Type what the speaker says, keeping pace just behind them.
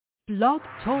Blog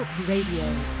Talk Radio.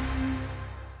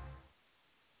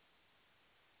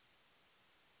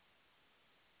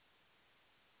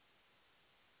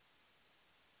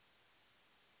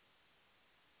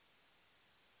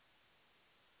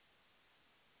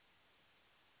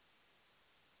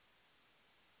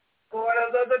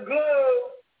 Of the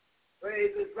globe,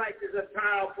 praise his righteous and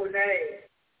powerful name.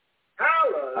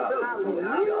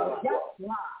 Hallelujah.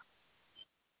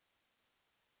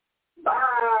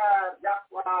 Live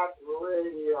Yahweh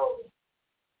Radio.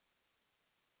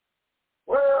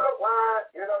 Worldwide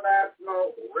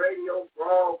international radio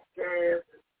broadcast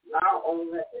is now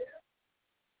on the air.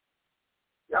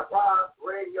 Yahweh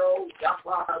Radio,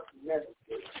 Yahweh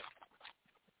Ministry.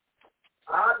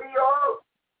 I be yours.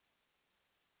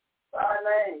 By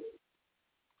name,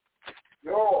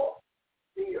 your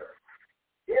dear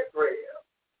Israel,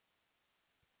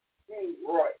 King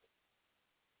Roy.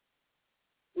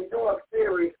 We're doing a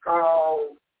series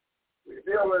called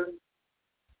Revealing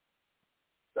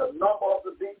the Number of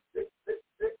the Beast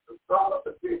 666, the Son of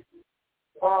Perdition,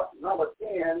 part number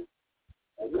 10,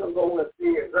 and we're going to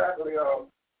see exactly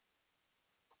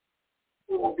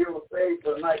who will be on the stage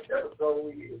for tonight's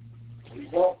episode. We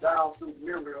walked down through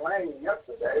memory lane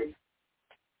yesterday.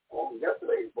 On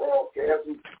yesterday's broadcast,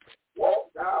 we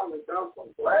walked down and done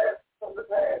some blasts from the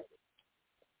past.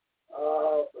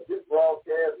 But this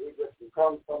broadcast, we just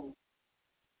become some.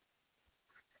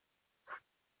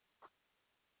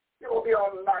 It will be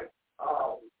on the night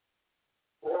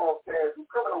broadcast. We're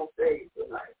coming on stage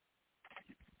tonight.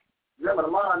 Remember,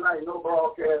 tomorrow night, no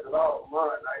broadcast at all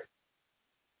tomorrow night.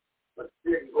 But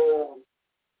still can go on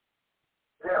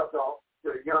pass off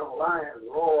to the Young Lions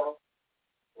Roar.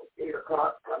 8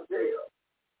 o'clock until.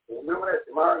 Remember that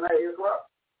tomorrow night 8 o'clock.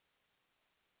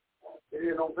 It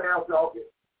is on Pass Off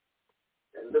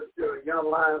and listen to the Young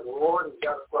Lions Award and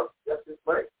got a just this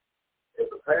place. It's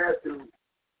prepared to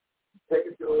take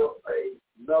it to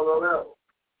another level.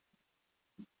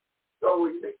 So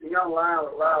when you think the Young Lions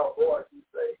with a loud voice, you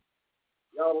say,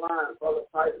 Young Lions, Brother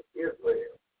Titus,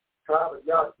 Israel, Tribe of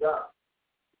Yahweh,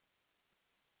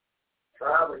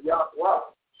 Tribe of Yahweh.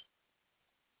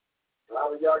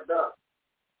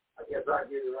 I guess I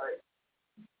get it right.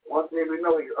 One thing we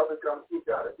know, you up and come teach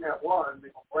out of Camp 1, and we're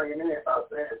going to bring it in by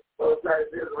saying, Brother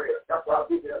Titus Israel. That's why I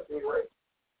teach that anyway.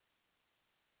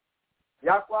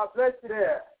 Yahweh bless you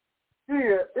there.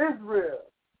 Here, Israel.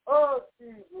 Oh,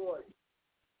 Steve Roy.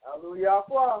 Hallelujah.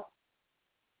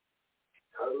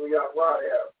 Hallelujah.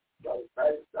 Yeah. Brother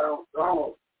Titus sounds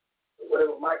strong.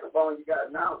 Whatever microphone you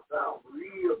got now sounds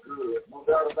real good. No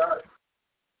doubt about it.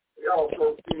 We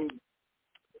also see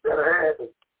better have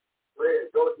it.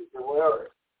 Red Dorothy and whatever.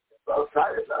 So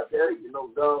Titus out there, you know,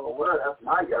 done or whatever, that's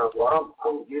my guy. Well,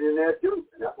 I'm getting there too.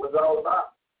 And that's what it's all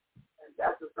about. And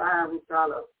that's the sign we're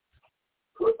trying to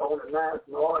put on the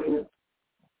national audience.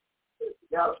 If you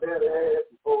got a better ass,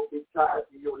 you're supposed to be tied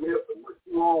to your hip, and what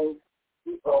you own,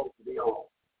 you're supposed to be on.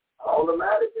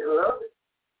 Automatic, you love it.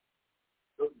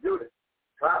 So Judas,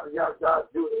 Tribe of Yahweh,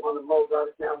 Judas, one of the most out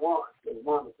of Camp 1, and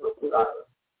one of the sisters out of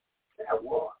Camp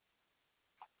 1.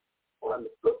 One of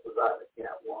the sisters out of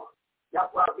Camp 1.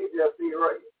 Yahweh, be there, see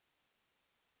right.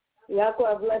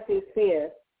 Yahweh bless you,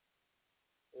 Fear.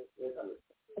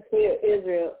 Fear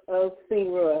Israel, O see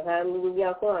Roy.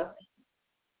 Hallelujah. Hallelujah.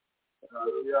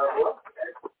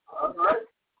 All right.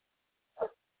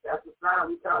 That's the sign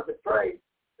we concentrate,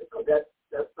 because that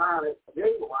sign is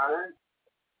genuine.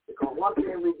 Because one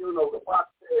thing we do know, the box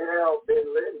hell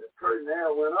been lit, the curtain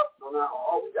hell went up, so now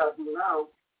all we got to do now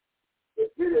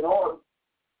is get in order.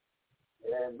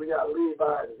 And we got to lead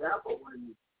by example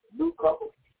when new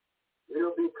couples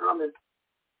will be coming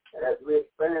as we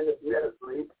expand this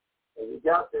ministry. And we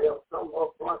got to have some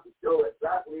up front to show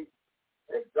exactly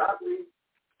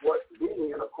what's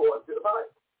being in accordance to the Bible.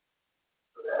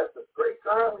 So that's a great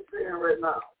time we're seeing right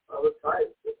now. Other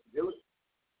types, it's beautiful.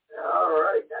 All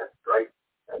right, that's great.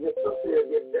 And this will see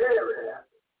get very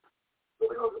happy. So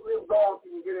we're going to go on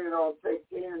to get in on take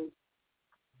 10.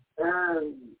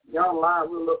 And Young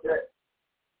Lion, we'll look at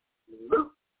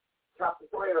Luke chapter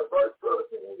 12, verse 12.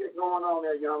 See what you get going on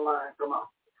there, Young Lion. Come on.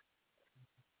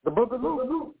 The book of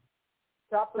Luke,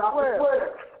 chapter 12,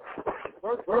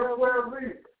 verse 12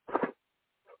 reads,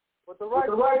 with the right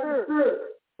spirit,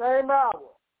 same hour,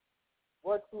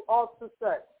 what you ought to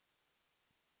say.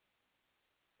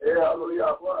 Yeah,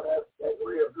 hallelujah. Well, that's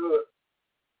real good.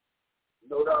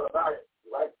 No doubt about it.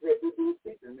 Like I said, we do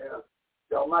teaching now.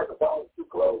 Your microphone is too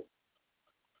close.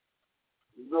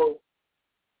 You know,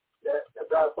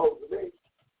 that's how it's supposed to be.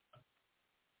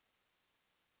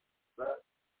 But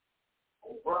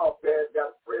on broadcast, got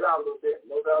to spread out a little bit.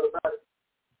 No doubt about it.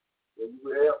 Then you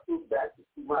will have two back to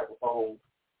two microphones. on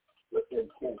within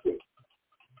 10 feet.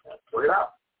 That's straight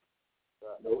out.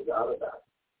 No doubt about it.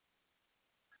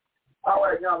 All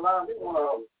right, young man, we want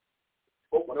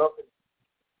to open up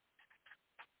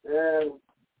and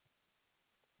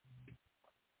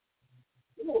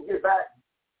we're going to get back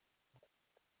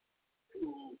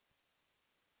to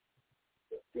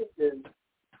the teaching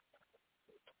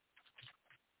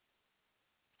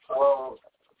of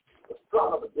the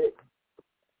Son of Perdition.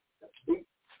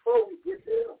 Before we get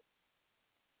there,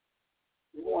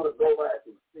 we want to go back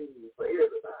and see for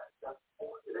everybody. That's the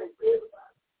point. It ain't for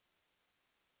everybody.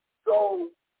 So,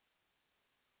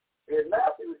 in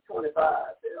Matthew 25,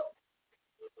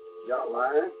 young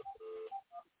lion,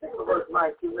 think of verse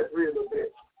 19. Let's read a little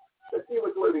bit. Let's see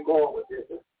which way we're going with this.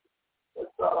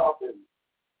 Let's start off in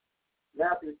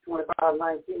Matthew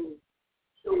 25:19.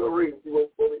 Show the read. See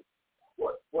what's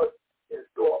in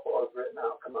store for us right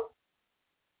now. Come on.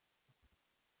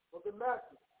 Look at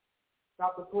Matthew,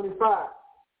 chapter 25,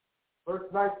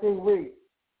 verse 19 reads,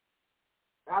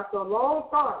 after a long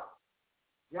time,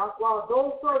 Yahweh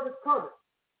those servants coming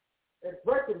and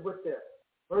reckoned with them.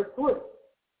 Verse 20.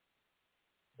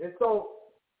 And so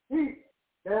he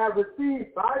that had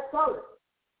received 5 talents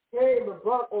came and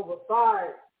brought other 5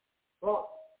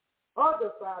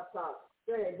 talents,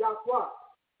 saying, Yahweh,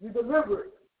 you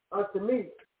delivered unto me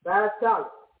 5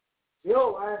 talents.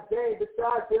 Behold, I have gained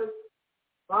beside them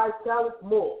 5 talents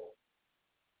more.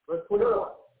 Verse 21.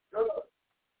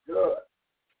 Good.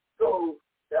 So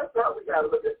that's how we got to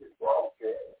look at this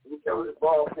broadcast. We tell this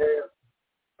broadcast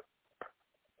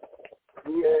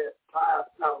we had 5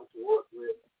 talents to work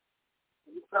with.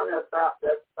 And you tell that 5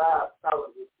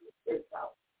 talents is 8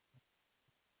 talents.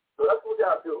 So that's what we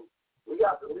got to do. We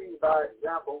got to lead by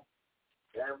example,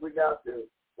 and we got to,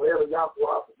 whatever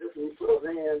Yahweh position he put us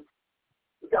in,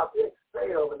 we got to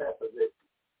excel in that position.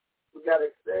 We got to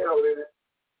excel in it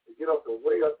to get us the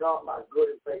way of God by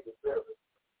good and faithful service.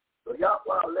 So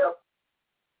Yahweh left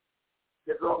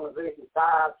his organization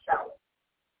 5 talents.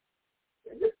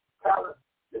 And this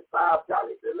 5 talents,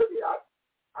 he said, look here,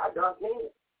 I done can.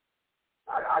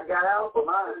 I got out for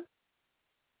mine.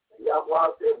 And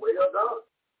Yahweh said, well done.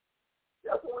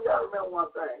 That's what we got to remember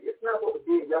one thing. It's not what we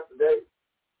did yesterday.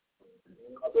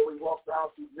 Although we walked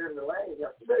down through memory lane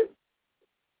yesterday.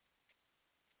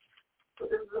 But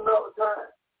this is another time.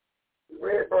 We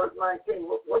read verse 19.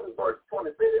 What is verse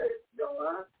 20 say there? Young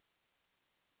man?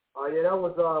 Oh, yeah, that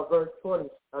was verse 20.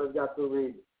 I just got to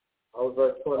read it. That was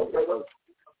verse 20. Okay.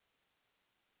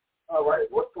 All right.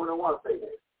 What's 21 say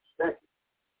there? Thank you.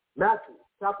 Matthew,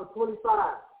 chapter 25,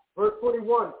 verse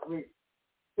 21 reads,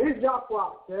 his Yahweh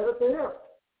said unto him,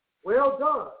 well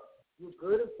done, you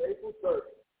good and faithful servant.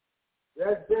 You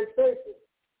have been faithful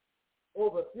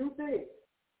over a few things.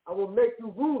 I will make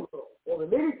you ruler over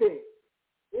many things.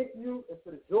 Take you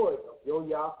into the joy of your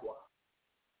Yahweh.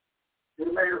 You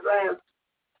know what I'm saying?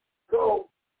 So,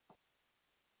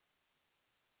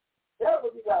 that's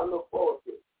what you got to look forward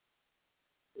to.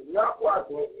 If Yahweh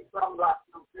gave you something like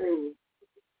some things,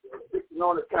 sticking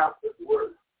on the couch this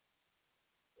word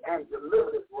and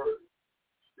deliver this word.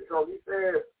 Because he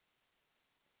said,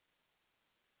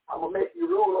 I'm going to make you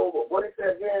rule over, what he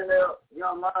said again there,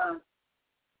 young man,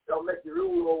 they'll make you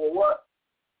rule over what?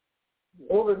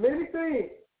 Over many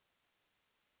things.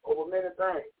 Over many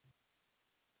things.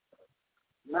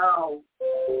 Now,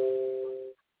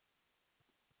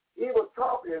 he was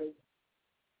talking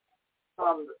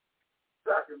from the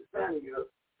 2 Samuel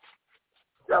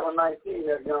 7:19,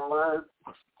 that young man.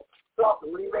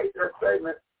 Talking, when he made that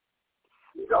statement,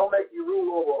 he don't make you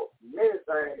rule over many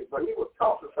things, but he was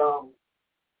talking from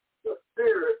the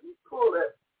spirit. He pulled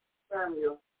that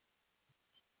Samuel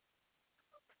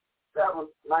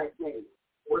 7:19.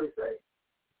 What did he say?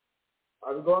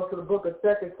 I'm going to the book of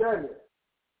 2 Samuel,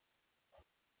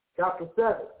 chapter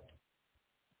 7,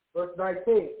 verse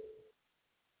 19.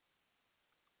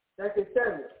 2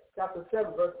 Samuel, chapter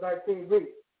 7, verse 19 reads,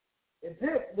 and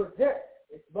this was just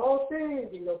a small thing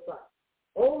in your sight.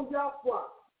 O Yahweh,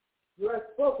 you have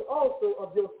spoken also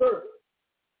of your servant.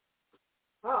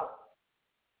 How?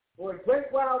 For a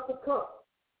great while to come.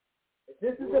 And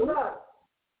this is the matter.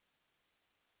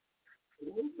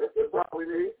 That's what we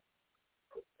need.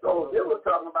 So they were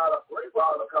talking about a great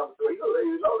while to come. So he'll let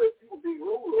you know that you will be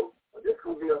ruler, but this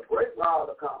will be a great while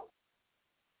to come.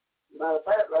 Matter of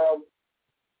fact,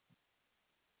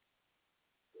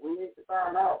 we need to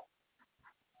find out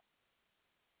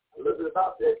a little bit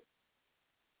about this.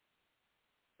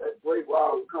 That great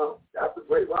while to come. That's a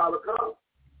great while to come.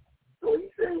 So he's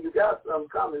saying you got something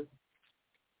coming.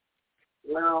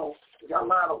 Now, young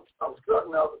man, I'm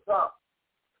struggling off the top.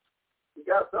 You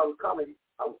got something coming.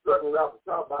 I'm struggling off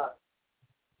the top by.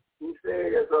 He's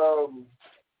says,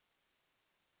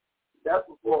 that's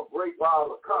before a great while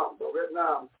to come. So right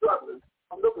now I'm struggling.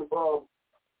 I'm looking for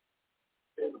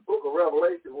in the book of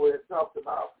Revelation where it talks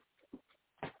about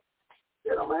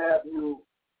that I'm going to have you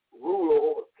ruler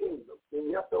over kingdoms. And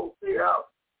you have to figure out.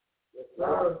 Yes,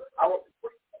 sir. I want to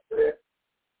put that.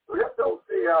 So you have to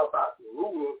figure out about the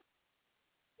rulers.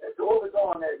 And so what we're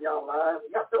going that young man,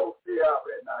 you have to figure out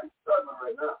right now. He's struggling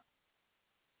right now.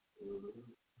 Mm-hmm.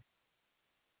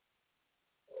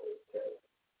 Okay.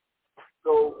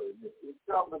 So he's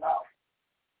talking about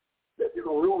that you're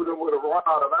going to rule them with a rod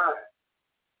of iron.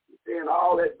 He's saying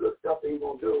all that good stuff that he's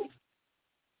going to do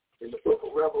in the book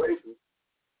of Revelation.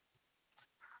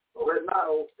 So right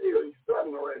now, he's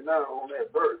struggling right now on that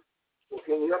verse. So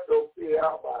can you have to figure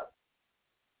out about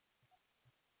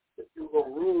that you're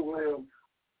going to rule them,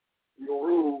 you're going to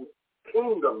rule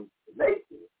kingdoms,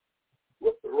 nations,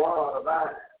 with the rod of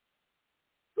iron.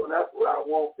 So that's what I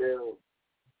want them.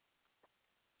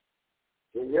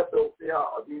 And you have to see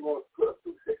how you want to put a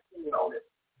 216 on it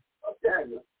of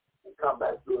Daniel and come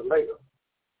back to it later.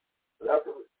 So that's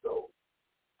what, so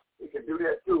we can do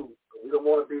that too. We don't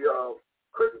want to be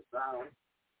criticized.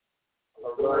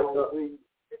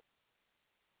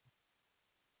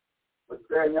 What's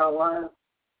that, young lion?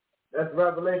 That's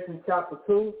Revelation chapter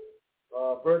 2,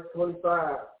 verse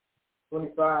 25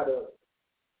 to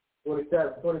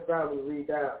 27. 25 we read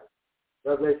down.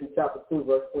 Revelation chapter 2,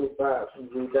 verse 25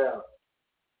 we read down.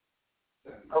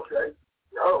 Okay.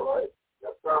 All right.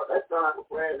 That's time for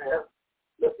praying there.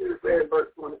 Let's see the prayer in verse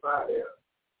 25 there.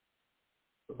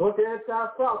 The book of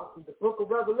Anti-Prophecy, the book of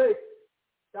Revelation,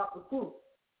 chapter 2,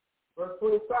 verse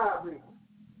 25 reads,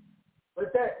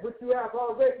 but that which you have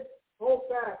already, hold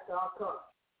fast till I come.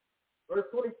 Verse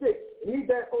 26, he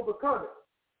that overcometh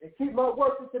and keep my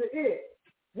works to the end,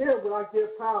 him will I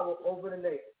give power over the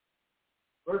nation.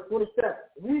 Verse 27,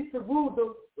 we should rule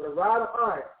them with a rod of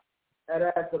iron, and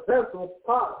as the vessel of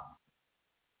potter,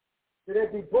 should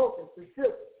it be broken to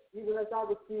shivers, even as I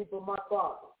received from my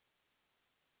Father.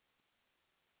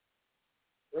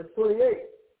 Verse 28,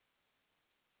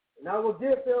 and I will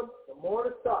give them the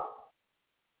morning star.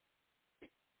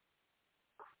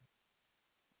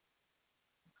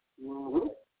 Mm-hmm.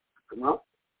 Come on.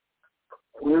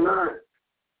 29.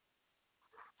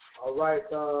 All right,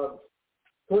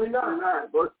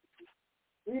 29. Verse.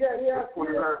 He that has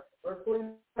ears, verse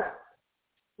 29.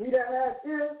 He that has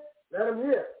ears, let him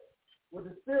hear what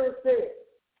the Spirit says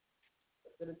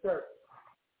to the church.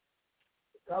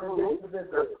 The congregation of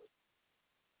Israel.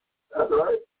 That's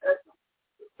right.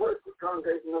 The church, the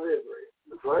congregation of Israel.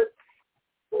 That's right.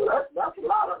 So that's a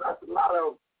lot of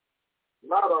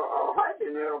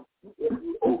hyping there. If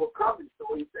you overcome it,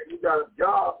 so he said you got a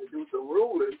job to do some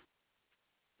ruling.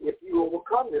 If you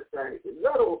overcome this thing, if you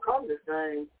got to overcome this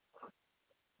thing,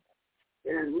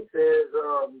 and he says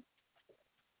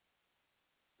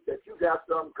that you got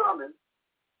something coming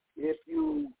if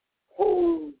you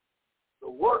hold the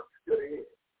work to the end.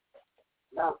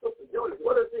 Now, Sister Julie,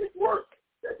 what is this work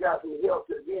that got to be held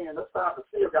to the end? Let's start to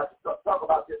see. Got to talk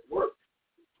about this work.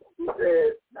 He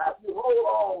says, now if you hold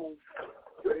on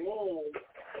to the end,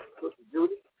 Sister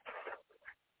Judy,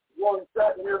 1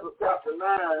 Ezra chapter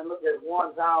 9, and look at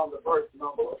 1 down to verse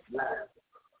number 9.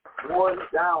 1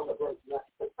 down to verse 9.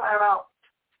 Let's find out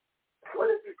what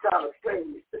is he trying to say.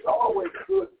 It's always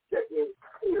good to check his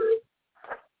spirit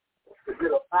to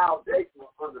get a foundational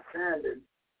understanding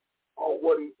on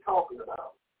what he's talking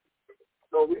about.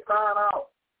 So we find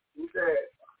out, he said,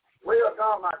 well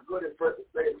done, my good and perfect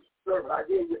servant. I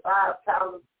gave you 5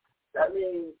 talents. That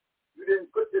means you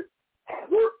didn't put this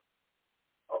work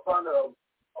up under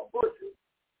a bushel.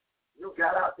 You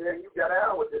got out there and you got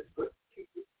out with this, but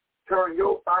turn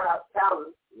your 5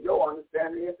 talents, your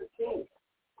understanding into 10.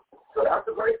 So that's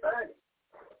a great thing.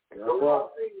 So we're going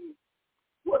to see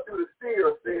what do the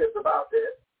seer says about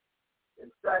this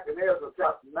in 2 Ezra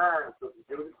chapter 9, Sister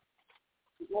Judy.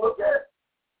 We can look at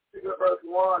verse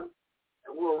 1,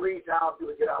 and we'll read down till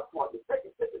we get our point. But take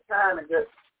the time and just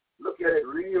look at it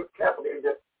real carefully and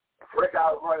just break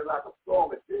out running like a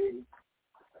storm at things.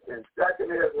 In 2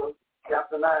 Ezra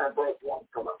chapter 9, verse 1,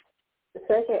 come up. 2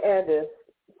 Ezra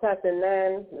chapter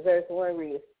 9, verse 1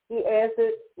 reads, he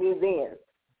answered me then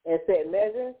and said,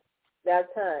 measure thy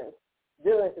time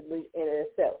diligently in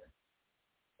itself.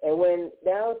 And when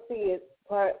thou seest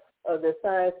part of the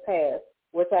signs past,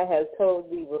 which I have told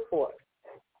thee before.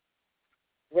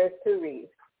 Verse 2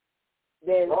 reads,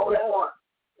 then hold that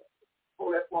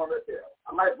one right there.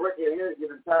 I might break it in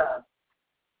given time.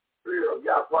 Hold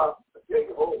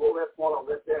that one on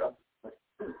right there.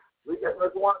 We get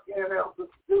verse 1 again now.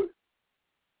 2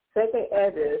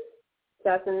 Ezra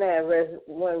chapter 9, verse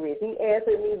 1 reads, he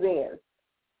answered me then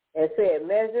and said,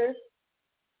 measure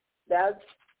thou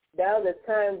the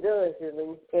time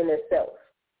diligently in itself.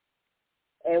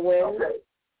 And when Okay.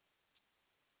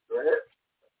 Go ahead.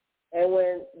 And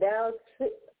when thou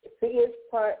seest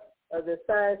part of the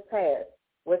signs past,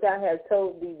 which I have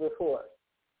told thee before.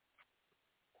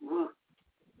 Mm-hmm.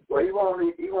 Well, he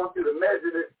wants you to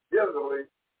measure this diligently.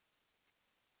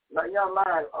 Now, young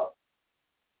man,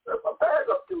 back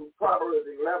up to Proverbs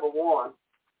 11:1,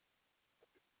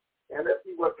 and let's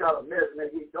see what kind of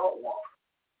measurement he don't want.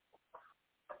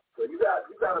 So you got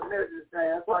to measure this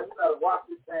thing. That's why you got to watch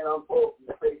this thing unfold from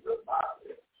the face of the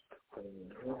Bible.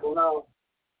 Mm-hmm. So now,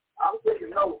 I'm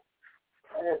taking notes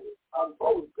and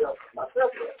unfolding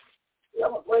myself.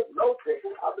 I'm a great note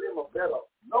taker. I believe I'm a better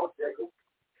note taker.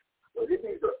 So this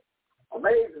is an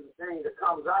amazing thing that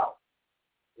comes out.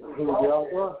 So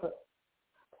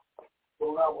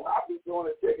now when I be doing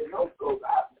it, taking notes,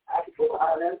 I can go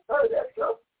behind and study that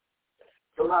stuff.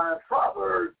 So now in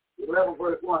Proverbs 11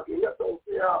 verse 1, you have to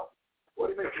see out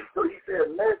what he makes. So you said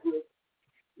measure.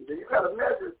 You got to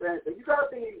measure things. So you got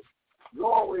to be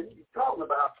knowing what you're talking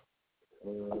about.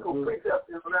 You're going to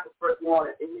precept in 11 verse 1,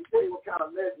 and you say what kind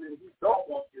of measurement he don't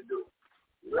want you to do.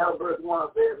 11 verse 1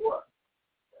 says what?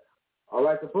 All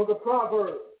right, the book of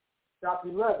Proverbs, chapter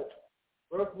 11,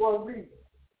 verse 1 reads,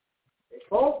 a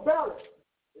false balance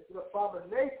is an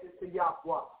abomination to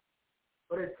Yahweh,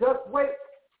 but a just weight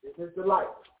is his delight.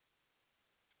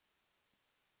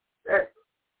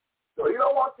 So he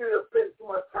don't want you to spend too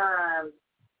much time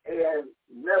and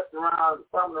mess around,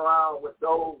 fumbling around with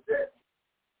those that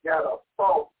got a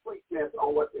false pretense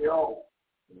on what they own.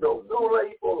 So sooner or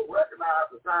later, people recognize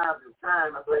the signs and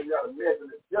time. I say you got to measure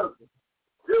this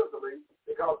diligently,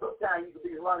 because sometimes you can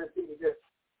be running people just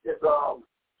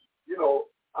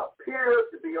appear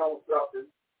to be on something,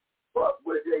 but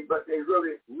they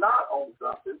really not on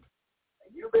something.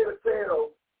 And you better tell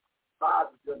by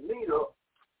the demeanor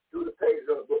through the pages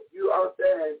of the book. You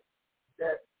understand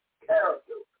that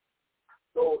character.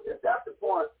 So if that's the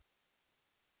point.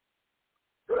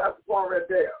 So that's the point right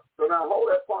there. So now hold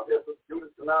that point there for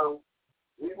students. So now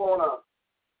we want to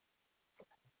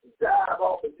dive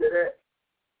off into that.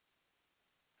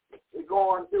 We're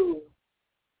going to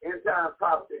end time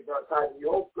prophecy.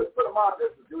 You put them out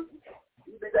there for students.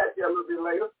 You'll be back there a little bit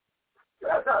later.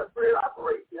 So that's how the Spirit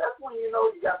operates. That's when you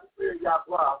know you got the Spirit of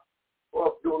Yahweh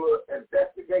for do a little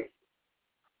investigation.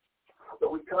 So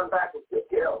we come back and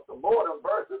take care of some more of them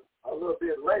verses a little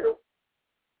bit later.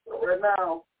 So right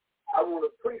now, I want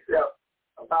to precept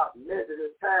about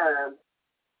measuring time,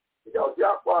 because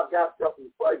Yahweh got something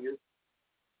for you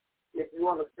if you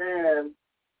understand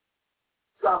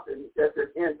something that's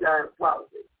an end time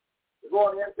prophecy. We're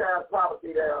going to end time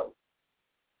prophecy there.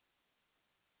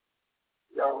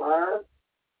 Y'all mind?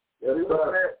 Yes, we're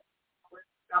looking at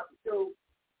chapter 2,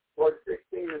 verse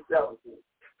 16 and 17.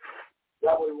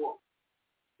 That's what we want.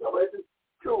 Revelation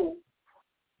 2,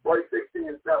 verse 16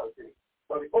 and 17.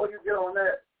 But before you get on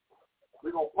that,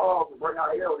 we're going to pause and bring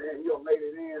our elder in. He'll make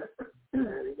it in.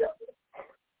 And he got to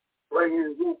bring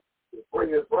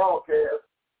his broadcast.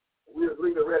 We'll just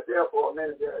leave it right there for a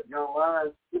minute there. Young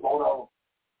Lions, keep on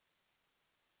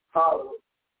follow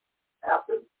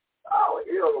after our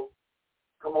elder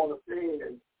come on the scene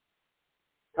and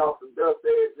talk some dust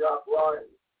edge Yahweh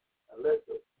and let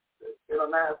the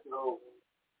international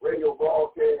radio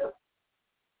broadcast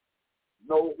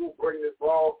know who bring this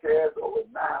broadcast over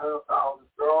 900,000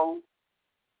 strong.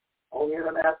 On the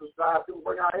international side, to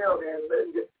bring our elder in, let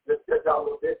him just check out a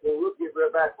little bit, and we'll get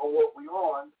right back on what we're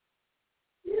on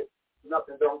if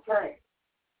nothing don't change.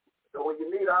 So when you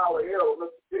meet our elder,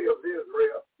 look at the of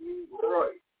Israel, he's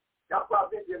right.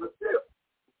 Yahweh been given a tip.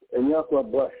 And Yahweh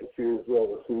bless you too as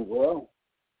well, as well.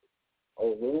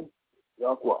 Over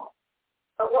Yahweh.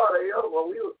 That's why the elder,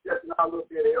 when we was checking out a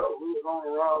little bit, elder, we was on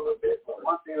the run a little bit. But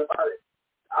one thing about it,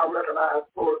 I recognize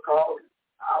protocol.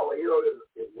 Our elder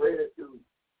is ready to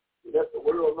let the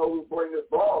world know we bring this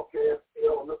broadcast,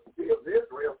 look at the of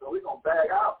Israel, so we're going to bag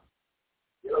out.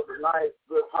 Get us a nice,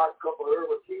 good, hot cup of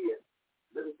herbal tea and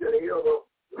listen to the elder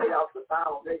lay out the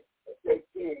foundation at day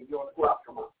 10 during the clock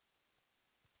come on.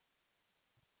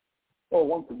 Well,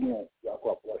 once again,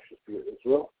 Yahweh bless your spirit,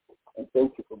 Israel, and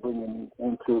thank you for bringing me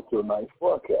into a nice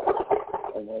broadcast.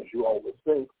 And as you always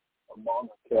say, among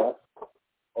a cast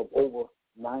of over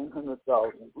 900,000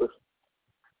 listeners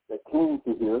that came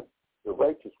to hear the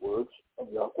righteous words of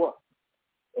Yahweh.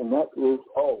 And that is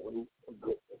always a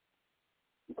good thing.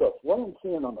 Because what I'm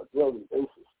seeing on a daily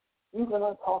basis, even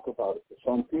I talk about it to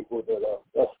some people that are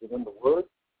vested in the word,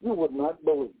 you would not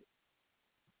believe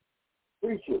it.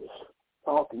 Preachers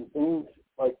talking things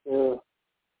like they're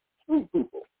street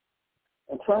people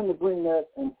and trying to bring that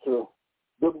into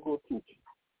biblical teaching.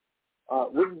 I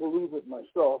wouldn't believe it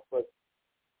myself, but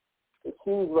it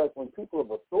seems like when people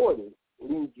of authority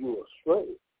lead you astray,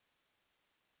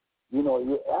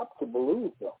 you're apt to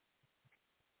believe them.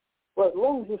 But as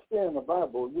long as you stay in the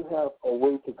Bible, you have a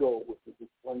way to go, which is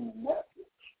explained in Matthew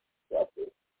chapter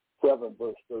 7,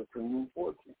 verse 13 and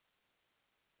 14.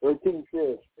 13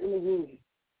 says, "Enter ye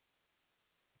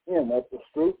in at the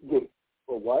straight gate,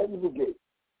 for wide is the gate,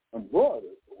 and broad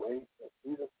is the way that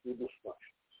leadeth to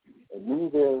destruction. And many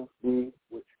there be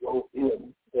which go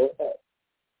in thereat."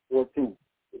 14.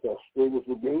 "Because straight is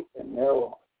the gate, and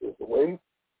narrow is the way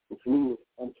which leadeth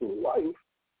unto life,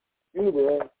 few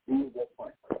there be that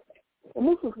find it." And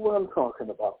this is what I'm talking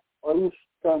about, or at least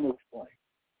trying to explain.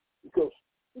 Because,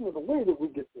 the way that we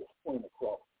get this point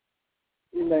across,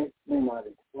 we may not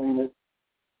explain it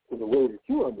to the way that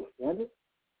you understand it,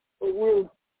 but we're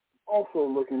also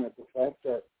looking at the fact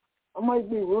that I might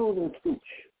be rude in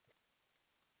speech,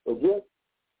 but yet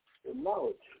the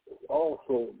knowledge is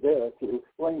also there to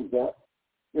explain that,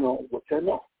 what you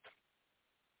know.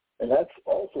 And that's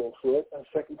also said in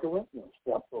 2 Corinthians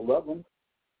chapter 11,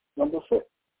 number 6.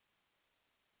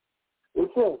 It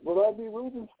says, "But I be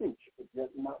rude in speech, but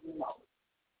yet not in knowledge.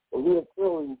 For we have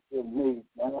clearly been made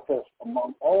manifest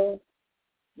among all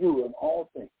you in all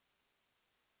things."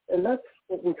 And that's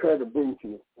what we try to bring to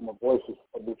you from the voices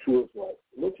of the true Israelites.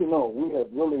 To let you know we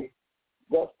have really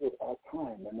invested our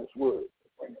time in this word to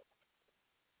bring it.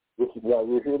 This is why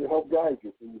we're here to help guide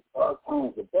you through these hard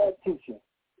times of bad teaching,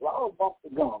 loud bump the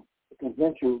gum to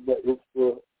convince you that it's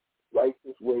the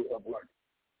righteous way of learning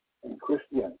in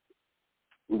Christianity.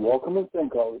 We welcome and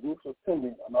thank all of you for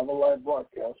attending another live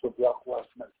broadcast of Yahweh's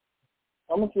Message.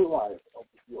 Coming to you live, with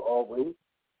you always,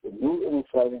 with new and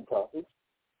exciting topics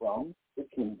from the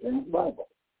King James Bible.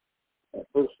 And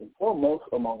first and foremost,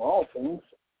 among all things,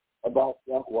 about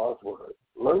Yahweh's Word.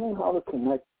 Learning how to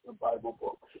connect the Bible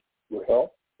books. Your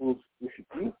health, foods you should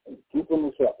eat, and keeping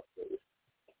the Sabbath days.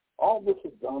 All this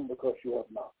is done because you have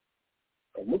not.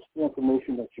 And this is the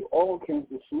information that you all came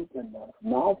to seek and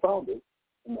now found it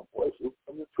in the voices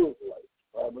of the true Israelites,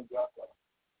 Bible Yahweh.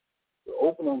 They're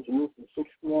open on you from 6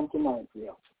 p.m. to 9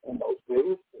 p.m. And those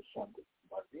days are Sunday,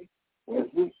 Monday,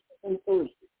 Wednesday, and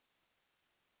Thursday.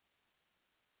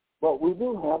 But we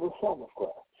do have a Sabbath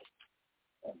class.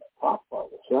 And the top part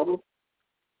of the Sabbath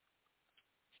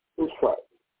is Friday.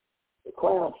 The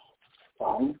class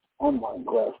time, online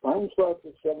class time, starts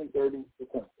at 7:30 to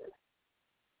 10:30.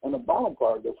 And the bottom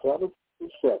part of the Sabbath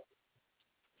is Saturday.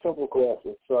 Simple class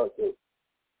that starts at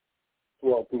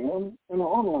 12 p.m. and an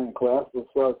online class that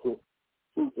starts at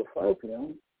 2 to 5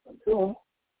 p.m. until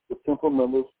the simple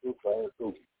members retire the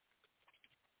week.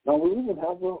 Now, we even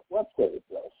have a website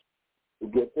address to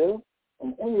get there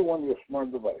on any one of your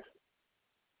smart devices.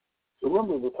 So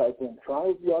remember to type in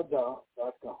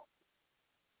tribeyada.com.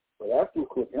 But after you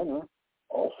click enter,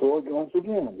 also once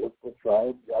again, look for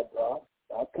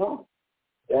tribeyada.com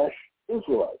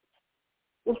 -Israelites.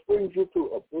 This brings you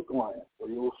to a big line where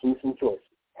you will see some choices.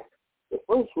 The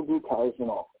first will be tithes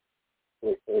and offerings.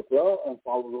 Click there and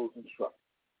follow those instructions.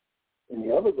 In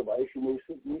the other device, you may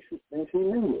see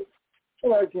menus.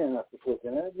 So again, after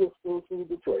clicking it, you'll still see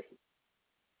the choices.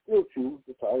 Still choose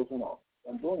the tithes and offerings.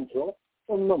 And doing so,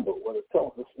 remember what it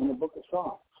tells us in the book of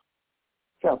Psalms,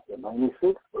 chapter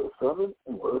 96, verse 7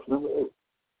 and verse number 8.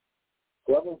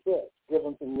 7 says, "Give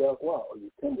unto the Yahweh, or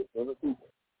you tender to the people.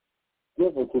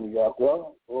 Give unto the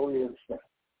Yahweh glory and strength."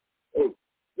 8.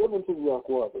 Give unto the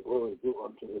Yahweh the glory due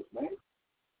unto his name.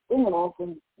 Bring an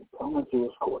offering and come into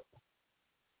his court.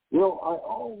 I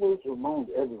always remind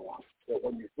everyone that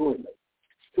when you're doing it,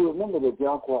 to remember that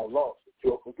Yahweh loves that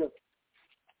you're forgiven.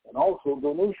 And also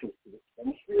donations to this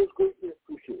ministry is greatly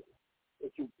appreciated.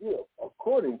 That you give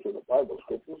according to the Bible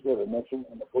scriptures that are mentioned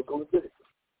in the book of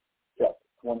Leviticus, chapter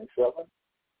 27,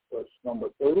 verse number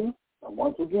 30, and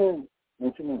once again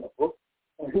mentioned in the book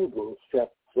of Hebrews,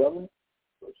 chapter 7,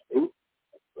 verse 8,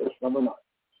 and verse number 9.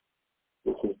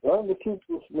 This is done to keep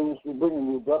this ministry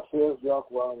bringing you, thus says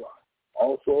Yahweh alive.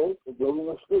 Also, the building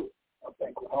of school, a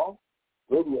banquet hall,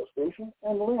 radio station,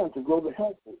 and land to grow the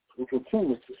health foods we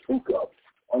continue to speak of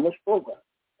on this program.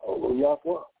 Hallelujah.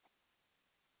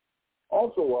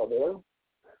 Also, while there,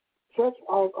 check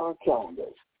out our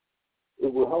calendars.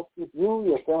 It will help keep you,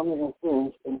 your family, and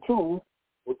friends in tune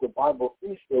with the Bible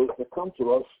feast days that come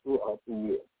to us throughout the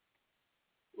year.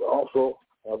 We also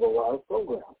have a live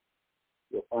program.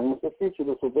 You'll find us a feature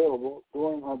that's available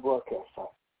during our broadcast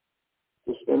time.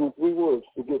 Just enter 3 words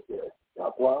to get there.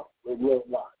 Yahweh Radio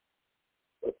Live.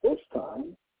 But this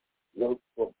time, look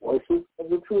for Voices of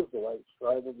the True Israelites,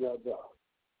 Tribe of Yahweh.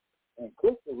 and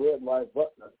click the red live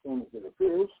button as soon as it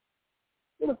appears.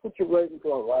 It'll put you right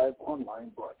into our live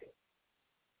online broadcast.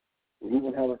 We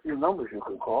even have a few numbers you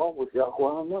can call with Yahweh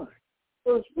Online.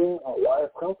 First being our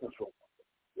live conference room,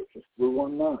 which is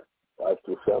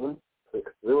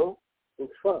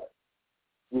 319-527-6065.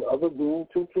 The other being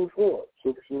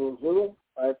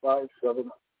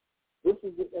 224-600-5579. This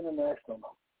is the international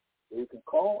number, where you can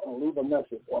call and leave a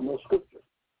message on those scriptures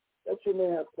that you may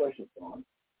have questions on,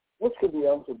 which can be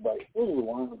answered by any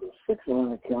one of the 6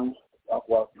 Atlantic Kings of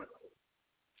Yahweh.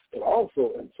 But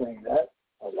also, in saying that,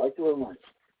 I'd like to remind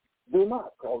you, do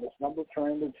not call this number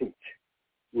trying to teach.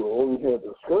 You will only hear a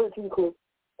discouraging clip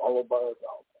followed by a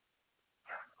dollar.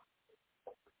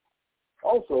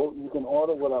 Also, you can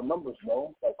order what our members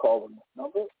know by calling this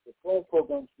number. The 12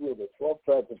 programs via the 12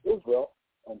 tribes of Israel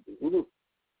and the Hindu.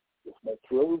 Just make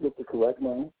sure you get the correct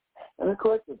name and the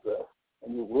correct address,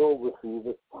 and you will receive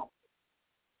it promptly.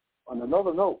 On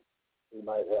another note, you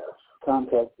might ask,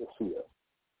 contact the seer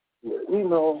via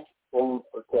email, phone,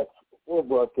 or text before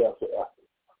broadcast or after.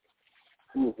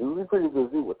 She is usually pretty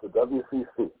busy with the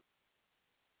WCC.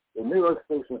 The New York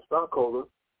Station stockholder,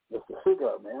 Mr.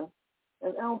 Cigar Man,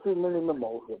 and answering many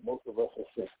memos that most of us have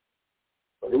seen.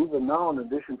 But even now, in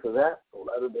addition to that, the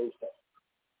Latter-day Saints.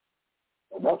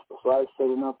 And that's besides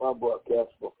setting up our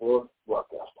broadcast before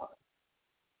broadcast time.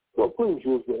 So please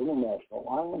use the international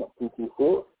line of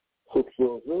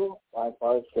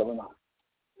 224-600-5579.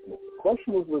 If the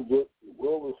question is legit, you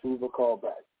will receive a call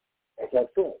back. As I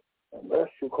said, unless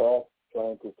you call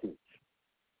trying to teach.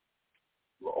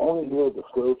 You'll only hear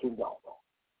discouraging download.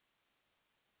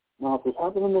 Now, if it's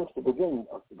happening at the beginning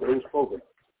of today's program,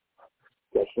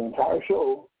 catch the entire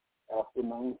show after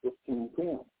 9:15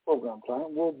 p.m. Program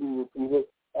time will be repeated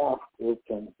after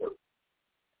 10:30.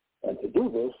 And to do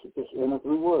this, just enter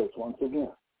 3 words once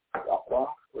again. Yahweh,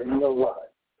 Radio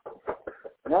Live.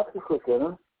 And after click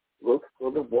enter, look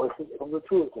for the voices of the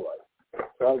true Israelites.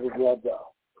 Try to grab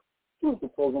down. Choose the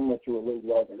program that you were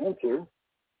logging into,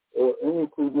 or any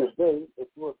previous day if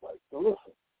you would like to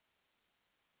listen.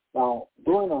 Now,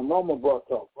 during our normal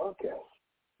broadcast,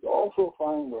 you'll also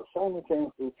find we're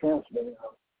simultaneously transmitting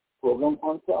our program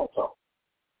on Talk. Talk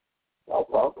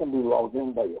can be logged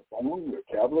in by your phone, your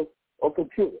tablet, or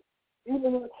computer,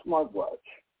 even a smartwatch.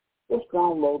 Just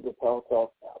download the Talk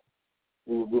app.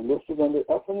 We will be listed under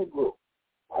ethnic group,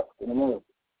 African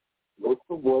American. Look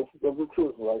for voices of the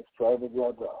true Israelites, tribe of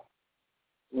Yahweh.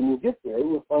 When you get there,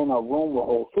 you'll find our room will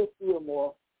hold 50 or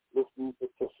more listening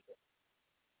participants.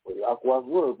 For Yahweh's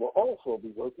Word will also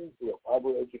be working through a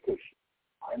Bible education.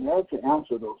 I'm there to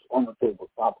answer those on-the-table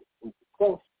topics we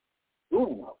discuss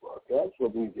during our broadcast will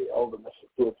be the Elder Mr.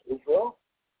 Kids Israel,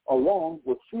 along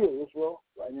with Seer Israel,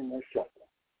 writing their shotgun.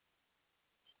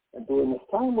 And during this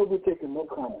time, we'll be taking no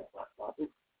comment on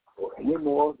topics or any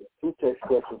more than 2 text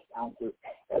questions answered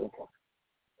at a time.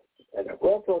 And if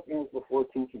broadcast ends before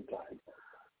teaching time,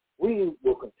 we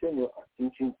will continue our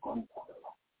teaching on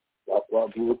Bible. Yahweh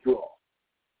be with you all.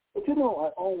 But you know, I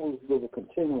always give a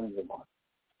continuing remark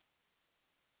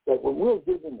that when we're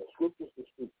given the scriptures to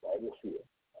speak by this year,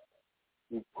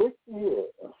 be quick to hear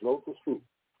and slow to speak,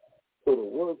 so the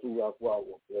words of Yahweh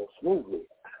will flow smoothly.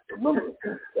 Remember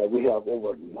that we have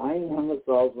over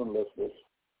 900,000 listeners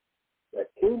that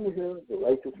came to hear the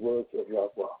righteous words of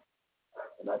Yahweh.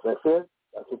 And as I said,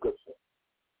 that's a good thing.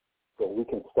 So we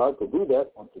can start to do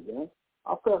that once again.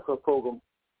 I'll pass our program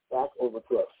back over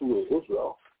to our seer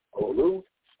Israel, Olu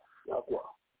Yahweh.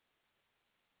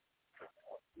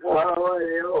 That's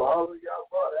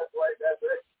right. That's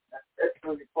it. That's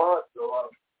going to be part. So,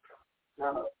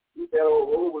 kind of keep that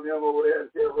old over them over there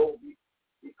and tell them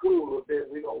be cool a little bit.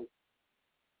 We're going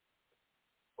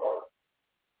to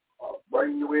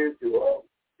bring you into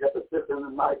episode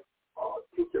tonight,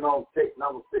 teaching on tape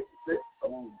number 66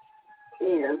 on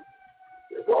 10.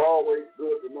 It's always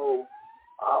good to know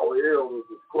our elders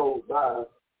is close by,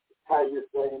 tie this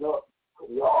thing up.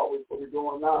 We always, what we're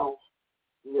doing now,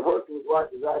 the rehearsing is right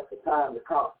to act for time to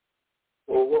come.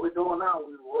 So what we're doing now,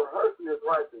 we're rehearsing is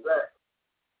right to act.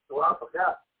 So I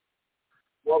forgot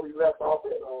what we left off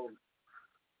at.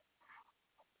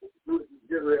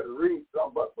 Get ready to read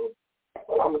something, but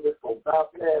I'm going to just go bounce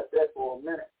past that for a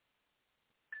minute.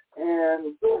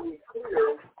 And so we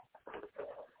clear, I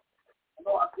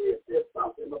know I did say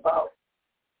something about,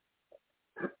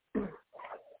 I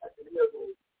can hear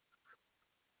those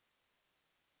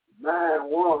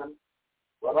 9-1,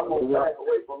 but I'm going to back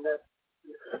away from that.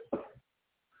 I'm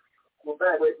going to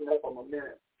back away from that for a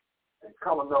minute and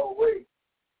come another way.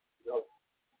 You know,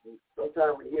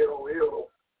 sometimes we hear on ill,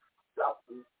 stop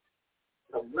some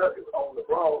nuggets on the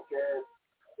broadcast.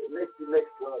 It makes you make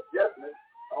adjustments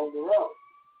on the road.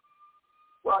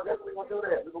 Well, I guess we're going to do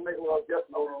that. We're going to make a little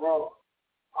adjustment on the wrong.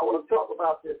 I want to talk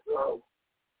about this. I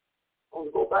want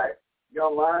to go back. You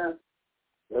online?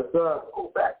 Yes, sir. Go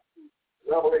back to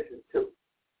Revelation 2.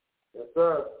 Yes,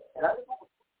 sir. And I just want to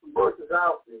put some verses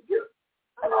out and get it.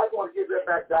 And I want to get that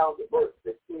back down to verse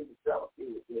 16 to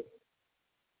 17 again.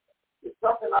 It's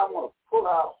something I want to pull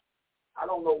out. I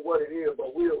don't know what it is,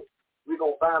 but we're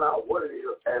going to find out what it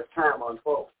is as time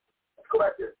unfolds. Let's go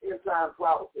back to this end time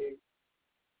prophecy.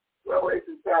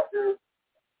 Revelation chapter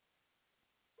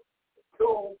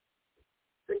 2,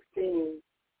 16,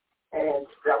 and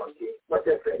 17. What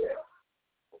does that say there?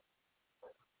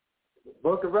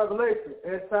 Book of Revelation,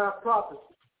 end time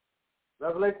prophecy.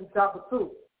 Revelation chapter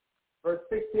 2, verse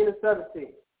 16 and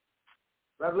 17.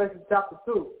 Revelation chapter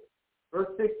 2,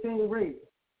 verse 16 reads,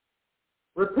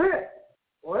 Repent,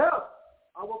 or else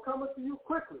I will come unto you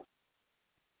quickly,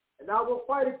 and I will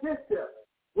fight against them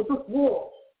with the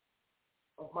sword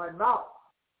of my mouth.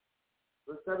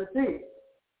 Verse 17.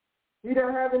 He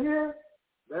that hath an ear,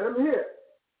 let him hear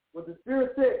what the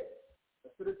Spirit says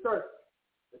unto the church,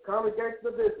 the congregation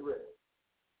of Israel.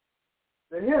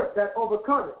 To him that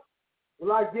overcometh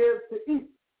will I give to eat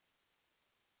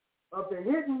of the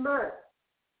hidden manna,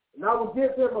 and I will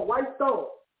give him a white stone,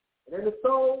 and in the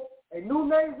stone a new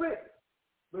name written,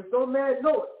 which no man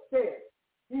knoweth, saying,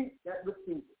 He that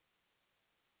receiveth it.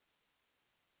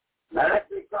 Now that's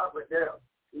big topic there.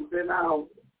 We've been now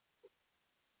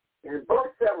in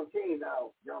verse 17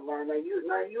 now, young man. Now you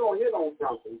don't hit on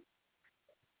something.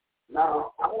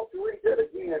 Now I want to read that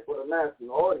again for the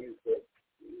national audience. That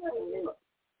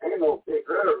ain't no big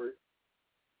hurry.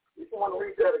 You just want to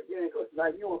read that again because now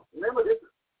you remember this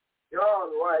is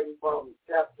John writing from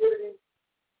captivity.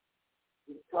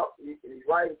 He's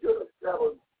writing to the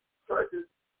 7 churches,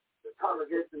 the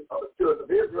congregation of the children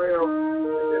of Israel,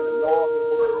 and then the northern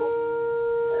world,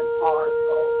 and parts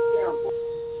of Campbell.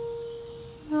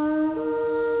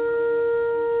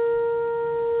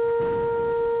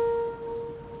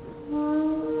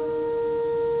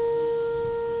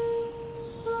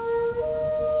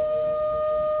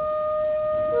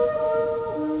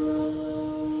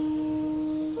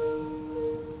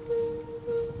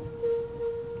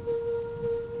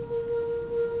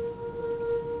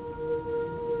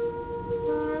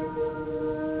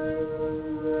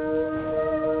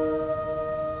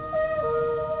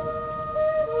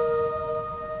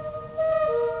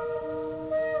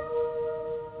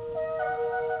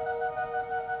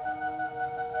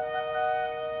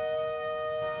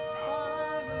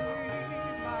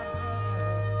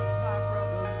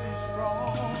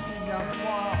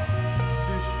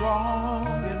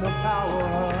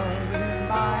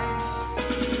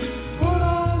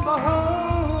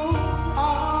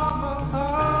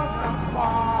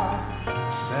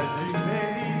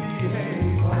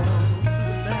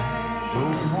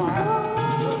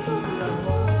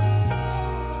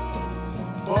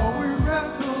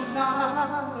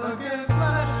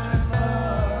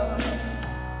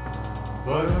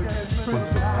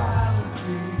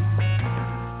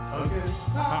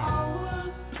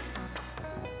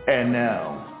 And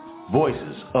now,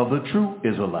 Voices of the True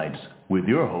Israelites with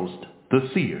your host, the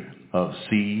Seer of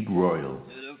Seed Royal.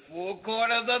 To the 4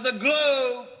 corners of the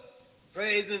globe,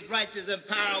 praise His righteous and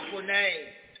powerful name.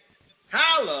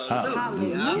 Hallelujah.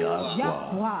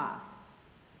 Hallelujah.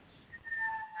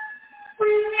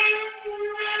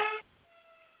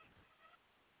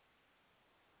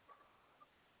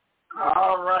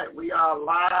 All right, we are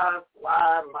live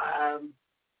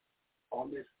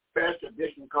on this special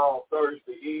edition called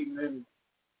Thursday evening,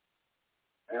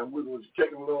 and we was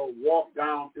taking a little walk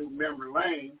down through memory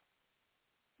lane,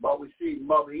 but we see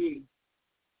Mother E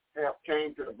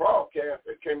came to the broadcast.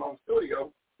 They came on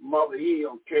studio. Mother E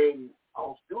came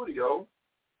on studio.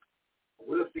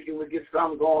 We're thinking we get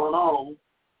something going on,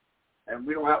 and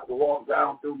we don't have to walk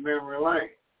down through memory lane.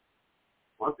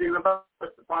 One thing about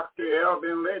the Foxtail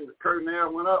been letting the curtain there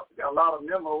went up. We got a lot of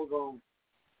memos on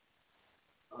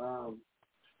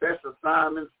special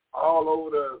assignments all over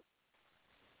the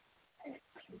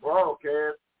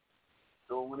broadcast.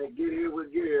 So when they get here, we'll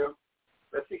get here.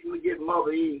 Let's see if we get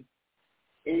Mother E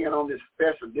in on this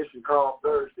special edition called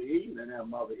Thursday evening there,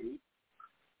 Mother E.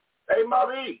 Hey,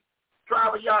 Mother E,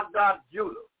 Tribe of Yah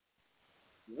Judah.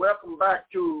 Welcome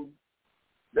back to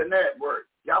the network.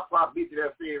 Y'all probably beat you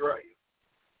that seed right.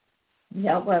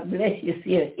 Yahweh bless you,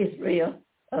 Seer Israel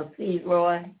of Seed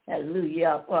Roy.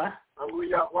 Hallelujah.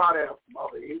 Hallelujah. Why there,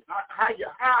 Mother E? How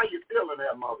are you feeling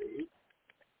there, Mother E?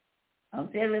 I'm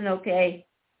feeling okay.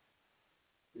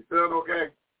 You feeling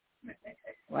okay?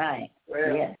 Right.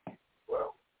 Well, yeah.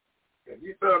 Well, if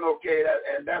you feeling okay,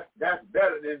 that's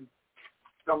better than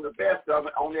some of the best of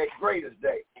it on their greatest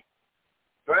day.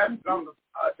 So that's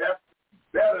that's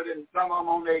better than some of them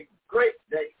on their great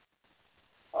day.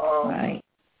 Right.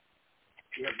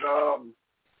 Is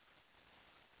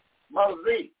Mother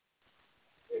Z.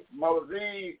 Is Mother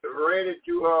Z ready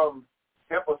to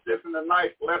help us this in a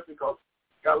nice lesson? Because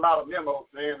got a lot of memos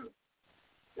saying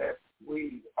that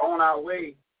we on our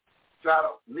way try to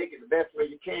make it the best way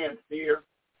you can, Seer,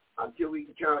 until we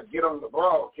can try to get on the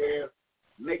broadcast,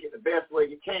 make it the best way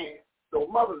you can. So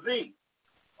Mother Z,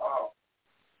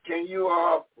 can you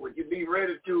would you be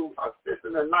ready to assist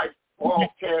in a nice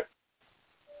broadcast?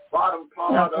 Bottom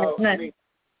part of the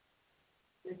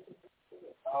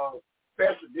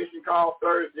special edition called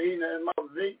Thursday evening and Mother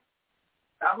Z.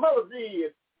 Now Mother Z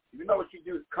is, you know what she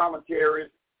do,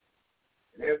 commentaries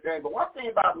and everything. But one thing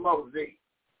about Mother Z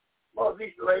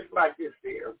relates like this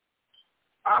here.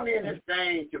 I'm in this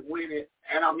thing to win it,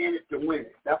 and I'm in it to win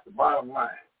it. That's the bottom line.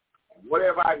 And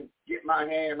whatever I can get my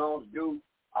hand on to do,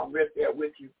 I'm right there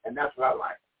with you, and that's what I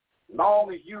like. As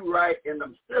long as you write in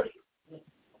them scriptures,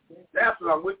 that's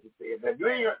what I'm with you, Sid. But you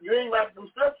ain't writing them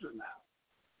scriptures now.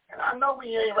 And I know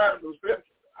we ain't writing them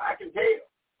scriptures. I can tell.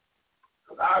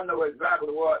 Because I know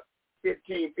exactly what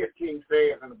 15:15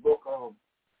 says in the book of,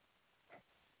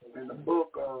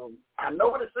 I know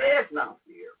what it says now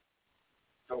here.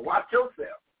 So watch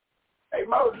yourself. Hey,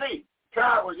 Moses,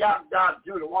 try what y'all got to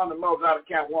do to one of the Moses out of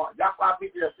camp one. Y'all five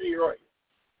people that see right.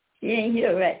 She ain't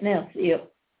here right now,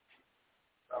 Phil.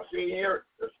 Oh, she ain't here?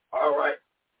 All right.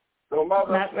 So,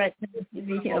 Mother, not right now. She'll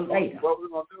be here later. What we're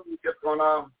going to do, we're just going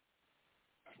to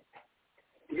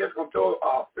throw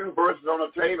a few verses on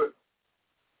the table,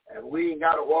 and we ain't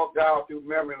got to walk down through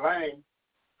memory lane.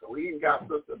 So we even got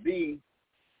Sister B,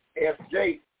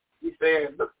 S.J. He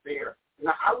said, look there.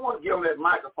 Now, I want to get on that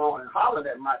microphone and holler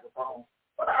that microphone,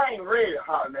 but I ain't ready to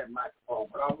holler that microphone.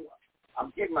 But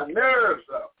I'm getting my nerves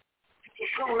up. So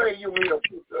sooner or later, you will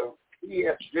put the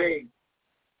ESJ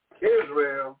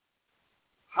Israel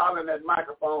hollering that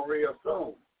microphone real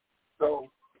soon. So,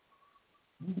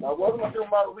 what we're going to do,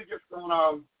 Mother, we just going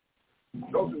to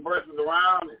throw some verses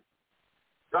around and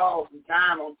draw some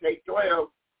time on tape 12.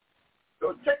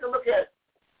 So take a look at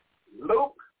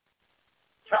Luke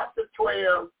chapter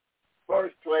 12,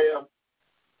 verse 12.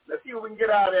 Let's see what we can get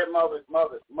out of that, Mother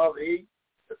E.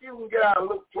 Let's see what we can get out of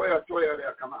Luke 12,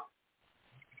 there. Come on.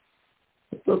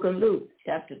 The book of Luke,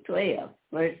 chapter 12,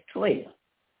 verse 12.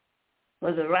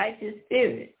 For the righteous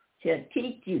spirit shall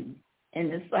teach you in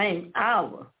the same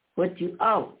hour what you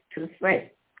ought to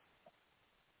say.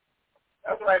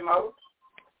 That's right, Moses.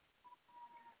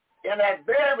 In that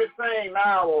very same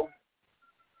hour,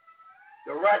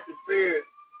 the righteous spirit,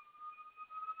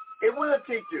 it will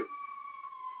teach you.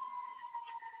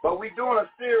 But we're doing a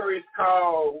series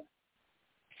called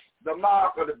The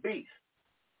Mark of the Beast,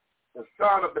 the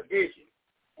Son of Perdition.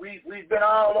 We've been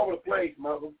all over the place,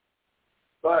 Mother,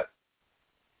 but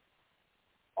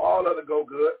all of it go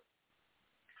good.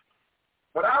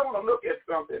 But I want to look at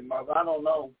something, Mother. I don't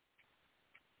know.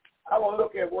 I want to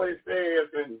look at what it says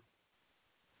in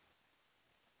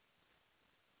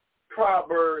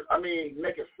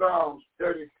Psalms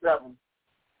 37,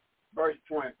 verse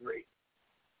 23.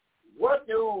 What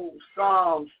do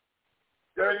Psalms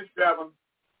 37,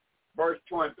 verse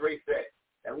 23 say?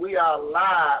 And we are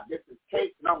live. This is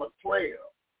tape number 12.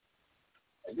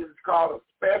 And this is called a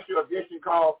special edition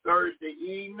called Thursday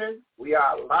evening. We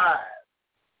are live.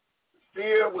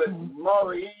 Still with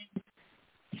Mother E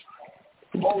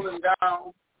holding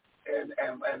down and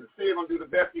still going to do the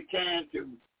best he can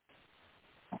to,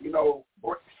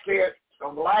 shed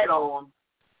some light on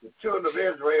the children of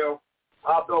Israel,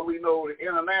 although we know the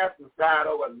international side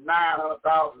over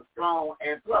 900,000 strong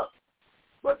and plus.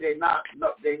 But they're not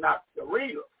the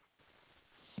readers.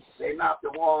 They're not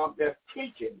the ones that's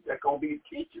teaching. They're going to be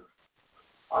teachers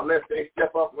unless they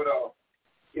step up with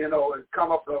and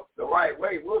come up the right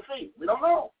way. We'll see. We don't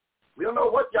know. We don't know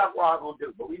what Yahweh is going to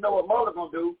do, but we know what Mother's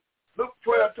going to do. Luke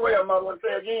 12, Mother, want to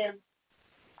say again?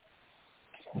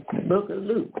 The book of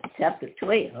Luke, chapter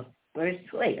 12, verse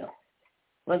 12.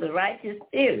 For the righteous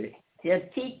spirit shall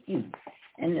teach you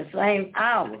in the same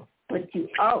hour what you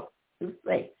ought to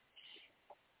say.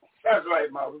 That's right,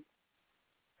 Mother.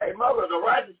 Hey, Mother, the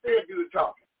righteous spirit do the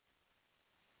talking.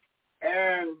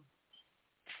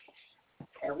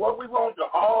 And what we want to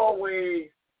always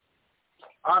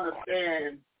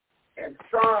understand in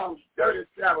Psalms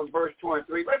 37, verse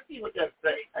 23, let's see what that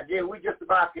says. Again, we just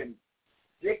about can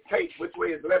dictate which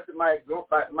way his lesson might go.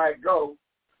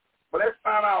 But let's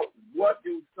find out what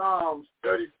do Psalms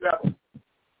 37,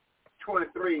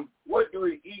 23, what do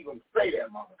it even say there,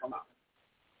 Mother? Come on.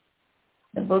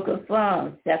 The book of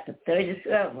Psalms, chapter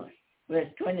 37, verse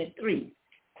 23.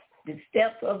 The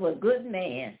steps of a good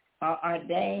man are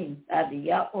ordained by the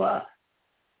Yahweh,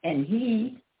 and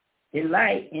he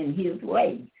delight in his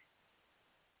ways.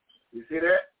 You see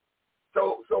that?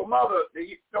 So Mother,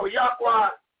 so Yahweh,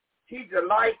 he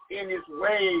delights in his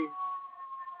ways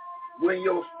when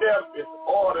your steps is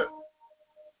ordered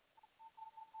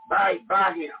by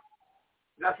him.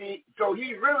 Now see, so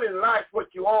he really likes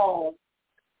what you on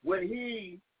when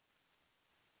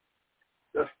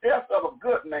the steps of a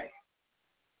good man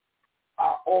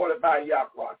are ordered by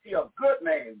Yahweh. See, a good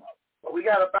man, Mother. But we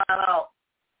got to find out,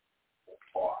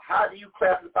 how do you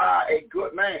classify a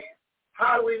good man?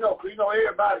 How do we know? Because,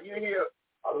 everybody, you hear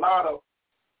a lot of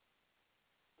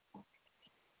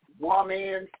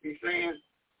women be saying,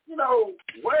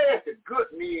 where's the good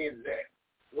men at?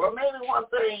 Well, maybe one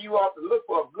thing you ought to look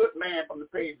for a good man from the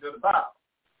page of the Bible.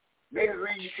 Maybe the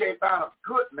reason you can't find a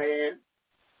good man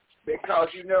because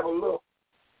you never look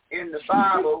in the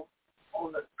Bible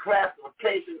on the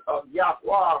classification of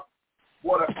Yahweh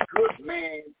what a good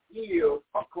man is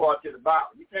according to the Bible.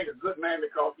 You think a good man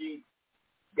because he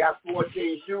got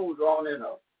 14 shoes on in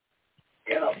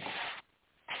a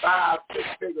 5-6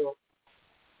 figure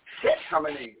check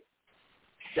coming in.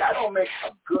 That don't make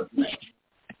a good man.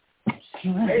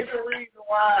 Maybe the reason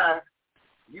why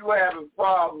you having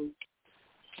problems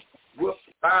with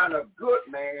finding a good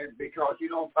man because you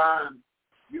don't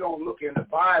look in the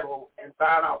Bible and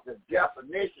find out the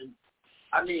definition.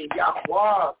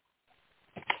 Yahweh's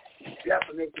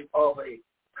definition of a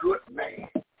good man.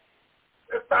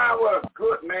 Let's find what a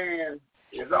good man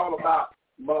is all about,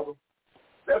 Mother.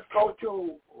 Let's go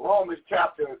to Romans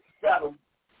chapter 7,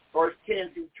 verse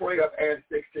 10 through 12 and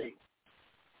 16.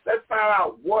 Let's find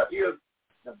out what is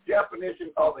the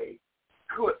definition of a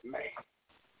good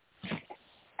man.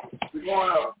 We're going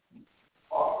to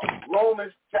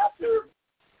Romans chapter,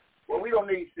 we don't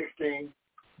need 16.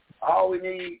 All we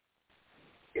need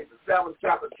is the 7th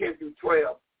chapter, 10 through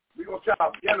 12. We're going to try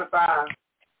to identify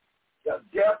the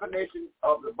definition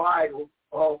of the Bible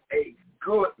of a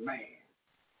good man.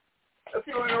 Let's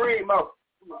see what we read, Mother.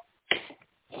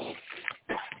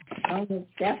 Romans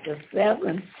chapter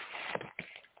 7,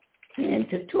 10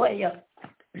 to 12.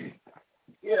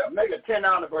 Yeah, make it 10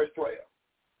 down to verse 12.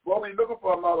 What we're looking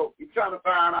for, Mother, we're trying to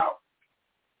find out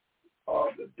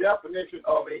the definition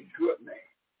of a good man.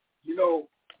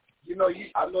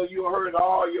 I know you heard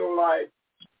all your life.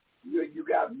 You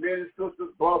got many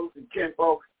sisters, brothers, and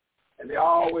kinfolks, and they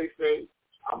always say,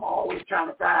 I'm always trying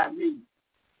to find me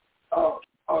a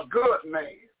good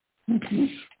man.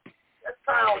 Let's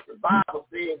find what the Bible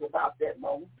says about that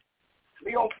moment.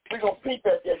 We're gonna peep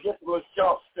at that just a little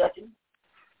short second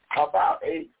about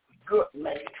a good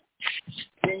man.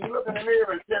 Can you look in the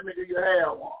mirror and tell me, do you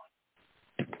have one?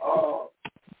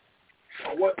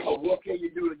 What can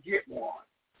you do to get one?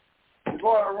 We're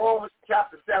going to Romans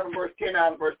chapter 7, verse 10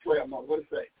 and verse 12. Mother. What does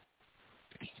it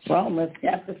say? Romans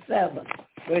chapter 7,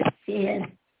 verse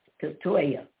 10 to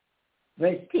 12.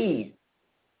 Verse 10.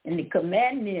 And the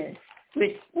commandments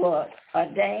which were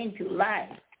ordained to life,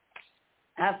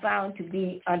 I found to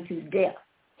be unto death.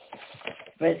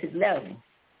 Verse 11.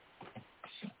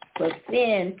 For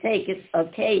sin taketh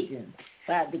occasion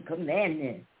by the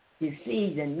commandment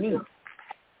deceived in me,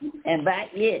 and by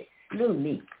it slew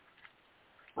me.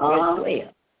 Verse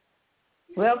 12.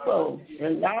 Wherefore the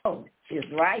law is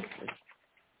righteous,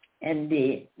 and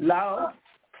the law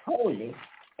holy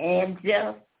and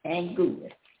just and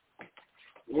good.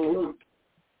 Mm-hmm.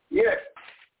 Yeah.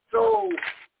 So,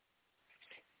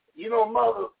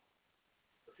 Mother,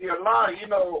 see, a lot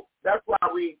of, that's why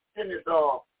we send this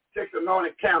 6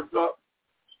 anointed camps up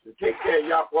to take care of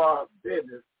Yahweh's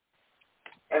business.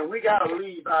 And we got to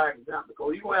lead by example,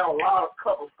 because you're going to have a lot of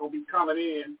couples going to be coming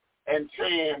in and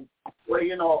saying,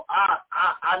 well,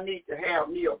 I need to have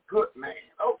me a good man.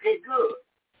 Okay, good.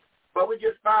 But we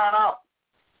just find out,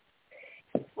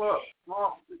 well,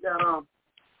 Mom, we got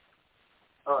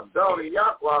daughter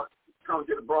Yahweh coming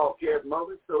to the broadcast,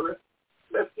 Mother. So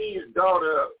let's see his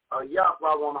daughter Yahweh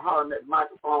want to holler in that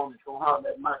microphone. It's going to holler in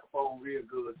that microphone real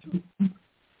good, too.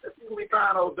 Let's see if we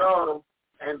find old daughter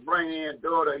and bring in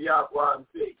daughter Yahweh and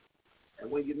see. And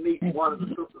when you meet one of the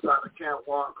sisters out of Camp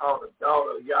 1 called the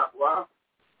daughter Yahweh,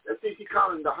 let's see if she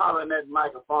coming to holler in that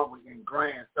microphone in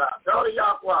grand style. Daughter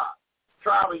Yahweh,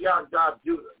 tribe of Yahweh,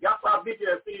 Judah. Yahweh beat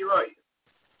you at C. Roy.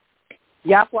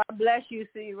 Yahweh bless you,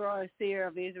 C. Roy, seer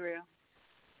of Israel.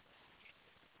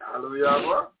 Hallelujah.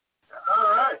 All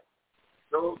right.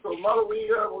 So Mother, we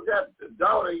got the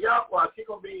daughter Yahweh. She's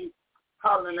going to be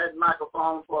hollering that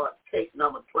microphone for case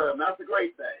number 12. Now, that's a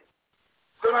great thing.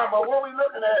 So now, but what we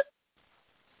looking at,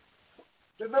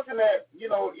 to looking at,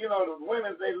 the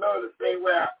women, they love to say,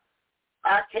 well,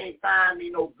 I can't find me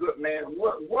no good man.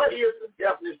 What is the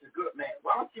definition of good man?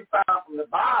 Why don't you find from the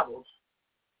Bibles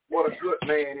what a good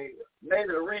man is?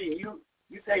 Maybe the reading, you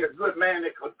take a good man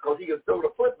because he can throw the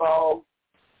football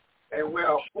and wear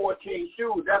 14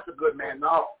 shoes, that's a good man.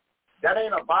 No, that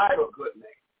ain't a Bible good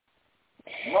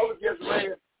man. Mother just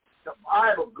read the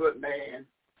Bible good man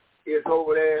is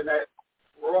over there in that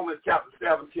Romans chapter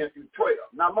 7, 10 through 12.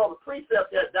 Now, Mother,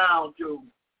 precept that down to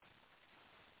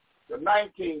the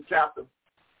 19th chapter,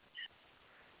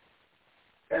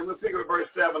 and we'll pick up verse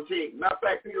 17. Matter of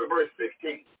fact, pick up verse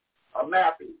 16 of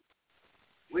Matthew.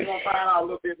 We're going to find out a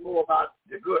little bit more about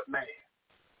the good man.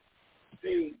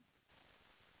 See,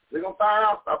 we're going to find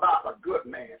out about a good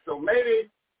man. So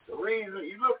maybe the reason,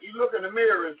 you look in the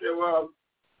mirror and say, well,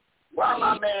 why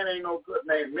my man ain't no good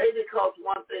man? Maybe because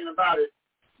one thing about it,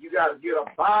 you got to get a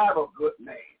Bible good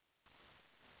man.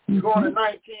 You go on to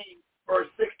 19, verse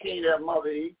 16 there, Mother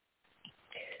E.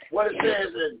 What it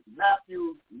says in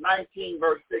Matthew 19,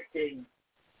 verse 16.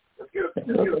 Let's get a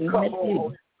couple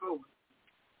on this food.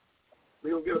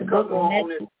 We're going to get a couple on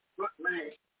this good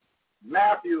man.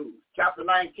 Matthew chapter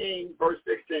 19, verse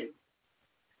 16.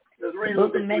 Let's read a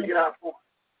little bit to get our point.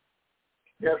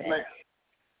 Yes, ma'am.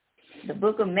 The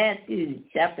book of Matthew,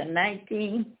 chapter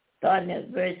 19, starting at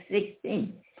verse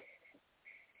 16.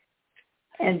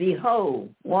 And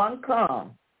behold, one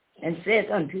come and said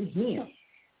unto him,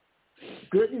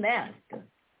 Good master,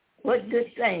 what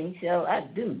good thing shall I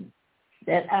do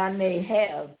that I may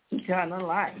have eternal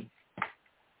life?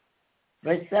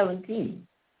 Verse 17.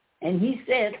 And he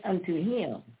said unto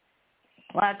him,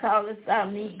 Why callest thou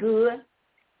me good?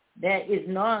 There is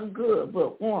none good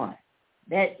but one,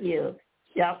 that is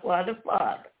Yahweh the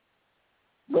Father.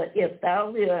 But if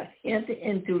thou wilt enter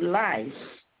into life,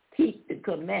 keep the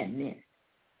commandments.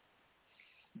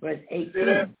 Verse 18.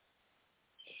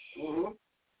 Mm-hmm.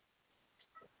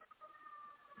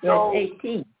 Verse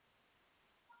 18.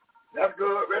 That's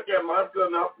good. Right there, man. That's good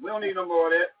enough. We don't need no more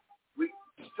of that.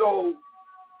 So,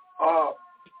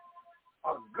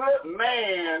 a good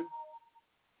man,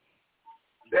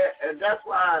 and that's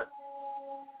why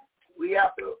we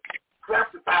have to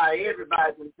classify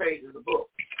everybody in the page of the book.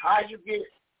 How you get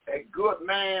a good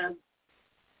man,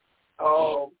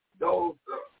 those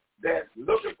that's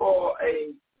looking for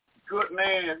a good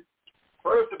man,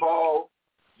 first of all,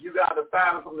 you got to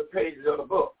find them from the pages of the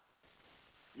book.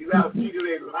 You got to see do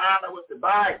they line up with the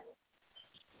Bible.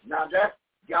 Now, that's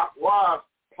Yahweh's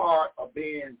part of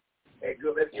being a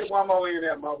good. Let's get one more in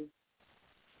there, Mother.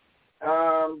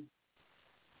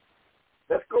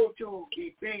 Let's go to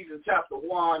Ephesians chapter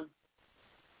 1,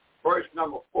 verse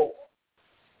number 4.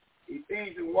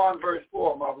 Ephesians 1, verse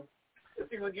 4, Mother.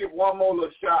 Let's see if we can get one more little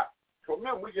shot. So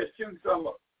remember, we just shoot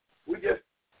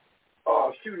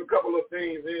shoot a couple of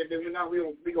things in, then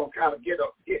we're going to kind of get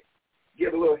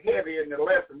a little heavy in the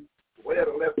lesson,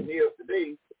 whatever the lesson is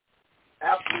today.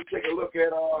 After we take a look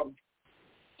at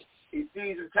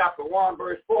Ephesians chapter 1,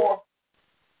 verse 4,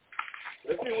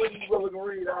 let's see what we can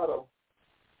read out of.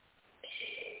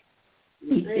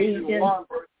 Ephesians 1,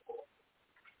 verse 4.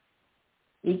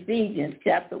 Ephesians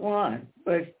chapter 1,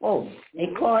 verse 4.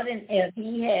 According as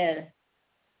he has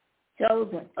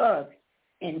chosen us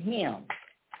in him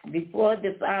before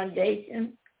the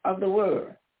foundation of the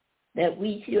world, that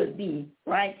we should be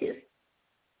righteous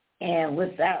and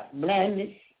without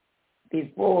blemish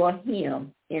before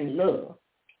him in love.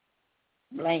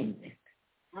 Blameless.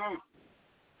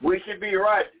 We should be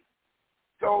righteous.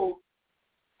 So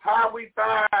how we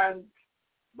find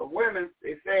the women,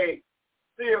 they say,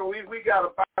 still, we got to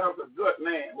find us a good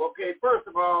man. Okay, first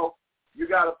of all, you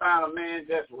got to find a man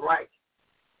that's righteous.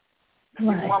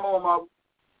 Right. One more, Mother.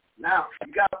 Now,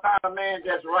 you got to find a man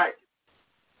that's righteous.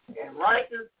 And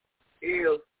righteous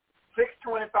is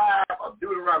 625 of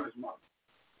Deuteronomy, Mother.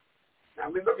 Now,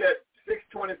 we look at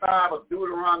 625 of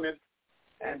Deuteronomy,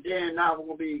 and then now we're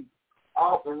going to be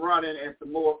off and running and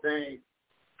some more things.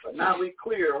 But now we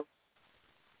clear.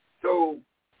 So,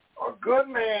 a good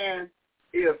man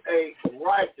is a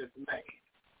righteous man.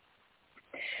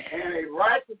 And a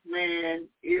righteous man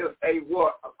is a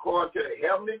what? According to the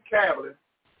heavenly tablet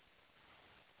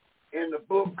in the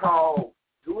book called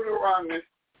Deuteronomy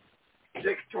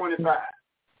 6:25.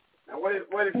 Now, what it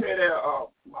say there?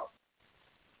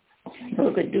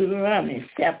 Book of Deuteronomy,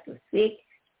 chapter 6,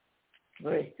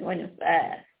 verse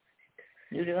 25.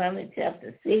 Deuteronomy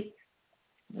chapter 6,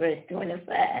 verse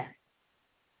 25.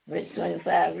 Verse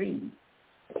 25 reads,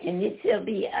 And it shall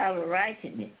be our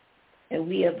righteousness, and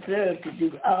we observe to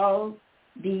do all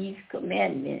these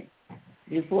commandments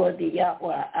before the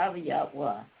Yahweh, our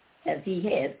Yahweh, as he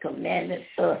has commanded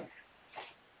us.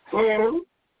 Mm-hmm.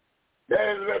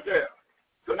 That is right there.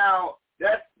 So now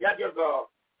that's just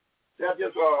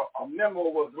a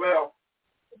memo as well,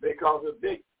 because the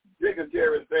big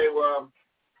dignitaries say, well,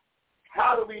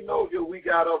 how do we know that we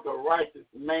got of the righteous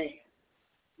man?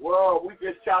 Well, we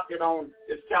just chopped it on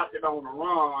the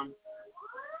run.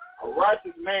 A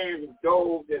righteous man is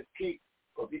those that keep.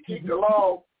 If he keep the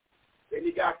law, then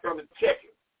he got something to check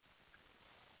it.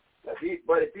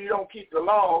 But if he don't keep the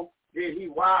law, then he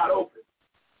wide open.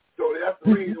 So that's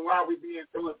the reason why we be in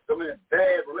so many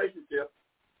bad relationships,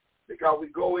 because we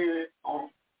go in on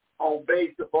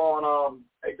based upon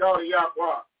a daughter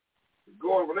Yahweh. We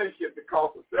go in relationship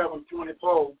because of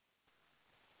 7:24,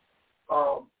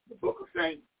 the book of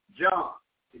St. John.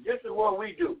 And this is what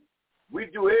we do. We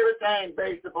do everything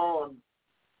based upon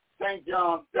St.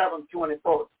 John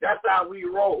 7:24. That's how we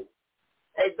roll.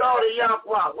 A daughter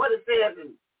Yahweh, what it says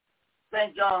in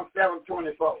St. John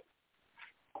 7:24.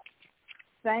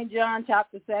 St. John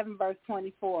chapter 7, verse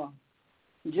 24.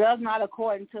 Judge not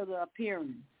according to the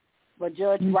appearance, but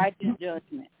judge righteous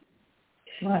judgment.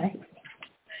 Right.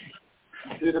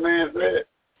 See the man said.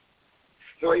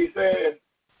 So he says,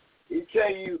 he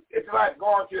tell you, it's like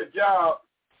going to a job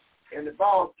and the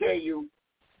boss tell you,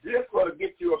 this will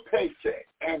get you a paycheck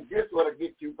and this will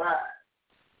get you by.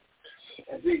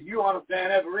 And see, you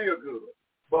understand that real good.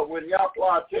 But when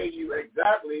Yahweh tell you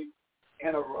exactly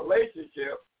in a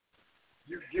relationship,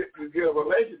 you get a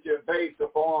relationship based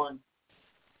upon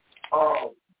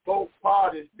both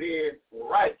parties being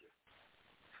righteous.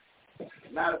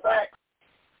 Matter of fact,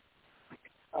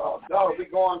 we're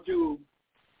going to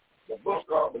the book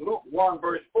of Luke 1,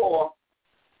 verse 4,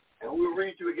 and we'll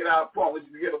read till we get our point.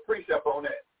 We get a precept on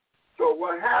that. So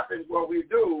what happens, what we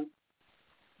do,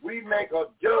 we make a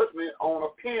judgment on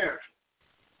appearance.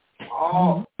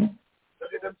 Oh,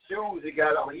 look at them shoes he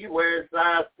got on. He wears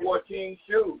size 14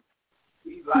 shoes.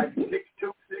 He's like 6'2",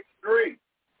 6'3",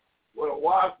 with a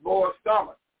washboard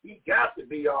stomach. He got to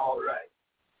be all right.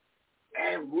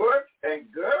 And works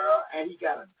and girl, and he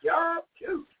got a job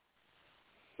too.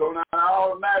 So now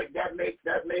automatic that make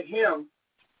him,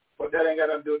 but that ain't got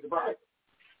nothing to do with the Bible.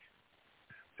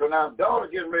 So now daughter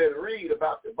getting ready to read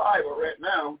about the Bible right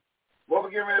now. What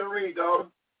we getting ready to read, daughter?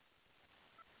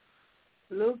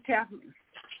 Luke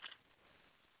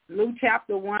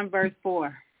chapter 1, verse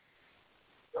 4.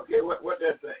 Okay, what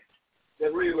that say?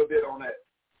 Let's read a little bit on that.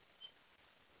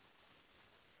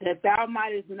 That thou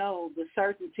mightest know the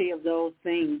certainty of those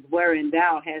things wherein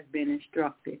thou hast been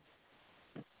instructed.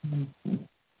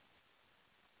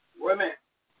 Wait a minute.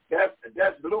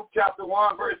 That's Luke chapter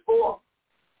 1, verse 4?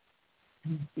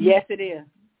 Yes, it is.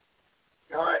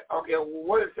 All right. Okay. Well,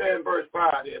 what it say in verse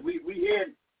 5 then? We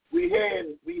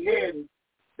heading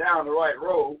down the right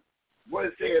road. What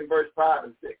it say in verse 5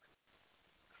 and 6?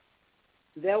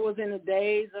 There was in the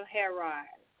days of Herod,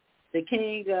 the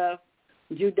king of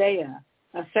Judea,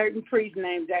 a certain priest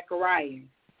named Zechariah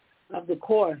of the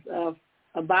course of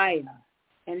Abiah,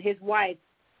 and his wife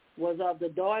was of the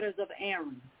daughters of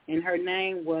Aaron, and her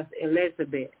name was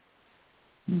Elizabeth.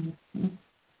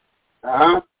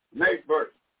 Next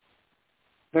verse.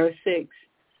 Verse 6.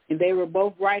 And they were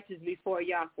both righteous before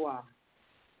Yahweh,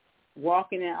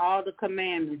 walking in all the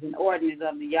commandments and ordinances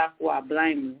of the Yahweh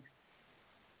blameless.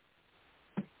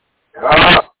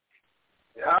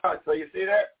 So you see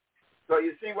that? So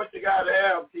you see what you got to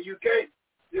have. See, you can't.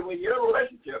 See, when you're in a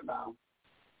relationship now,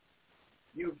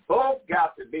 you both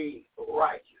got to be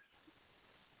righteous.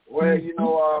 Well,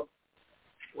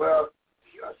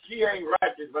 she ain't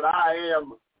righteous, but I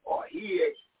am, or he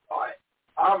ain't, or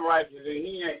I'm righteous and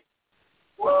he ain't.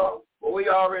 Well, we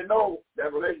already know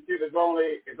that relationship is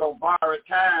going to borrow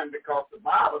time, because the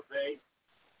Bible says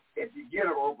if you get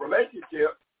a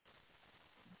relationship,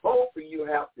 both of you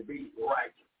have to be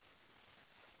righteous.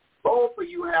 Both of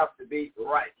you have to be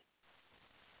righteous.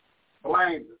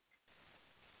 Blameless.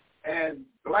 And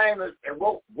blameless. And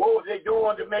what was they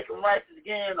doing to make them righteous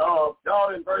again?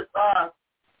 Down in verse 5.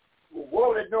 What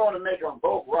were they doing to make them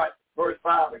both right? Verse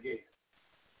 5 again.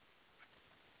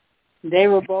 They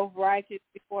were both righteous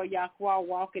before Yahweh,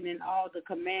 walking in all the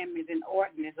commandments and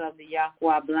ordinances of the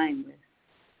Yahweh blameless.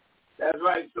 That's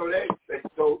right.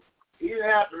 So he didn't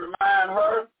have to remind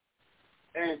her,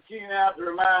 and she didn't have to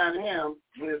remind him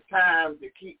when it's time to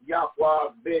keep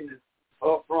Yahweh's business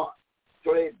up front.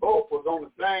 So they both was on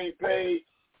the same page,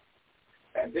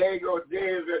 and there you go,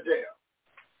 there's right there.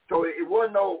 So it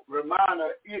wasn't no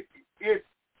reminder, is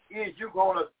you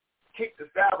going to keep the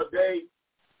Sabbath day,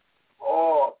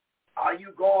 or are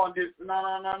you going this?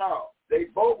 No. They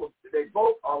both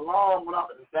alarm went up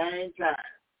at the same time.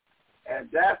 And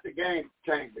that's the game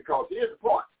change, because here's the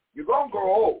point. You're going to grow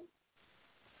old.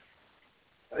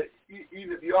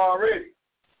 even if you're already,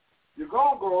 you're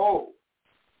going to grow old.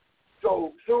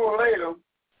 So sooner or later,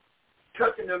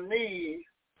 touching them knees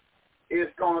is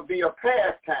going to be a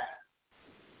pastime.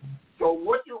 So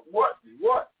what you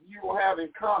will have in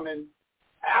common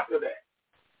after that,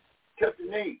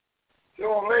 touching knees. Sooner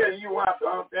or later, you will have to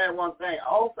understand one thing.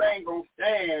 All things going to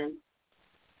stand,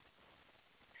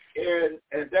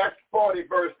 and that's 40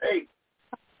 verse 8.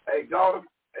 A daughter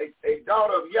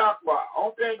of Yahweh.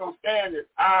 Only thing going to stand is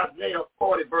Isaiah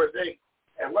 40 verse 8.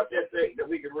 And what that say that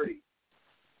we can read?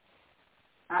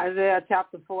 Isaiah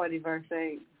chapter 40 verse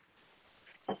 8.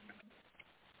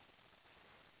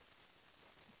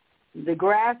 The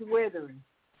grass withering,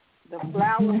 the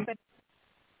flower fades,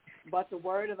 but the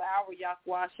word of our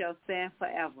Yahweh shall stand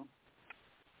forever.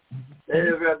 There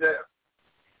it is right there.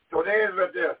 So there it is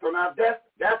right there. So now that's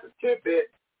a tidbit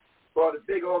for the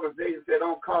big organizations that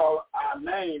don't call our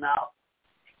name out,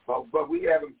 but we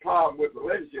having a problem with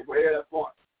relationship. We're at that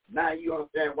point. Now you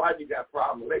understand why you got a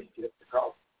problem with relationships,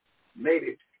 because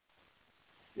maybe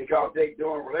because they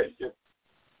doing relationships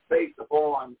based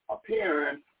upon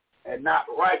appearance and not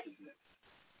righteousness.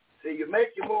 See, you make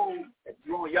your move, if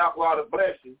you want Yahweh to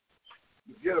bless you,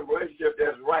 you get a relationship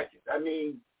that's righteous. That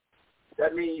means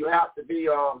you have to be,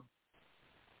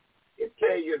 it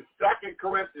tell you in 2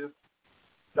 Corinthians,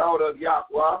 daughter of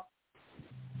Yahweh,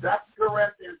 2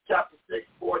 Corinthians chapter 6,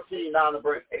 14 down to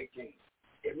verse 18.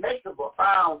 It makes a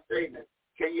profound statement.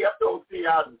 Can you also see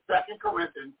out in 2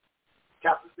 Corinthians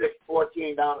chapter 6,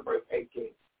 14 down to verse 18?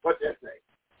 What's that say?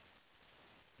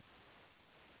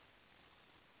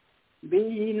 Be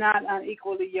ye not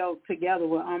unequally yoked together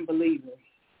with unbelievers.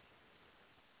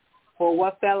 For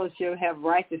what fellowship have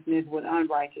righteousness with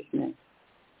unrighteousness?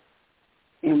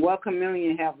 And what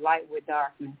communion have light with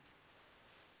darkness?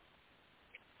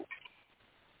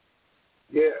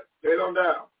 Yeah, straight on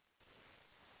down.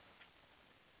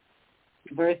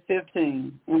 Verse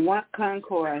 15. And what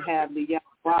concord have the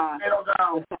Yahweh? Straight on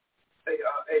down.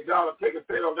 Hey, John, take it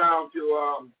straight on down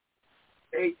to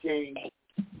 18.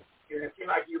 And it seems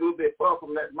like you're a little bit far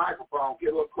from that microphone. Get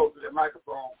a little closer to that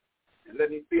microphone and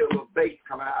let me feel a little bass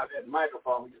coming out of that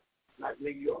microphone. Like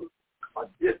maybe you're a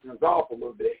distance off a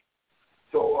little bit.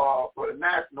 So for the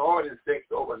national audience,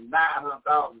 takes over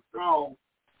 900,000 strong.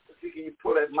 See, can you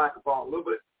pull that microphone a little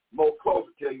bit more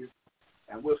closer to you?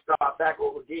 And we'll start back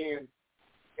over again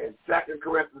in 2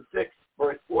 Corinthians 6,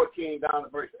 verse 14 down to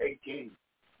verse 18.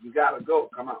 You got to go.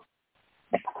 Come on.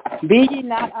 Be ye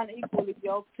not unequally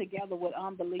yoked together with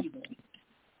unbelievers.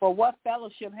 For what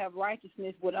fellowship have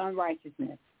righteousness with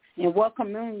unrighteousness? And what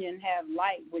communion have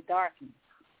light with darkness?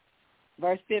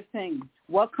 Verse 15.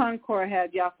 What concord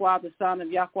have Yahweh the Son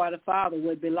of Yahweh the Father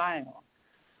with Belial?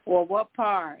 Or what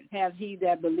part have he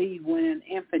that believed with an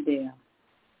infidel?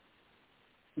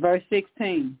 Verse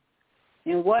 16.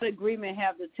 And what agreement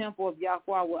have the temple of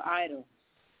Yahweh with idols?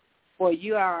 For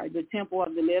you are the temple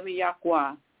of the living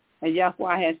Yahweh. As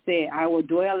Yahweh has said, I will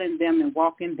dwell in them and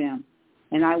walk in them,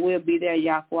 and I will be their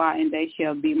Yahweh, and they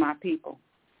shall be my people.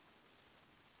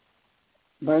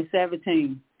 Verse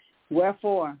 17.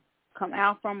 Wherefore, come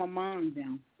out from among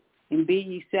them, and be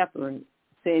ye separate,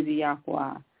 says the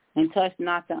Yahweh, and touch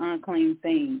not the unclean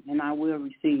thing, and I will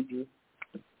receive you.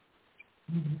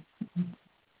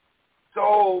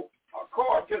 So,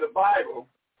 according to the Bible,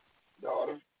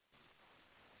 daughter,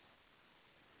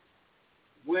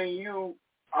 when you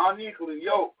unequally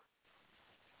yoked,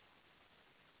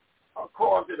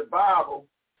 according to the Bible,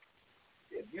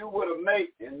 if you were to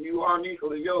mate and you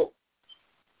unequally yoked,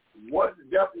 what's the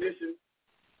definition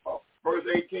of verse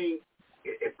 18?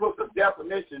 It puts a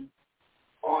definition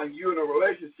on you in a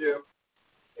relationship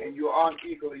and you're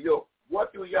unequally yoked.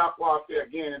 What do Yahweh say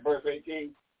again in verse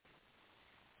 18?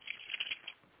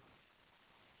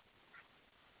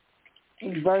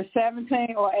 In verse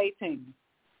 17 or 18?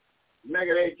 Make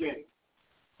it 18.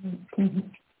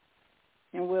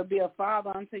 And will be a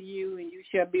father unto you, and you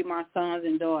shall be my sons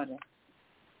and daughters.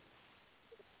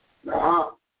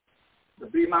 To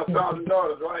be my sons and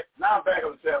daughters, right? Now back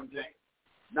on 17.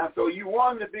 Now, so you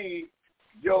want to be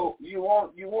you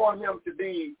want him to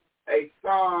be a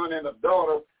son and a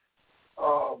daughter.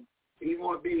 He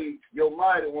want to be your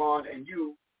mighty one, and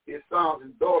you his sons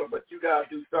and daughters. But you got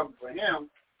to do something for him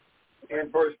in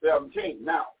verse 17.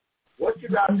 Now, what you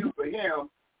got to do for him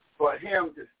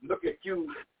to look at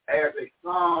you as a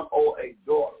son or a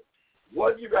daughter?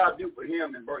 What do you got to do for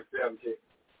him in verse 17?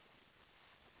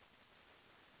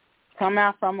 Come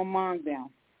out from among them.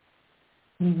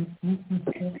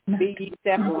 Be ye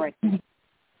separated.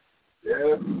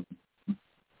 Yeah.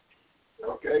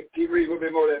 Okay. Keep reading a little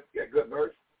bit more of that good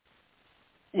verse.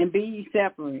 And be ye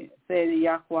separate, said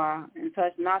Yahweh, and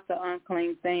touch not the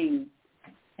unclean thing,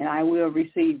 and I will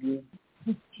receive you.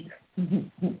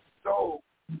 So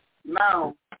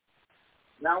now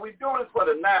we're doing this for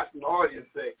the national audience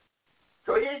sake.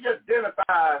 So he just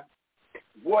identified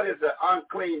what is the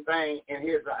unclean thing in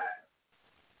his eyes.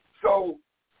 So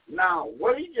now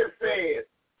what he just said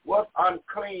was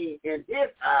unclean in his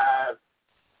eyes,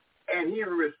 and he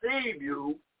will receive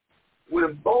you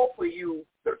when both of you,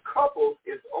 the couples,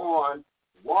 is on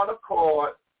one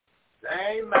accord,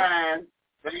 same mind,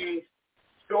 same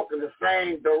stroke in the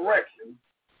same direction.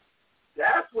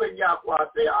 That's when Yahweh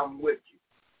say, I'm with you.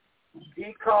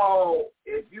 He called,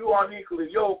 if you unequally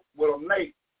yoked with a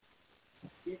mate,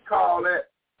 he called that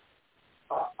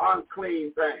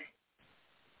unclean thing.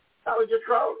 That was just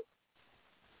called it.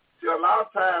 So a lot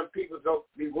of times people don't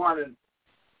be wondering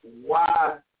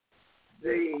why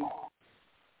they,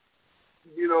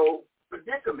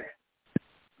 predicament.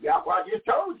 Yahweh just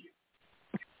told you.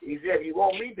 He said, if you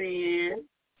want me to be in,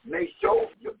 make sure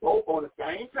you're both on the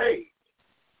same page.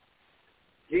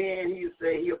 Then he'll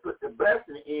say he'll put the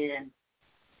blessing in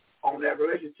on that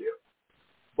relationship.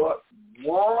 But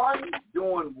one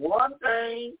doing one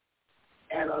thing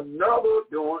and another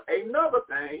doing another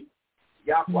thing,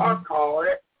 Yahweh called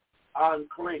it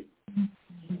unclean.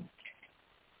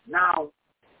 Now,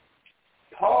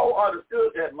 Paul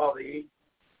understood that, Mother E.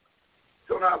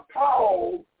 So now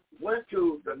Paul went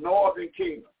to the northern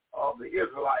kingdom of the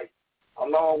Israelites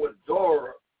along with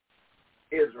Zorah,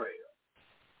 Israel.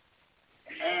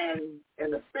 And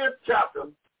in the 5th chapter,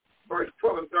 verse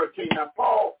 12 and 13,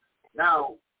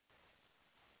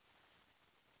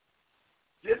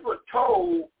 this was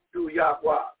told through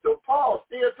Yahweh. So Paul's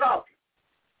still talking.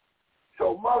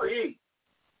 So Mother E,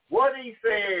 what he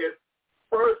says,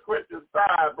 1 Corinthians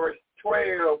 5, verse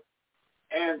 12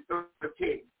 and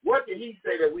 13. What did he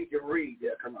say that we can read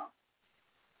there? Come on.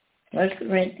 1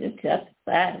 Corinthians chapter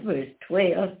 5, verse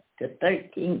 12 to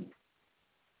 13.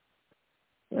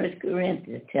 1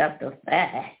 Corinthians chapter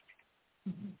 5.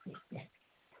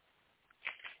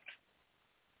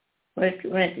 1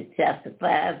 Corinthians chapter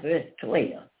 5, verse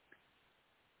 12.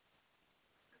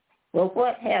 Well,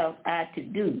 what have I to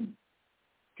do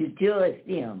to judge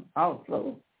them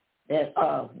also that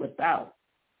are without?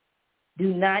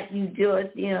 Do not you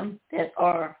judge them that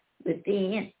are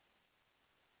within?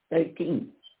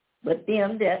 13. But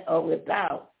them that are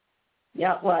without,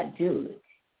 Yahweh judge.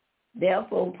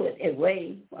 Therefore put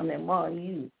away from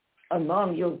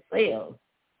among yourselves,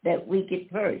 that wicked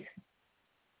person.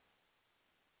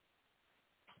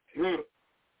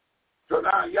 So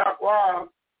now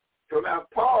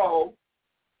Paul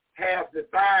has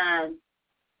defined,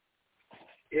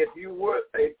 if you would,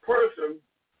 a person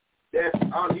that's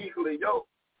unequally yoked.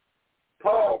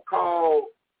 Paul called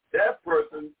that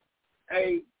person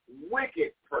a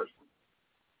wicked person.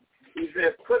 He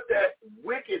said, put that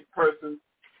wicked person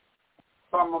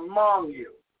from among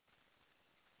you,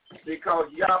 because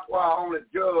Yahweh only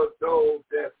judges those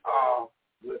that are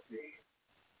within.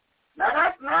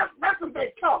 Now that's some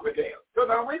big talk there. So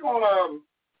now we're gonna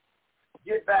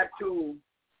get back to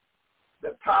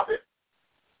the topic.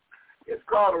 It's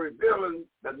called revealing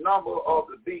the number of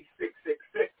the beast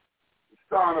 666, the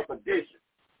Son of Perdition.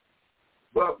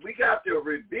 But we got to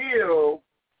reveal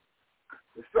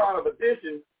the Son of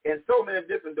Perdition in so many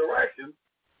different directions,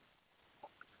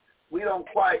 we don't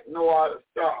quite know how to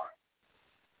start.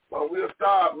 But we'll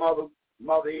start,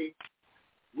 Mother E.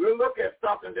 We'll look at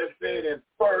something that's said in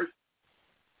 1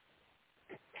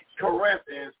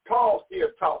 Corinthians. Paul's still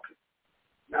talking.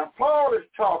 Now, Paul is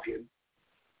talking.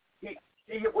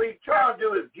 What he's trying to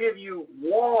do is give you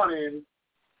warning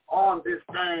on this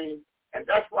thing, and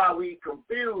that's why we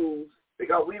confused,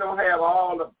 because we don't have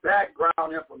all the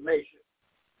background information.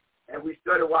 And we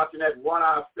started watching that 1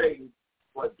 hour Satan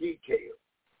for details.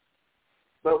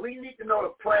 But we need to know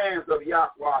the plans of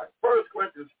Yahweh. 1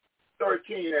 Corinthians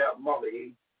 13, Mother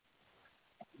E.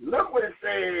 Look what it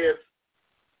says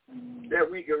that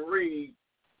we can read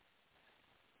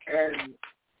in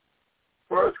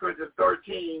 1 Corinthians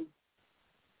 13,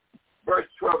 verse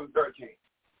 12 and 13.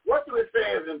 What do it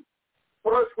say in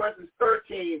 1 Corinthians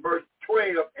 13, verse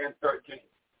 12 and 13?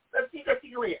 Let's see if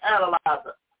we analyze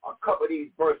a couple of these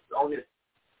verses on this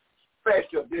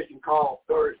special edition called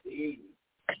Thursday evening.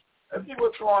 Let's see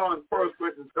what's going on in 1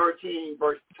 Corinthians 13,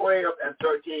 verse 12 and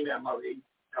 13 there, Mother E.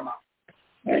 Come on.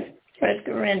 1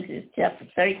 Corinthians chapter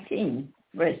 13,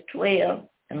 verse 12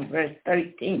 and verse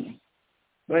 13.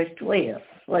 Verse 12.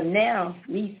 For now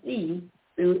we see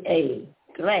through a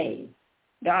glass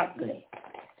darkly,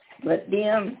 but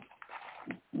then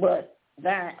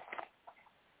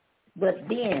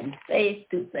face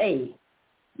to face.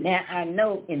 Now I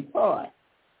know in part,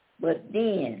 but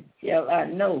then shall I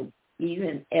know,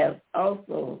 even as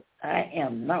also I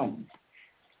am known.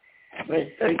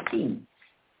 Verse 13.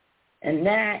 And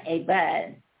now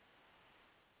abide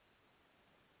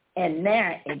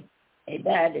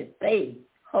faith,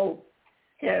 hope,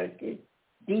 charity,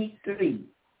 these three.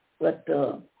 But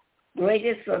the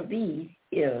greatest of these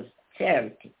is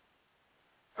charity.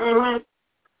 Mm-hmm.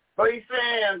 So he's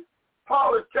saying,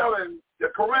 Paul is telling the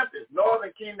Corinthians,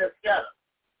 northern kingdom that's scattered.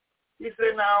 He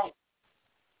said, now,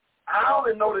 I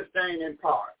only know this thing in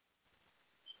part.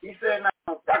 He said,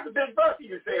 now, that's a big verse he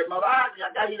just said, Mother. I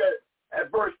got to hear that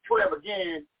at verse 12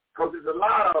 again, because there's a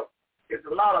lot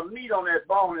of meat on that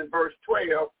bone in verse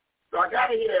 12. So I got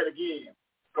to hear that again.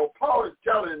 So Paul is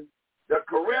telling the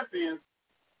Corinthians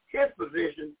his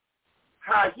position,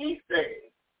 how he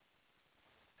stands.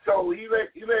 So he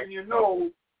letting you know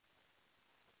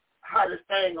how this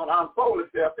thing going to unfold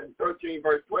itself in 13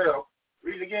 verse 12.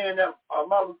 Read again,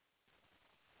 Mother.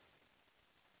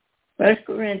 1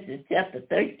 Corinthians chapter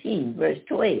 13, verse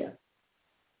 12.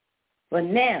 For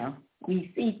now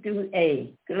we see through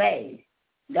a glass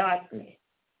darkly,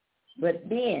 but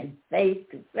then face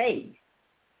to face.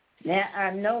 Now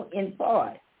I know in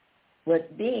part, but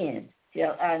then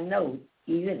shall I know,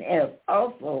 even as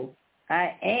also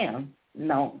I am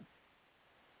known.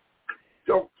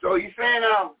 So you're saying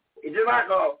it's just like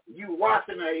you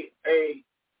watching a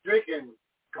drinking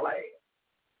glass,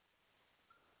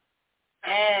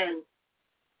 and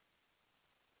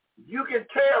you can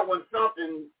tell when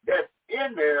something that's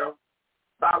in there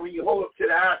by when you hold up to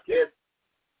the eye test,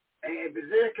 and if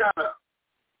there's any kind of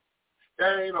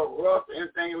stain or rust or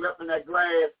anything left in that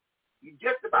glass, you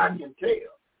just about can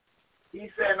tell. He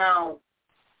said, now,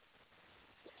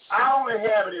 I only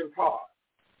have it in part.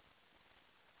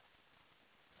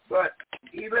 But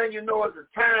he letting you know it's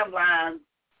a timeline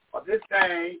of this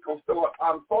thing going to start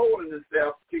unfolding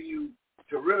itself to you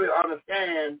to really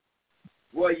understand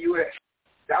where you at.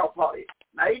 That was probably it.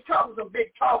 Now, he's talking some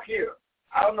big talk here.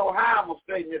 I don't know how I'm going to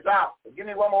straighten this out. But give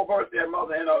me one more verse there,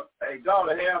 Mother, and a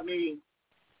daughter have me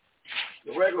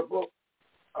the regular book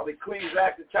of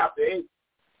Ecclesiastes chapter 8,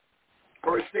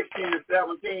 verse 16 and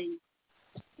 17.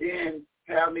 Then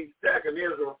have me 2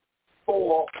 Israel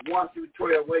 4, 1 through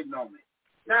 12 waiting on me.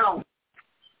 Now,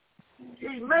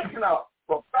 he's making a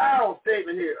profound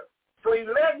statement here. So he's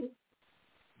letting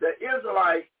the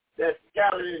Israelites that's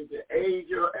scattered into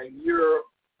Asia and Europe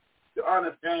to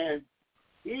understand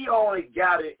he only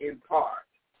got it in part.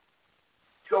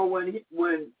 So and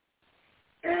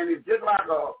it's just like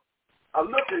a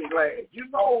looking glass. You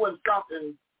know when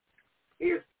something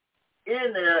is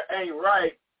in there ain't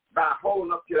right by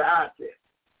holding up to the eye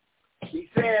test. He's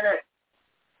saying that.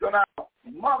 So now,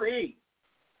 Mother Eve,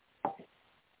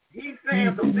 he's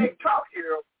saying some big talk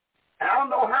here. And I don't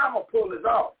know how I'm going to pull this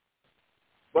off,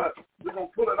 but we're going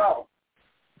to pull it off.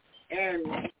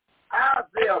 And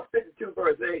Isaiah 52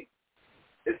 verse 8,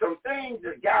 there's some things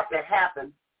that got to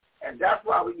happen, and that's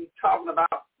why we be talking about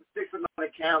the 6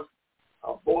 anointed camps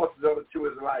of voices of the two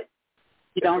Israelites.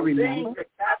 You don't remember? Things that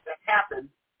got to happen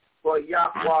for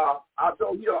Yahweh,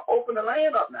 although he'll open the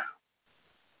land up now.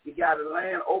 He got the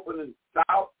land open in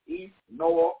south, east,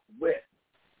 north, west.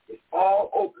 It's all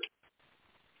open.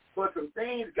 But some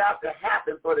things got to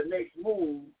happen for the next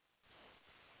move,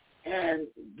 and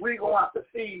we're going to have to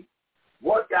see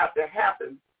what got to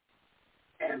happen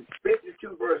in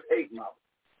 52 verse 8, Mother.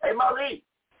 Hey, Mother E,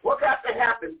 what got to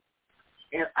happen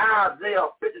in Isaiah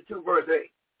 52 verse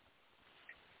 8?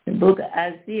 The book of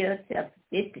Isaiah chapter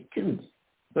 52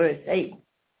 verse 8.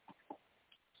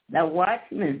 The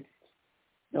watchmen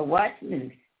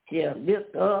shall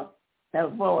lift up their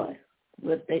voice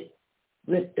with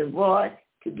the voice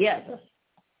together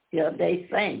shall they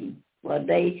sing, for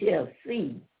they shall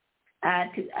see eye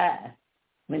to eye.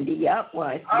 When the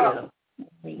Yahweh shall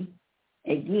see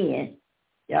again,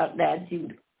 shalt thou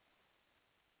Judah.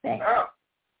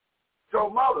 So,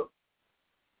 Mother,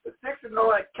 the 6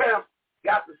 anointed camps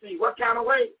got to see what kind of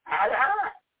way? Eye to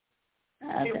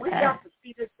eye. See, we got to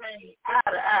see this thing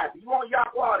eye to eye. You want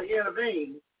Yahweh to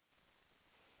intervene,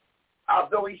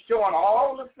 although he's showing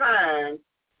all the signs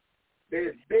that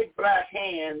his big black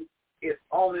hand is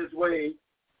on his way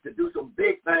to do some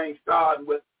big things, starting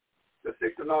with the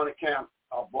 6 anointed camps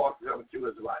of voices of the two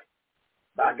Israelites.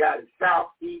 By God, in south,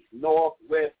 east, north,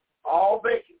 west, all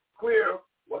making clear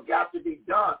what got to be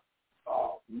done,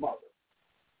 Mother.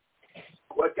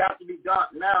 What got to be done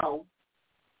now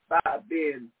by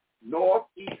being north,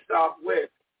 east, south,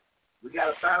 west. We got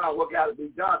to find out what got to be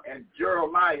done in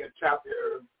Jeremiah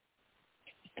chapter.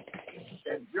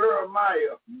 In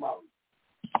Jeremiah, Mother.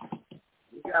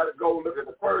 We got to go look at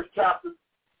the first chapter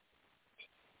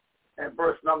and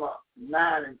verse number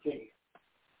 9 and 10.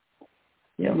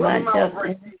 Yeah, we might as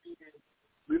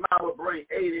well bring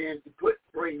 8 in to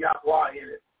bring Yahweh in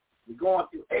it. We're going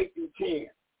through 8 through 10.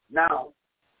 Now,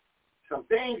 some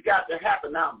things got to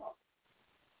happen now, Mother.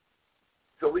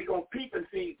 So we're going to peep and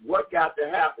see what got to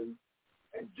happen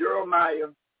in Jeremiah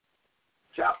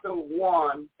chapter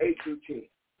 1, 8 through 10.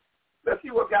 Let's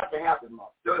see what got to happen,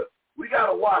 Mother. So we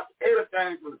got to watch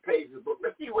everything from the page of the book.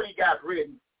 Let's see what he got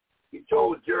written. He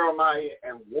told Jeremiah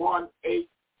in 1, 8,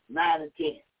 9, and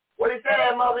 10. What did he say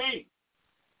there, Mother E?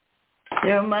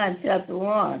 Jeremiah chapter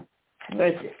 1,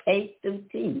 verses 8 through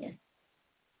 10.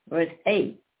 Verse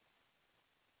 8.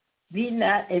 Be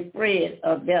not afraid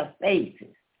of their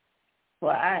faces,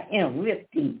 for I am with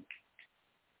thee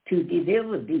to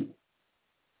deliver thee,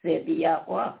 said the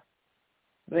Yahweh.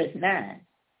 Verse 9.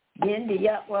 Then the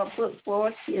Yahweh put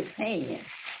forth his hand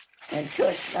and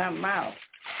touched thy mouth.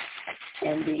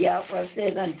 And the Yahweh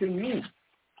said unto me,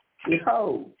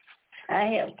 Behold, I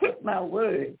have put my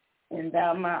word in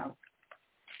thy mouth.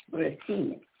 Verse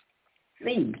 10.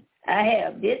 See, I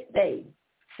have this day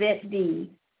set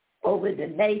thee over the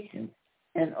nations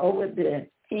and over the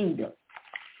kingdom,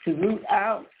 to root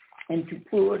out and to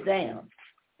pull down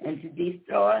and to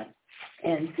destroy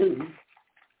and to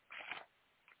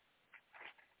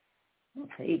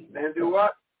and do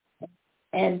what?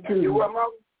 And to do what,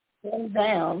 Mother? pull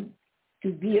down, to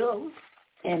build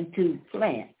and to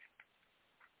plant.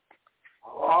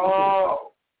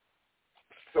 Oh,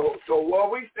 so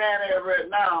what we stand at right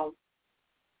now,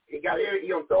 he gonna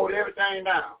throw everything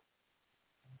down.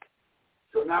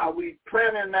 So now we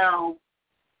planning now,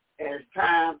 and it's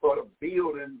time for the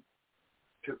building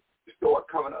to start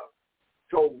coming up.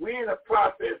 So we're in the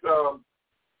process of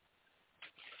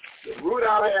the root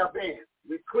out have been.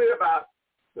 We clear about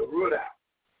the root out.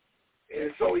 And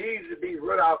it's so easy to be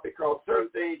root out because certain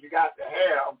things you got to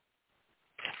have.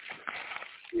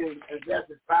 In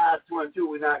Genesis 5:22,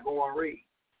 we're not going to read.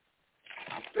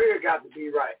 Your spirit got to be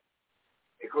right.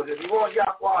 Because if you want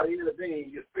Yahweh to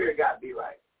intervene, your spirit got to be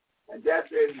right. And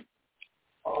that's in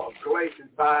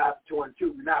Galatians 5:22.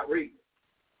 We're not reading.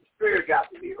 The spirit got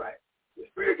to be right. The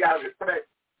spirit got to reflect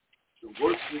the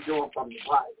work we're doing from the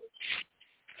Bible.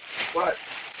 But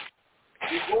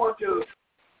we're going to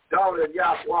daughter of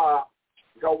Yahweh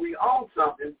because we own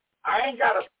something. I ain't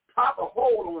got a proper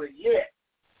hold on it yet,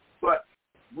 but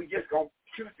we just going to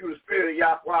shoot through the spirit of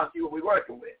Yahweh and see what we're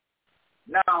working with.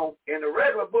 Now, in the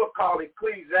regular book called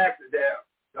Ecclesiastes there,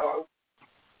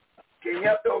 can you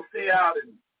help those see out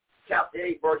in chapter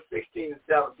 8, verse 16 and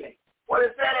 17? What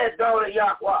is that at, daughter of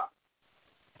Yahweh?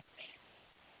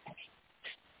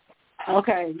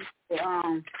 Okay.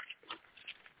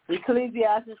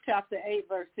 Ecclesiastes chapter 8,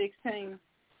 verse 16.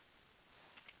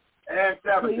 And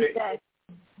 17.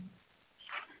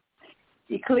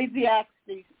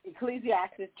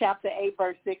 Ecclesiastes chapter 8,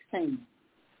 verse 16.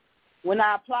 When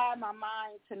I apply my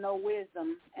mind to know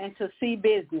wisdom and to see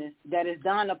business that is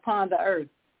done upon the earth,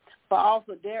 for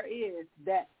also there is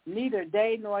that neither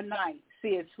day nor night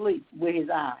seeth sleep with his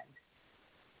eyes.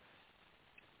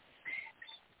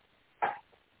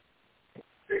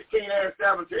 16 and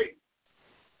 17.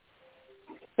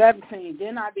 17.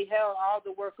 Then I beheld all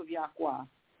the work of Yahweh,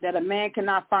 that a man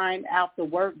cannot find out the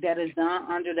work that is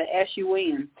done under the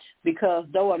SUN, because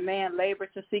though a man labor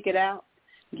to seek it out,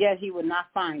 yet he would not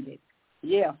find it.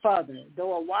 Yeah, further,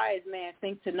 though a wise man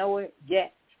think to know it,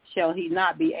 yet shall he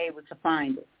not be able to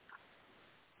find it.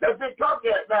 Let's just talk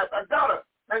that.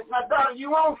 My daughter,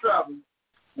 you own something.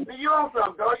 You own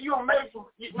something, daughter. You gonna make some.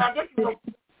 Now this is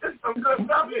some good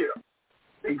stuff here,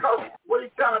 because what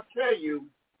he's trying to tell you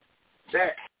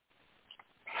that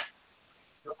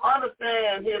to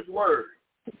understand his word,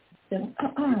 you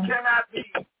cannot be.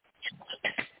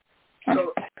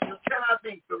 So you cannot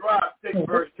be Sirach 6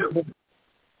 verse 2.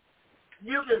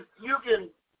 You can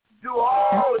do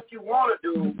all that you want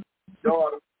to do,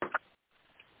 daughter.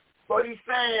 But he's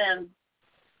saying,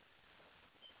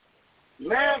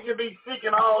 man can be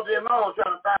seeking all day long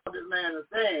trying to find this man in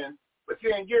sand, but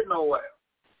you ain't getting nowhere.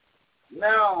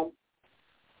 Now,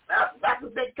 that's a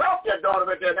big talk there, daughter,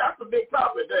 right there. That's a big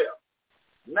talk right there.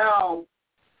 Now,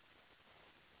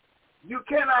 you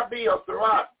cannot be a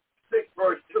Sirach 6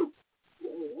 verse 2.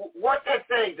 What that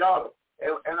say, daughter?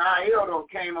 And our elder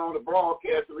came on the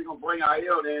broadcast, so we're going to bring our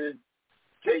elder in and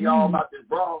tell you all about this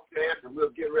broadcast, and we'll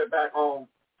get right back on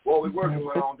what we're working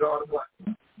with on, daughter. But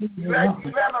you let us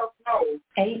know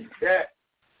that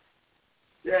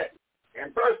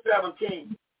in verse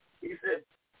 17, he said,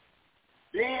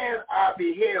 then I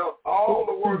beheld all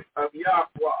the works of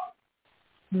Yahweh,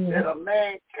 that a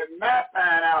man cannot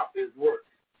find out his works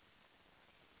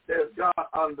that is done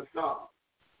under the sun.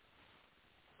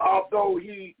 although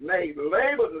he may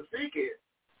labor to seek it,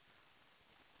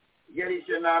 yet he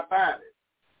shall not find it.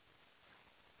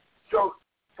 So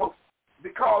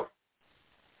because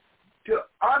to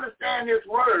understand his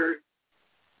word,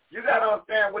 you got to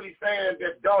understand what he's saying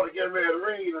that daughter getting ready to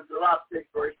read in Sirach 6,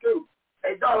 verse 2.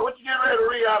 Hey, daughter, what you getting ready to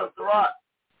read out of Sirach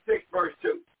 6, verse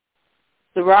 2?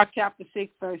 Sirach chapter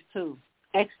 6, verse 2.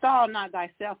 Extol not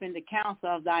thyself in the counsel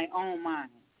of thy own mind,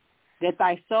 that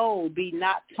thy soul be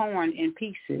not torn in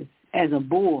pieces as a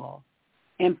bull,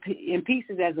 in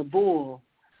pieces as a bull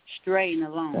straying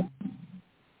along.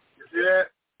 You see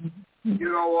that?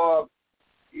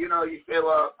 You say,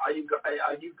 well, are you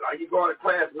going to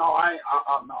class? No, I ain't.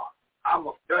 No, I'm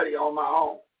gonna study on my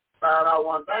own. Found out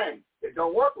one thing: it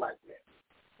don't work like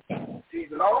that. See,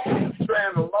 as long as you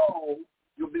stand alone,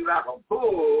 you'll be like a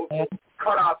bull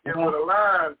cut out there with a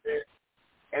lion.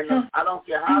 And I don't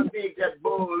care how big that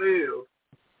bull is,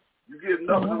 you get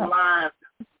enough of them lions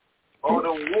or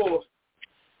them wolves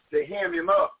to hem him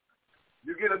up.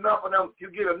 You get enough of them.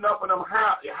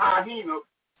 Hyenas.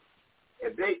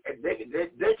 And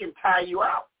they can tire you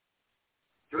out.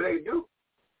 So they do.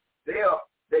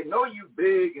 They know you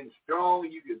big and strong.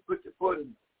 You can put your foot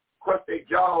and crush their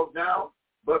jaws down.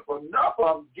 But for enough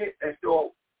of them get and start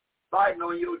fighting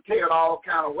on your tail all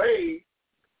kind of ways,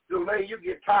 so later you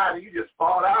get tired and you just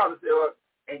fall out and say,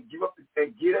 and give up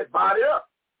and get that body up.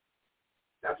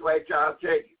 That's why they try to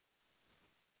take you.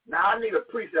 Now I need a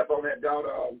precept on that,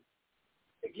 daughter.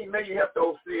 Maybe you have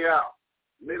to see out.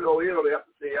 Maybe over here they have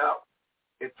to see out.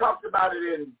 It talks about it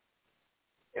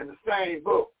in the same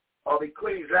book of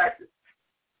Ecclesiastes.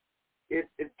 It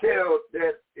tells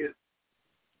that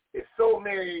it's so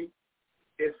many.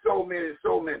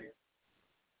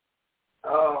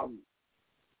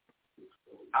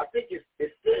 I think it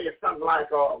says something like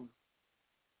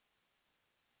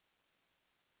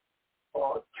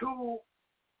two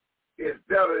is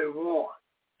better than one.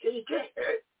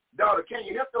 Daughter, can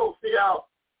you help those see out?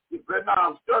 Right now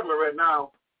I'm struggling right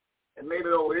now. And maybe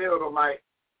over here might,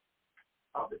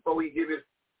 before we give his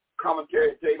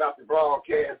commentary, tell you about the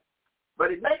broadcast.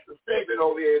 But it makes a statement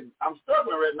over here. I'm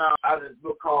struggling right now out of this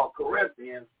book called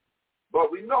Corinthians. But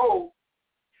we know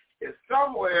it's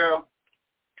somewhere,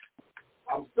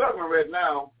 I'm struggling right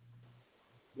now,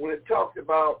 when it talks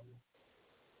about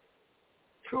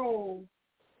two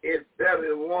is better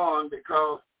than one,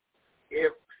 because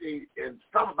it's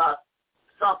something about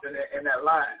something in that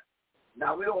line.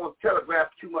 Now, we don't want to telegraph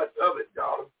too much of it,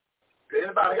 daughter. Could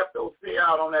anybody help those see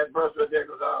out on that verse right there?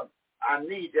 Because I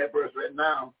need that verse right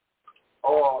now.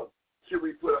 Or should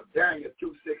we put up Daniel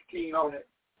 2:16 on it,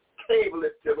 table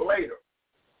it till later?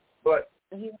 But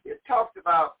it talks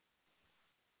about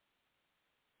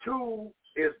two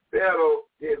is better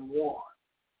than one.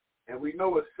 And we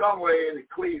know it's somewhere in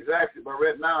Ecclesiastes, but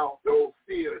right now, those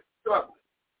seers are struggling.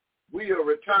 We will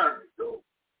return. So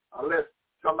unless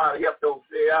somebody help those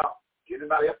see out,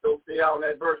 anybody help those see out on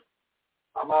that verse?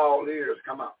 I'm all ears.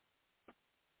 Come on.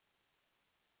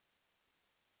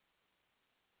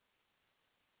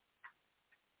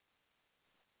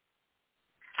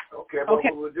 Okay,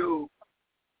 what we'll do.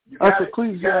 That's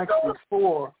Ecclesiastes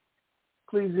 4.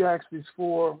 Ecclesiastes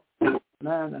 4, 9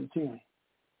 and 10.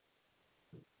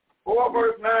 4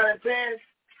 verse 9 and 10.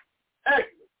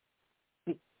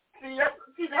 Excellent. See,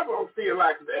 that's what I feel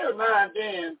like. There's 9 and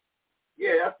 10.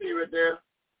 Yeah, I see right there.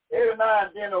 Every 9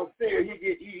 and 10 don't feel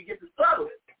he get to struggle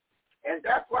it. And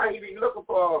that's why he be looking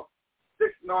for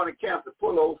 6 anointed camps to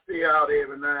pull those fear out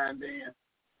every 9 and 10.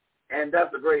 And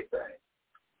that's a great thing.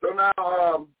 So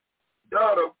now,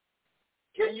 daughter,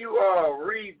 can you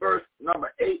read verse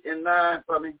number 8 and 9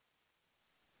 for me?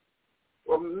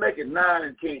 Well, make it 9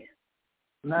 and 10.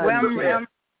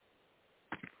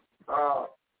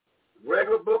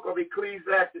 Regular book of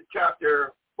Ecclesiastes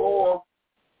chapter 4,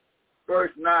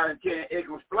 verse 9 and 10. It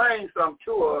explains something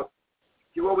to us.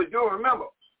 See, what we do, remember,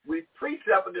 we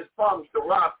precepted this from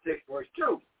Sirach 6, verse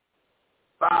 2.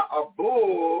 By a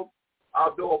bull,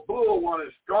 although a bull one of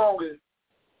the strongest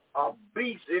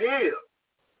beasts it is,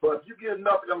 but if you get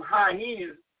enough of them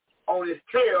hyenas on his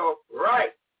tail,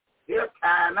 right, they'll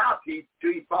tie him out till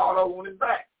he fall over on his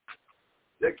back.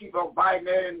 They keep on biting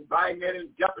at and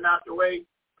jumping out the way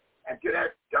until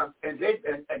that, and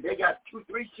they got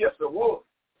 2-3 shifts of wolves.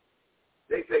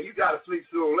 They say you got to sleep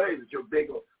sooner or later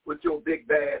with your big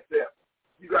bad self.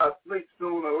 You got to sleep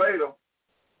sooner or later.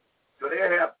 So they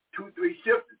have 2-3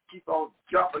 shifts to keep on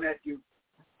jumping at you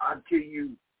until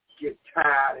you get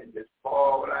tired and just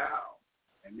fall down,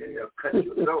 and then they'll cut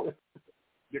your throat,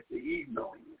 get the eating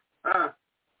on you.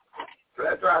 So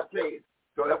that's what I tell you.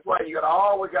 So that's why you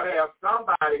always got to have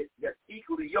somebody that's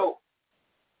equally yoked.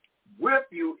 with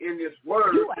you in this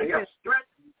word. They have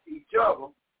strengthened each other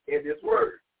in this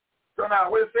word. So now,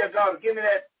 what it says, y'all, give me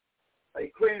that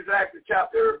Ecclesiastes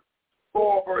chapter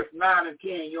 4, verse 9 and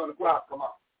 10. You're on the clock. Come on.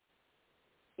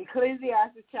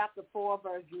 Ecclesiastes chapter 4,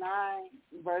 verse 9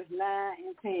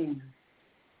 and 10.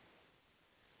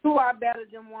 Two are better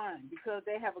than one, because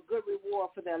they have a good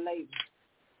reward for their labor.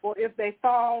 For if they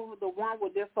fall, the one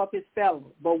will lift up his fellow.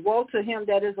 But woe to him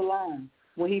that is alone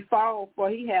when he falls, for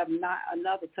he have not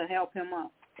another to help him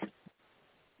up.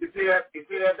 You see that? You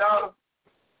see that, daughter?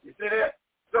 You see that?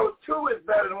 So two is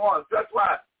better than one. So that's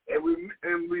why, and we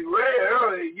read it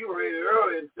earlier, you read it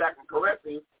earlier in 2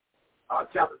 Corinthians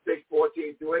chapter 6,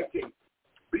 14 through 18.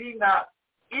 Be not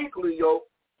equally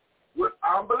yoked with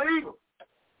unbelievers.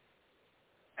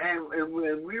 And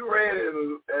when we read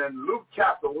in Luke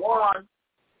chapter 1,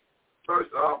 verse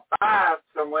 5,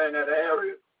 somewhere in that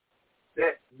area,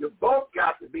 that you both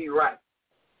got to be right.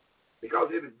 Because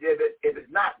if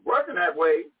it's not working that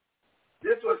way,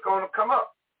 this was going to come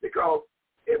up. Because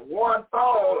if one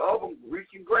falls, of them reach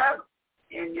and grab them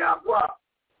in Yahweh.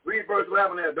 Read verse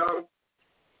 11 there, daughter.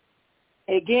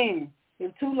 Again,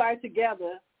 if two lie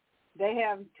together, they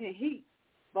have to heat.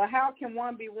 But how can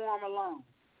one be warm alone?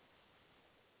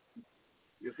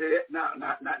 You see it? Now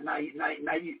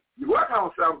you work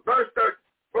on something. Verse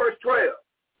 12.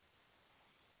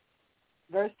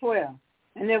 Verse 12.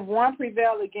 And if one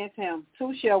prevail against him,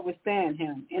 two shall withstand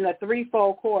him. And a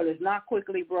threefold cord is not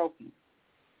quickly broken.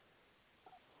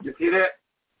 You see that?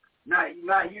 Now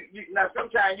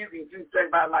sometimes you can think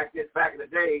about it like this. Back in the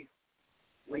day,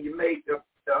 when you made the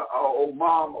old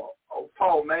mom or old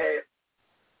Paul mad,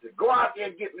 to go out there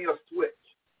and get me a switch,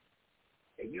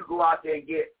 and you go out there and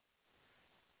get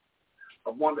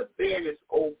one of the thinnest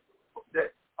old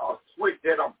that switch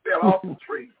that fell off the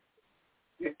tree.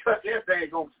 You touch anything,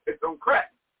 it's gonna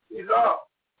crack. He said, "Oh,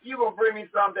 you gonna bring me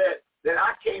something that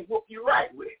I can't whoop you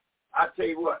right with?" I tell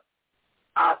you what,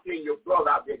 I'll send your brother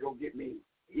out there go get me.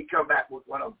 He come back with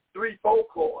one of them 3-4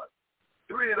 cords.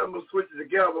 3 of them will switch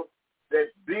together.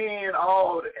 That's bend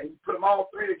all, and you put them all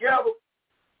 3 together.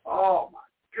 Oh my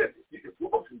goodness, you can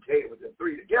whoop some tail with them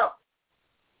 3 together.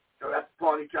 So that's the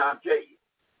point he's trying to tell you.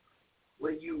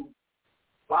 When you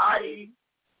body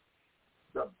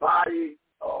the body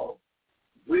of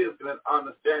wisdom and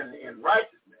understanding and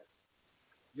righteousness,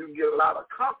 you can get a lot of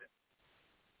comfort.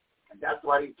 And that's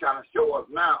why he's trying to show us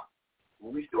now.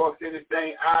 When we start seeing this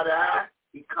thing eye to eye,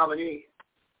 he's coming in.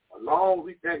 As long as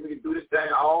we think we can do this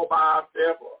thing all by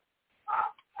ourselves, or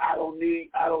I don't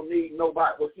need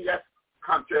nobody. Well, see, that's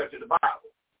contrary to the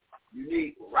Bible. You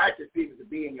need righteous people to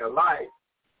be in your life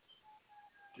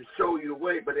to show you the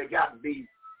way, but they got to be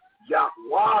Yahweh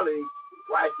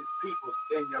righteous people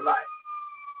in your life.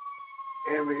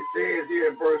 And it says here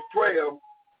in verse 12,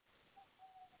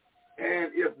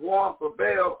 and if one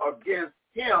prevail against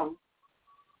him,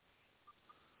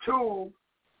 2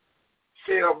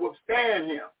 shall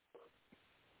withstand him.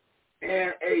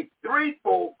 And a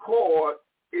 3-fold cord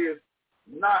is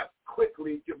not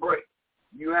quickly to break.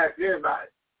 You ask everybody,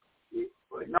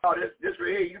 no, this right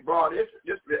here, you brought this.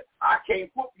 I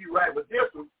can't whoop you right with this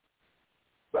one.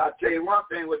 But I'll tell you one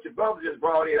thing, what your brother just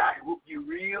brought in, I can whoop you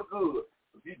real good.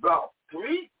 If you brought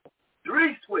three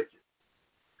switches,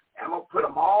 and I'm going to put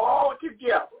them all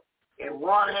together in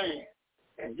one hand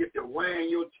and get to wearing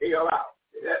your tail out.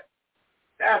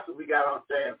 That's what we got to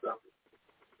understand something.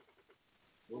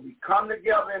 When we come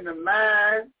together in the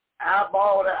mind,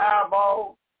 eyeball to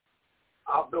eyeball,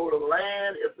 although the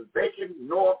land is a vacant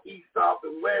north, east, south,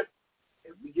 and west,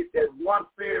 if we get that one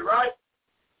spirit right,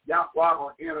 Yahweh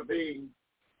going to intervene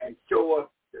and show us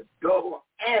the double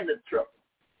and the triple.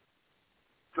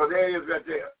 So there it is right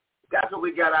there. That's what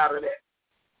we got out of that.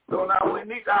 So now we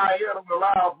need to hear them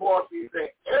loud voice. He said,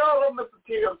 Elam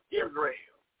Mephitim Israel,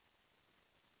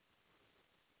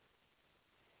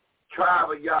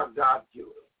 tribe of Yahweh Judah.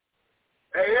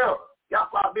 Hey, Elam,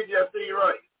 Yahweh bid you see you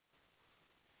right.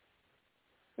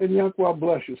 And Yahweh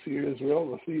bless you, see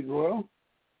Israel, the seed royal.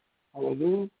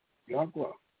 Hallelujah,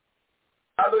 Yahweh.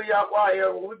 Hallelujah,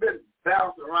 Yahweh. We've been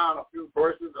bouncing around a few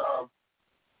verses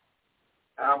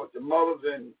with the mothers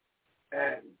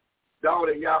and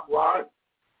daughter Yahweh.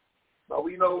 But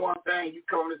we know one thing, you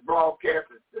come to this broadcast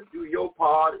to do your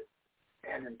part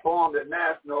and inform the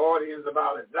national audience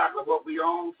about exactly what we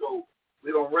own. So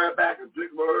we're going to run back and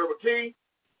drink more herbal tea,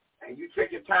 and you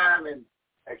take your time and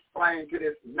explain to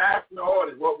this national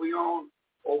audience what we own,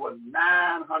 over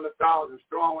 900,000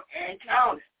 strong and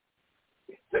counting.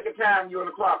 Take your time, you're on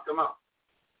the clock, come on.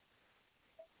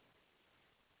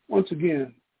 Once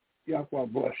again, Yahweh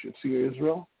bless you, see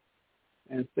Israel,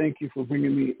 and thank you for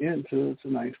bringing me into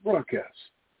tonight's broadcast.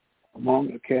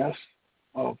 among a cast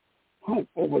of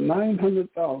over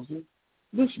 900,000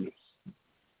 listeners.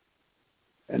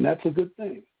 And that's a good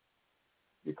thing,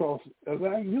 because as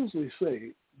I usually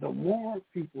say, the more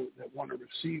people that want to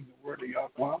receive the word of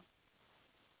Yahweh,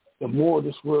 the more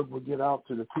this word will get out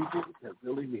to the people that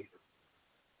really need it.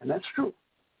 And that's true.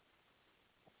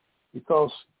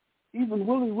 Because even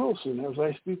Willie Wilson, as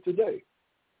I speak today,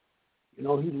 he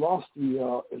lost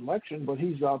the election, but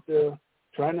he's out there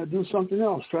trying to do something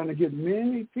else, trying to get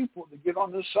many people to get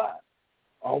on his side,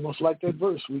 almost like that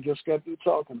verse we just got through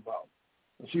talking about.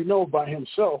 As by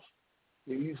himself,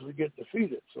 he easily get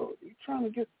defeated. So he's trying to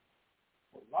get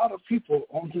a lot of people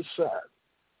on his side,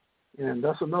 and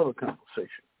that's another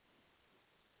conversation.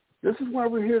 This is why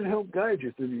we're here to help guide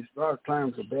you through these dark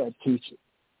times of bad teaching.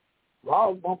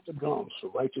 Loud bump the drums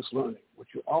for righteous learning, which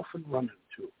you often run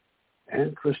into,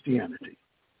 and Christianity.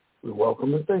 We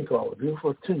welcome and thank all of you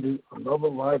for attending another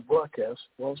live broadcast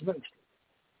of Wells Ministry.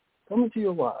 Coming to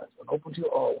you live and open to you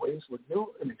always with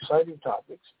new and exciting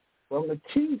topics from the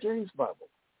King James Bible,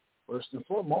 first and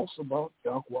foremost about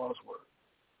Yahweh's Word,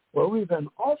 where we've been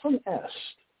often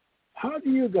asked, how do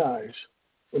you guys,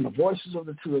 from the voices of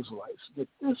the true Israelites, get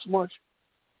this much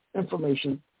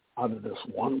information out of this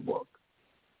one book?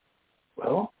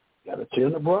 Well, you got to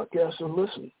turn the broadcast and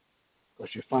listen,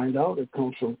 because you find out it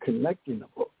comes from connecting the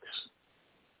books.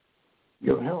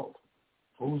 Your health,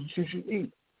 foods you should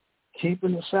eat,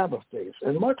 keeping the Sabbath days,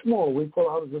 and much more we pull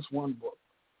out of this one book.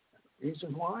 And the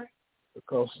reason why?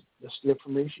 Because this is the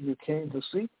information you came to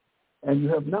seek, and you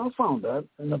have now found that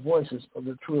in the voices of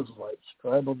the true Israelites,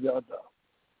 tribe of Yada.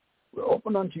 We're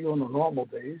open unto you on the normal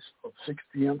days of 6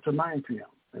 p.m. to 9 p.m.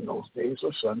 And those days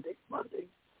are Sunday, Monday,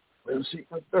 Wednesday,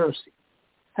 and Thursday,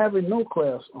 having no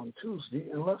class on Tuesday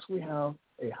unless we have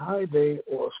a high day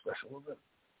or a special event.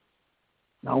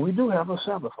 Now, we do have a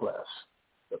Sabbath class.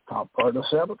 The top part of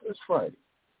Sabbath is Friday.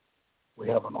 We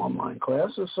have an online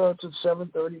class that starts at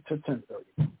 7:30 to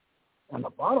 10:30. And the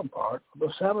bottom part of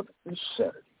the Sabbath is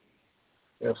Saturday.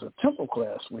 There's a temple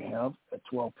class we have at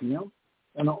 12 p.m.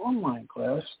 and an online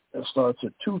class that starts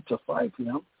at 2 to 5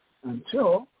 p.m.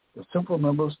 until the temple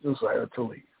members desire to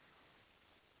leave.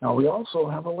 Now, we also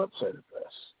have a website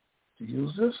address. To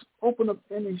use this, open up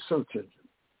any search engine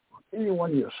on any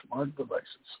one of your smart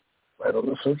devices, right on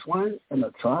the search line and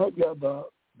the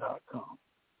tribeyada.com.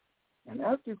 And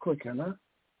after you click enter,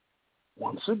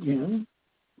 once again,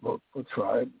 look for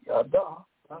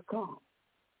tribeyada.com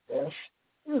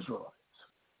 -Israelites.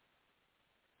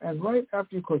 And right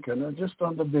after you click enter, just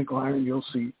on the big line, you'll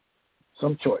see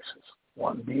some choices.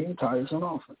 One being tithes and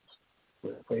offerings.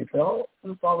 With PayPal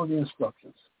and follow the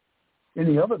instructions.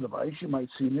 Any other device, you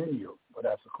might see menu, but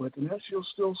after clicking this, you'll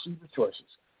still see the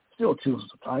choices. Still choose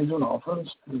the tithes and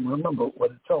offerings, and remember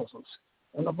what it tells us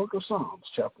in the book of Psalms,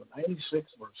 chapter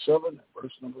 96, verse 7 and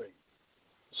verse number 8.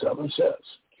 7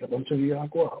 says, give unto the Yahweh,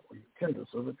 or you kindred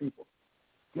of the people.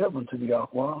 Give unto the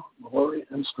Yahweh glory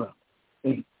and strength.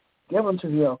 8, give unto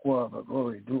the Yahweh the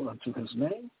glory due unto his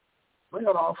name. Bring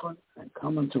an offering and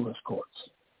come into his courts.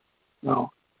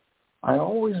 Now, I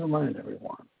always remind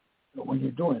everyone that when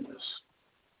you're doing this,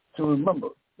 to remember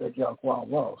that Yahweh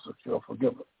loves that you're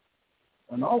forgiven.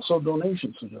 And also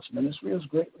donations to this ministry is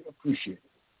greatly appreciated,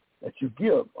 that you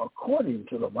give according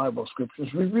to the Bible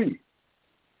scriptures we read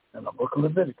in the book of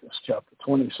Leviticus, chapter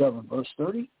 27, verse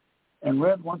 30, and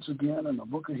read once again in the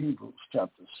book of Hebrews,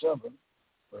 chapter 7,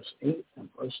 verse 8 and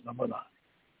verse number 9.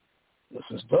 This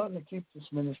is done to keep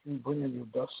this ministry bringing you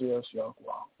thus says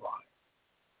Yahweh live.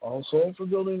 Also for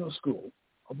building a school,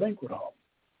 a banquet hall,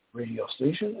 radio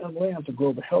station, and land to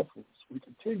grow the health foods we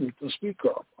continue to speak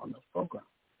of on this program.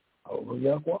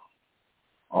 Hallelujah.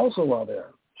 Also while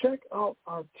there, check out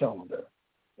our calendar.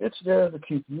 It's there to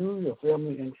keep you, your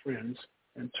family, and friends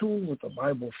in tune with the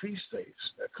Bible feast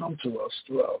days that come to us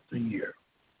throughout the year.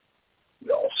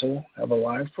 We also have a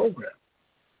live program.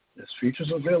 This feature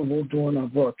is available during our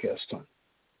broadcast time.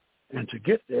 And to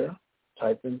get there,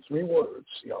 type in 3 words,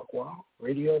 Yahweh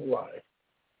Radio Live.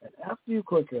 And after you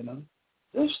click enter,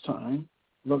 this time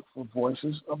look for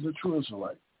Voices of the True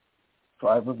Israelite,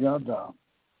 Tribe of Yada,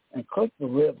 and click the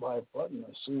red live button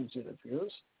as soon as it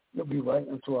appears. You'll be right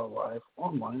into our live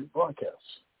online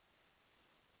broadcasts.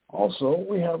 Also,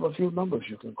 we have a few numbers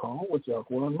you can call with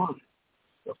Yahweh in mind.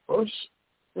 The first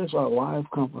is our live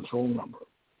conference room number,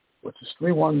 which is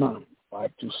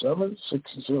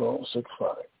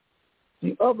 319-527-6065.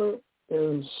 The other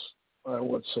is, I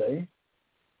would say,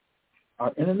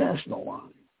 our international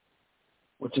line,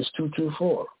 which is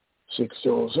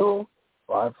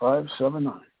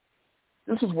 224-600-5579.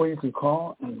 This is where you can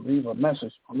call and leave a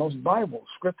message on those Bible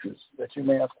scriptures that you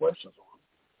may have questions on.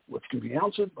 which can be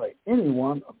answered by any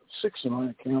one of the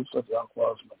 69 camps of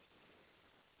Yahweh's men.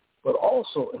 But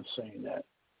also in saying that,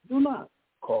 do not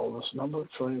call this number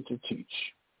trying to teach.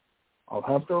 I'll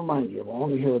have to remind you, I'll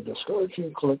only hear a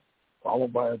discouraging click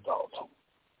followed by a dial tone.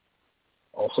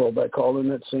 Also, by calling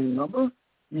that same number,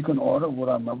 you can order what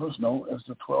our members know as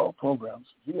the 12 programs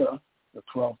via the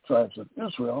 12 Tribes of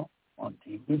Israel on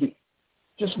DVD.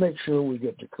 Just make sure we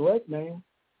get the correct name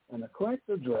and the correct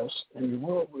address, and you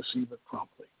will receive it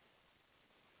promptly.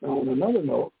 Now, on another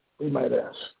note, we might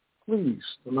ask, please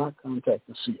do not contact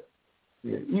the seer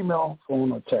via email,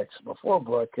 phone, or text before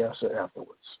broadcast or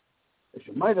afterwards. As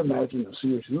you might imagine, the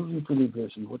seer is usually pretty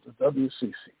busy with the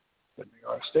WCC, the New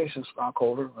York Station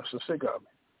stockholder, Mr. Cigar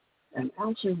Man, and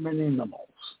answering many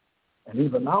memos. And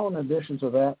even now, in addition to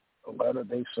that, the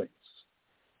Latter-day Saints.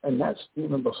 And that's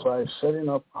even besides setting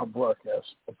up our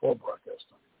broadcast before broadcast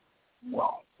time.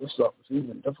 Wow, this stuff is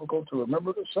even difficult to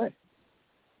remember to say.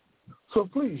 So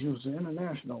please use the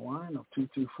international line of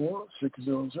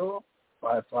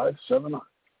 224-600-5579.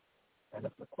 And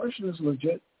if the question is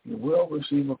legit, you will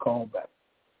receive a call back,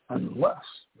 unless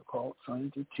you're called trying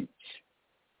to teach.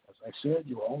 As I said,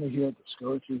 you will only hear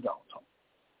discouraging downtone.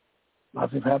 Now,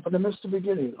 if you've happened to miss the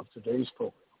beginning of today's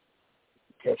program,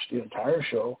 you catch the entire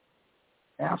show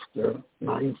after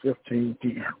 9:15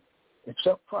 p.m.,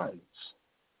 except Fridays.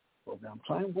 Program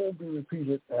time will be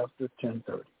repeated after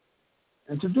 10:30.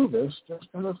 And to do this, just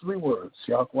enter 3 words,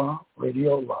 Yahweh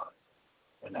Radio Live.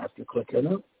 And after clicking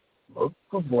enter, look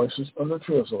for Voices of the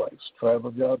True Israelites, Tribe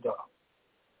of Yahweh.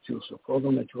 Choose the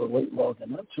program that you are late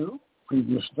logging into,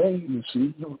 previous day you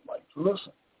see you would like to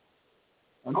listen.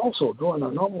 And also, during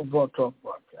our normal Broad Talk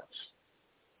broadcast,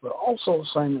 we're also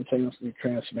simultaneously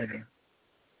transmitting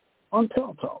on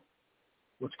Talk,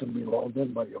 which can be logged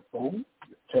in by your phone,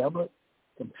 your tablet,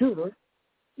 computer,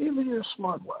 even your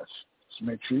smartwatch. So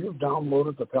make sure you've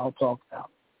downloaded the Talk app.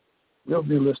 We'll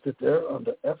be listed there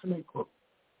under ethnic group,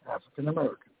 African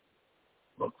American.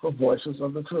 Look for Voices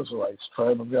of the Israelites,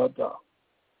 Tribe of Yahweh.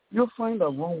 You'll find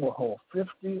our room will hold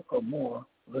 50 or more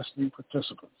listening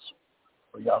participants.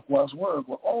 For Yahweh's Word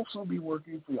will also be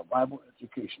working for your Bible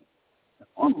education and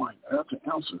online there to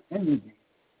answer any of the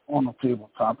on-the-table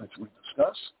topics we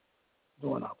discuss.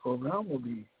 During our program will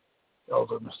be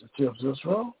Elder Mr. Tibbs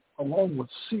Israel, along with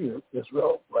Seer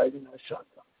Israel riding a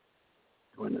shotgun.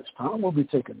 During this time, we'll be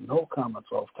taking no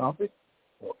comments off topic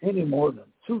or any more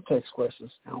than 2 text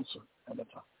questions answered at a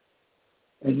time.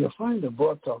 And you'll find the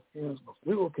Broad Talk ends, but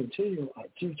we will continue our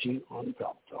teaching on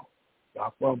Talk.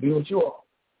 Yahweh will be with you all.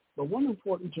 But one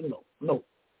important note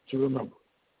to remember.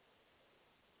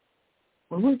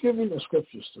 When we're giving the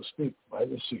scriptures to speak by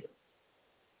the seer,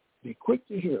 be quick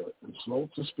to hear and slow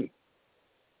to speak,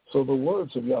 so the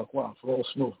words of Yahweh flow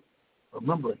smoothly,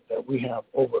 remembering that we have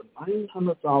over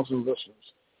 900,000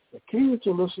 listeners that came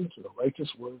to listen to the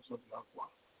righteous words of Yahweh.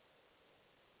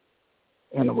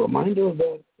 And a reminder of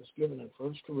that is given in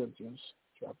 1 Corinthians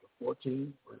chapter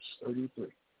 14, verse 33.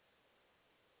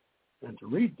 And to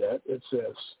read that, it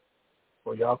says,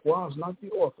 "For Yahweh is not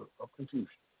the author of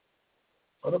confusion,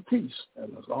 but of peace,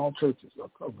 and as all churches are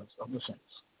covenants of the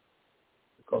saints."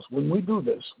 Because when we do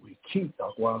this, we keep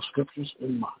Yahweh's scriptures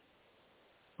in mind.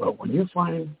 But when you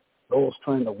find those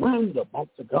trying to win the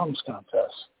bump the gums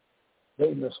contest,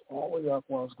 they miss all of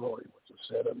Yahweh's glory, which is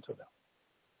said unto them.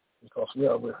 Because we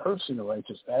are rehearsing the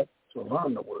righteous act to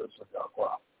learn the words of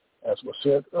Yahweh, as was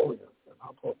said earlier in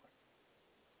our program.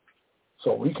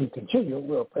 So we can continue.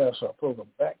 We'll pass our program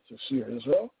back to Seer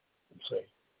Israel and say,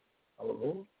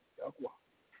 Hallelujah, Yahweh.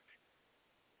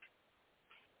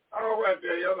 All right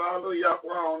there, y'all. Hallelujah,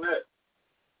 Yahweh on that.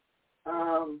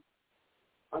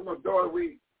 I'm a daughter.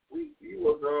 He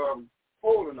was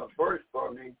holding a verse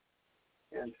for me,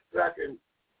 and second,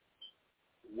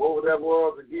 what that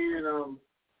was again?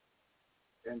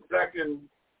 In 2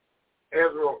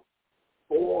 Ezra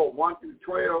 4,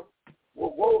 1-12.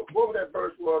 What was that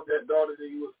verse was that daughter that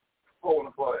you was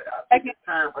holding for? I think it's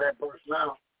time for that verse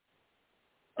now.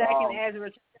 2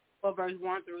 Ezra 4, verse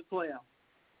 1-12.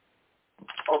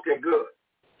 Okay, good.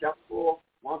 Chapter 4,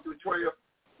 1-12.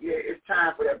 Yeah, it's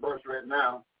time for that verse right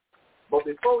now. But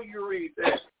before you read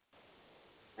that,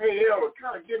 hey, Elder,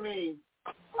 kind of give me,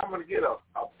 I'm going to get a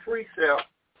precept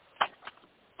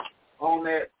on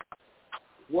that,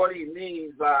 what he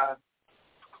means by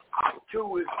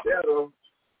 2 is better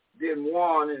than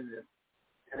 1, and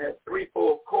that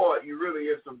 3/4 chord, you really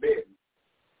is some business.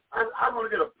 I'm going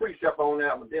to get a precept on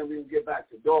that, but then we can get back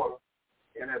to daughter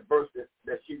and that verse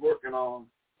that she's working on.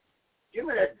 Give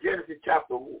me that Genesis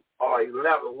chapter 11,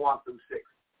 1-6.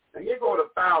 And here go the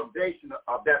foundation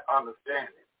of that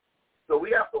understanding. So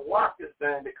we have to watch this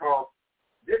thing because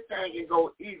this thing can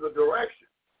go either direction.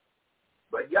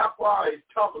 But Yahweh is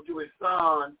talking to his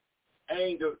son.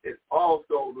 Angel is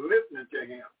also listening to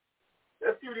him.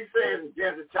 Let's see what he says in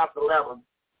Genesis chapter 11.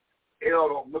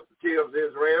 Elder Mr. of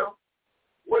Israel.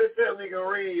 What it says we can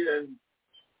read in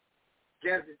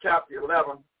Genesis chapter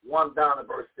 11, 1 down to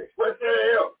verse 6. What it says,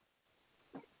 Elder?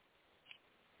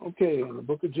 Okay, in the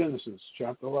book of Genesis,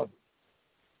 chapter 11,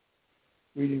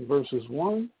 reading verses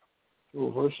 1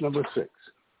 through verse number 6.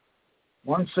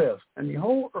 1 says, and the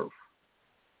whole earth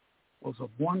was of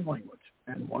one language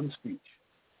and one speech.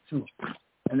 2,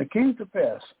 and it came to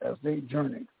pass as they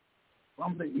journeyed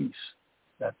from the east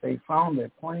that they found a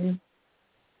plain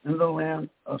in the land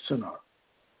of Shinar,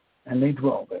 and they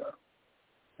dwelt there.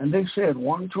 And they said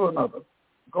one to another,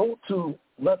 go to,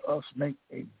 let us make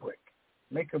a brick,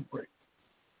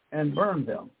 and burn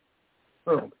them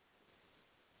thoroughly.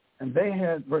 And they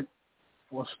had brick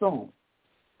for stone,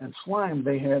 and slime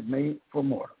they had made for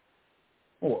mortar.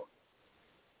 4,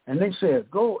 and they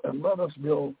said, go and let us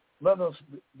build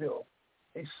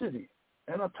a city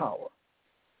and a tower,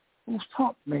 whose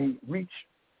top may reach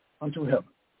unto heaven,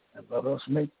 and let us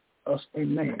make us a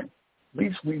name,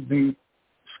 lest we be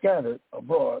scattered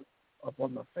abroad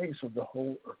upon the face of the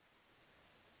whole earth.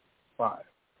 5,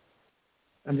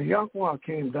 and the Yahweh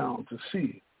came down to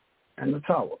see, and the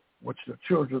tower which the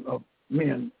children of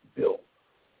men build.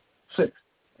 6,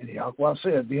 and the Yahweh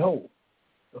said, behold,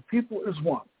 the people is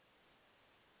one,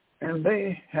 and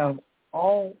they have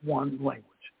all one language,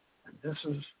 and this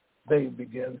is they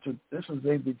begin to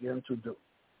do.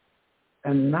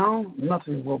 And now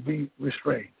nothing will be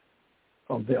restrained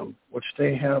from them which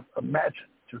they have imagined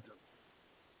to do.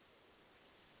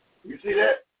 You see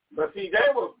that? But see,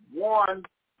 they was one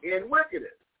in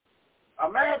wickedness.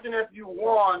 Imagine if you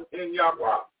won in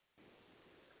Yahweh.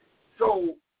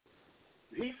 So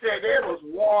he said they was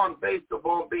one based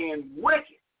upon being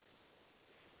wicked.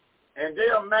 And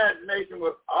their imagination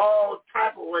was all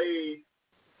type of ways.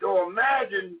 So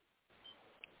imagine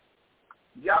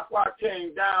Yahweh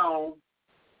came down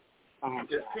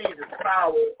to see the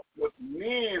power what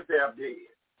men have did.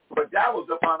 But that was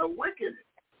upon a wickedness.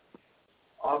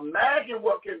 Imagine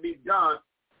what can be done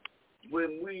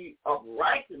when we of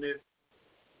righteousness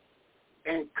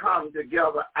and come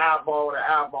together eyeball to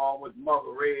eyeball with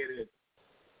Mother Red and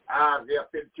Isaiah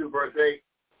 52 verse 8.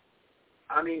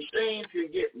 I mean, things can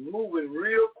get moving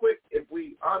real quick if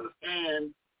we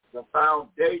understand the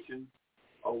foundation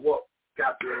of what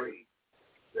got to read.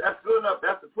 That's good enough.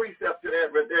 That's the precept to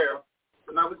that right there.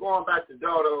 So now we're going back to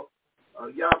daughter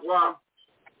Yahweh.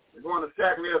 We're going to 2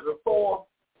 Ezra 4,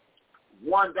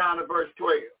 1 down to verse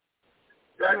 12.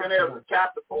 2 Ezra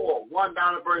chapter 4, 1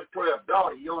 down to verse 12.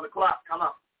 Daughter, you on the clock. Come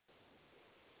on.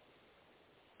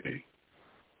 2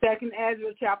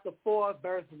 Ezra chapter 4,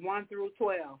 verse 1 through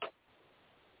 12.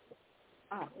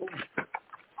 Oh,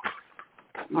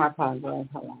 I apologize.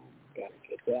 Hold on. Gotta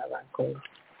get that right quick.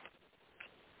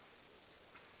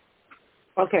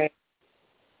 Okay.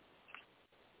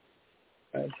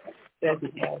 2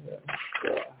 Ezra.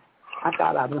 I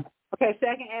thought I was. Okay, 2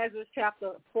 Ezra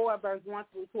chapter 4, verse 1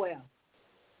 through 12.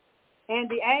 And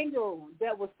the angel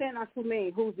that was sent unto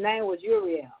me, whose name was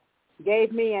Uriel,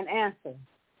 gave me an answer.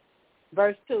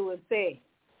 Verse 2, and said,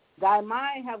 thy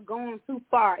mind have gone too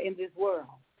far in this world,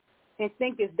 and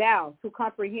thinkest thou to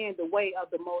comprehend the way of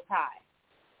the Most High.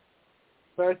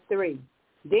 Verse 3,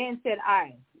 then said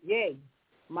I, yea,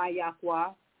 my Yahweh.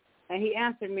 And he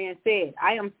answered me and said,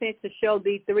 I am sent to show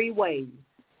thee 3 ways.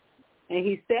 And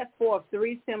he set forth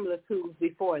 3 similitudes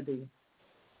before thee.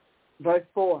 Verse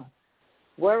 4,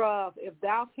 whereof if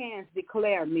thou canst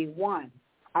declare me one,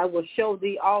 I will show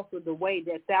thee also the way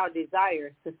that thou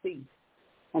desirest to see.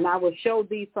 And I will show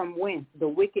thee from whence the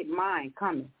wicked mind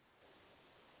cometh.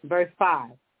 Verse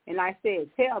 5, and I said,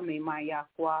 tell me, my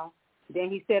Yahweh. Then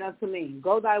he said unto me,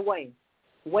 go thy way.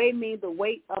 Weigh me the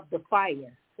weight of the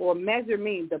fire, or measure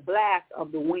me the blast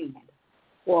of the wind,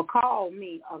 or call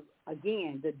me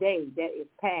again the day that is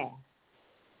past.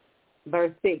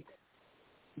 Verse 6,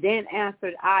 then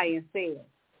answered I and said,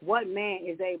 what man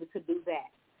is able to do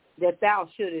that thou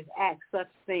shouldest ask such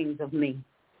things of me?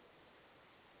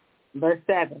 Verse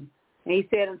 7, and he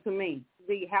said unto me,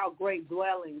 see how great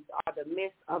dwellings are the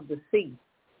midst of the sea,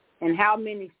 and how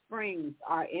many springs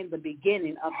are in the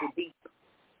beginning of the deep,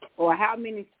 or how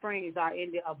many springs are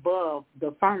in the above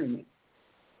the firmament,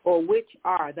 or which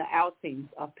are the outings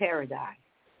of paradise.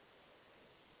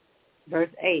 Verse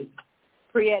 8,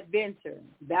 peradventure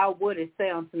thou wouldest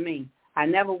say unto me, I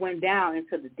never went down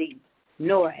into the deep,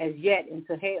 nor as yet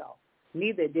into hell,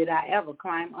 neither did I ever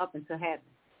climb up into heaven.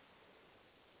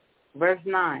 Verse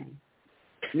 9,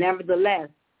 nevertheless,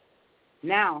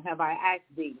 Now have I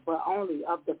asked thee, but only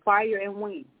of the fire and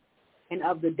wind, and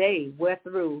of the day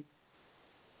wherethrough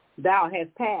thou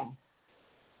hast passed,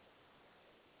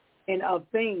 and of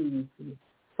things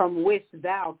from which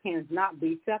thou canst not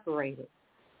be separated.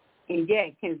 And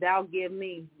yet canst thou give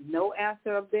me no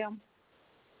answer of them?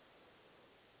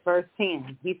 Verse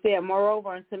 10, he said,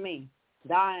 moreover unto me,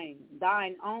 thine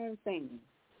own things,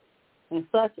 and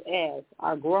such as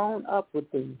are grown up with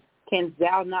thee, canst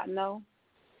thou not know?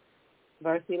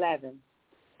 Verse 11,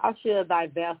 how should thy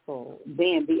vessel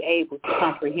then be able to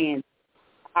comprehend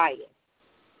the highest,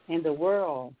 and the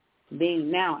world being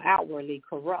now outwardly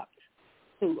corrupt,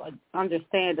 to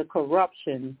understand the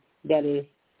corruption that is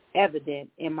evident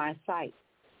in my sight?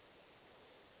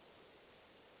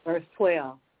 Verse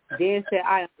 12, then said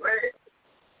I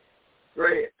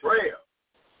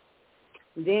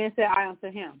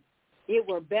unto him, it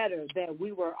were better that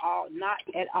we were all not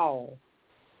at all,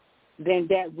 than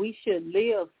that we should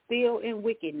live still in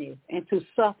wickedness, and to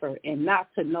suffer and not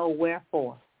to know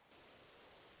wherefore.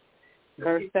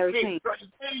 Verse 13.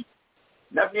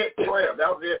 That's it, 12. That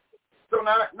was it. So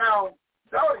now,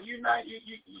 daughter, you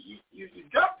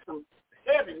dropped some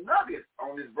heavy nuggets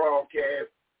on this broadcast,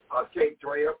 tape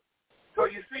 12. So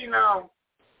you see now,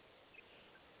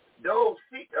 the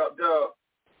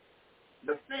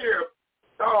seer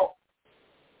thought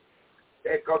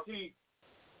that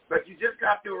but you just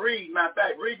got to read. Matter of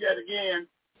fact, read that again,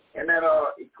 and that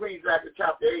Ecclesiastes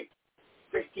chapter 8,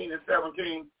 16 and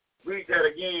 17. Read that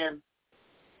again.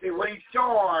 See what he's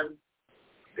showing,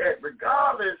 that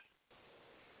regardless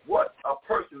what a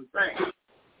person thinks,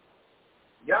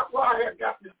 Yahweh has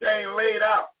got this thing laid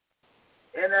out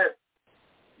in that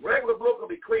regular book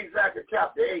of Ecclesiastes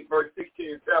chapter 8, verse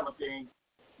 16 and 17.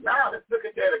 Now let's look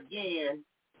at that again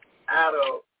out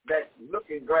of that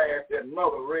looking glass that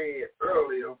Mother read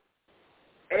earlier,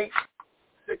 8,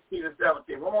 16 and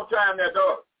 17. One more time there,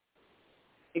 daughter.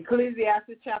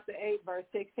 Ecclesiastes chapter 8, verse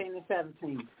 16 and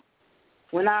 17.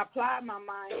 When I applied my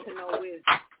mind to know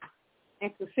wisdom,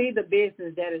 and to see the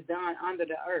business that is done under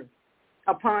the earth,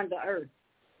 upon the earth,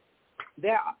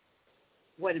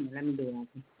 wait a minute, let me do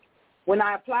it. When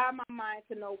I applied my mind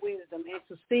to know wisdom, and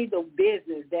to see the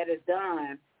business that is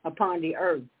done upon the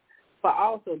earth, for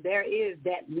also there is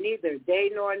that neither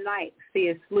day nor night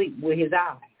seeth sleep with his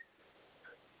eyes.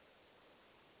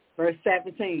 Verse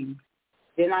 17,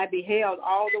 then I beheld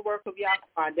all the work of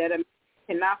Yahweh, that a man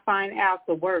cannot find out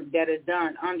the work that is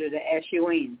done under the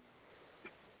Eshun.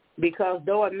 Because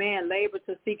though a man labor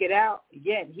to seek it out,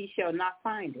 yet he shall not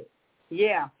find it.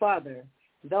 Yeah, further,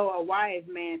 though a wise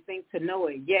man think to know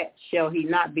it, yet shall he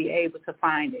not be able to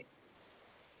find it.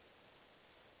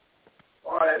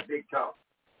 Oh, that's big talk.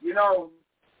 You know,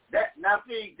 that's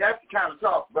the kind of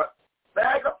talk. But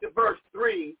back up to verse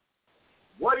 3,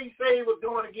 what he say he was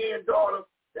doing again, daughter?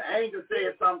 The angel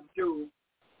said something to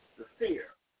the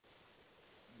seer.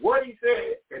 What he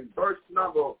said in verse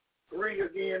number 3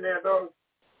 again there, daughter?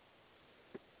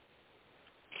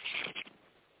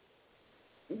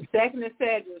 2nd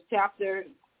Samuel chapter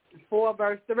 4,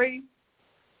 verse 3.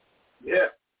 Yeah.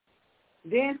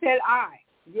 Then said I,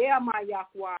 yeah, my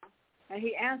Yahweh. And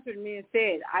he answered me and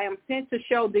said, I am sent to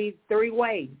show these 3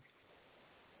 ways,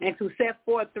 and to set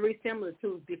forth 3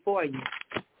 similitudes before you.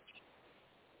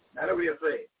 Now look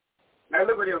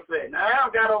what he'll say. Now I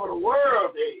got over the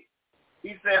world there.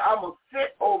 He said, I'm going to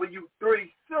set over you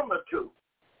 3 similitudes.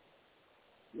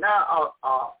 Now,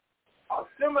 a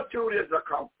similitude is a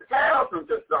comparison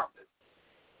to something.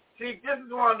 See, this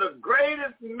is one of the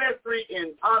greatest mysteries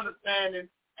in understanding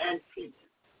and teaching.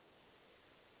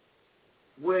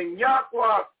 When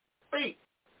Yahweh speaks,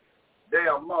 they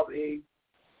are Mother Eve.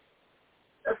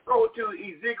 Let's go to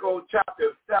Ezekiel chapter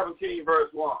 17, verse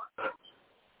 1.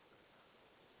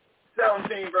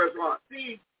 17, verse 1.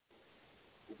 See,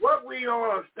 what we don't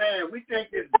understand, we think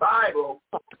this Bible,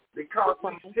 because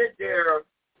we sit there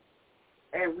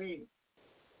and we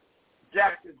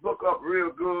jack this book up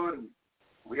real good, and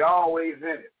we always in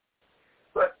it.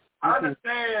 But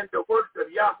understand the works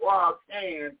of Yahweh's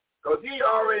hand, because he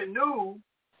already knew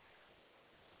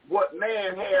what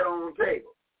man had on the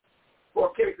table.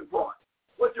 For a case in point.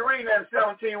 What you reading in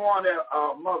 17:1 there,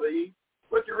 Mother E?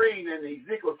 What you reading in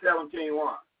Ezekiel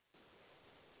 17:1?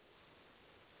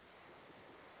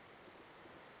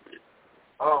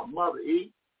 Mother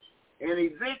E. In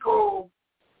Ezekiel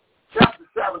chapter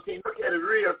 17, look at it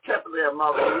real carefully there,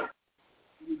 Mother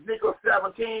E. Ezekiel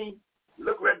 17,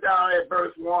 look right down at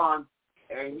verse 1,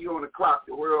 and you on the clock,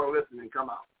 the world listening, come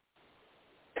out.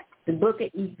 The book of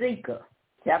Ezekiel,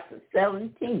 chapter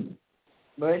 17,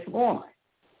 verse 1.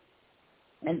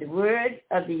 And the word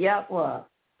of the Yahweh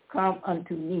come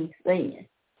unto me, saying,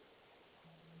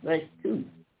 verse 2.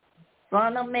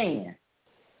 Son of man,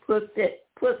 put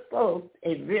forth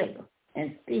a riddle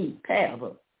and speak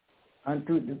parable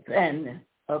unto the family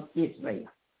of Israel.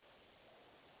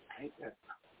 Ain't that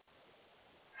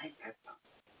something?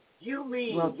 You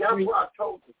mean, that's what I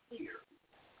told the seer,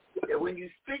 that when you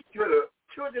speak to the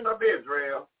children of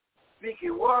Israel,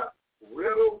 speaking what?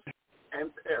 Riddles and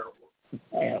parables.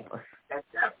 And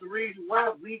that's the reason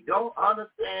why we don't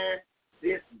understand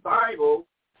this Bible,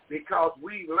 because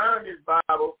we learned this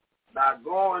Bible by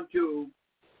going to,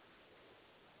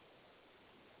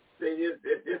 see,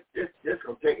 this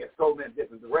going to take it so many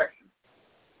different directions.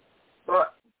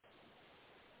 But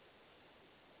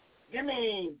give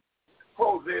me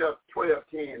Hosea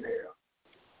 12:10 there.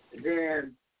 And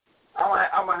then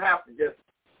I'm going to have to just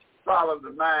follow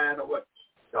the mind of what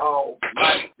the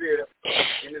Almighty Spirit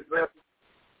in this lesson.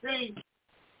 See,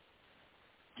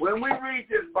 when we read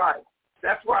this Bible,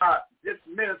 that's why this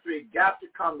ministry got to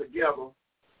come together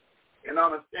and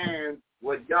understand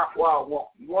what Yahweh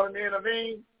wants. You want to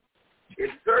intervene?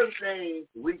 It's certain things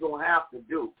we're going to have to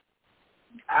do.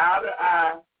 Eye to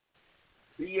eye,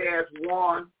 be as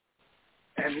one,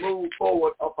 and move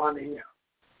forward up under him.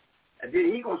 And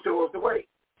then he's going to show us the way.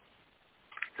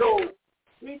 So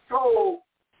he told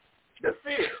the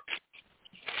seer,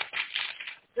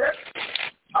 that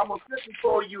I'm going to set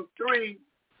before you 3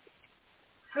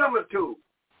 similitudes.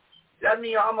 That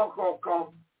means I'm going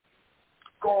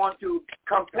to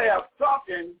compare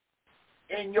something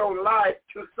in your life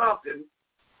to something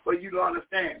for you to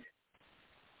understand it.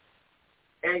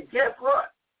 And guess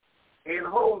what? In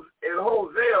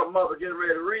Hosea, mother getting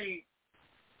ready to read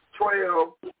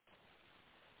 12,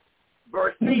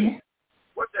 verse 10.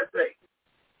 What's that say?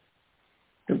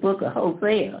 The book of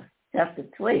Hosea, chapter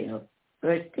 12,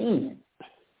 verse 10.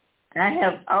 I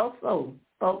have also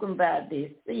spoken by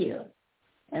the seer,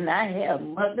 and I have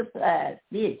multiplied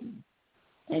vision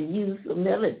and used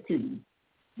similitude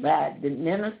by the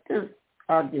ministers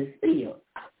of the seer.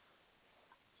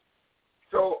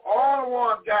 So all the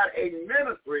one got a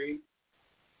ministry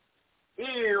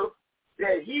is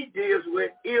that he deals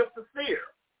with is the seer.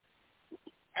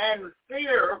 And the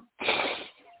seer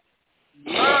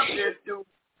learned this through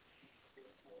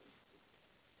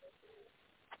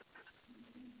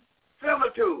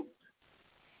similitudes.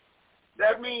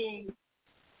 That means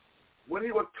when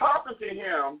he was talking to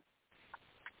him,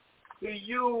 he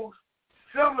used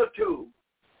similitude.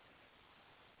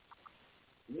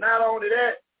 Not only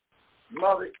that,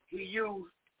 mother, he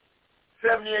used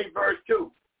 78 verse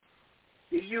 2.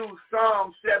 He used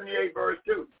Psalm 78 verse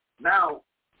 2. Now,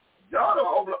 daughter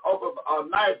over a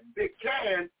nice big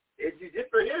can, it's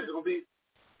for his, it's going to be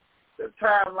the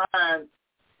timeline,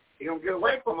 he's going to get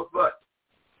away from us, but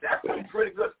that's some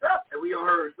pretty good stuff that we have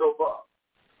heard so far.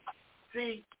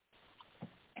 See,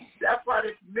 that's why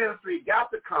this ministry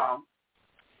got to come.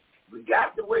 We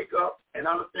got to wake up and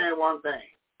understand one thing.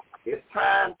 It's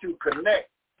time to connect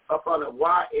up on the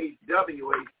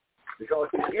YHWH, because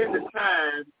it's in the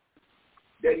time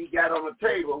that he got on the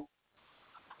table,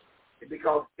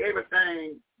 because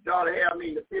everything daughter had me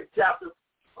in the 5th chapter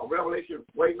of Revelation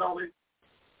waiting on me.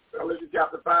 Revelation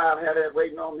chapter 5 had that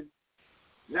waiting on me.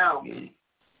 Now,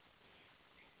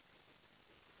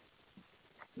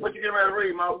 what you getting ready to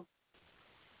read, Moses?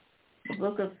 The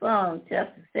book of Psalms,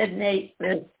 chapter 78,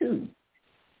 verse 2.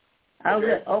 I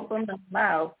will open the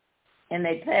mouth in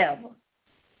a parable.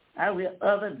 I will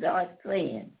utter dark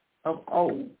sayings of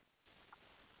old.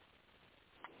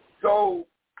 So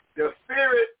the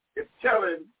Spirit is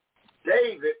telling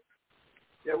David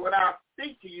that when I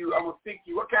speak to you, I'm going to speak to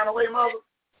you. What kind of way, Mother?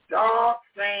 Dark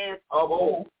sayings of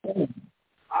old. I'm going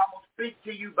to speak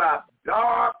to you by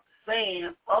dark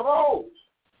sayings of old.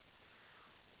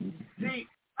 See,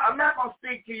 I'm not going to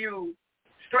speak to you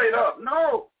straight up.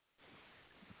 No.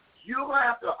 You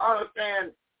have to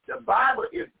understand the Bible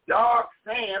is dark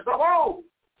sayings of old.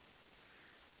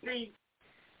 See,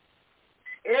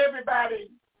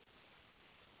 everybody,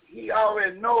 he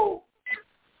already know,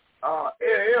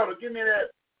 Elder,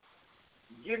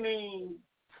 give me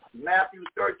Matthew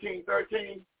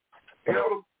 13:13,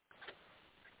 Elder.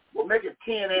 We'll make it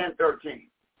 10 and 13.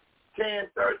 10,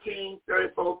 13,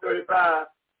 34, 35,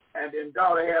 and then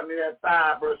daughter have me that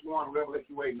 5 verse 1,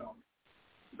 Revelation waiting on me.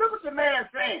 Look what the man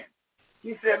saying.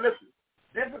 He said, listen,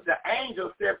 this is the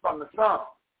angel said from the Son,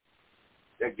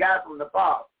 the guy from the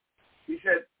Father. He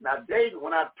said, now, David,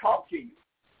 when I talk to you,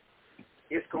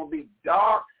 it's going to be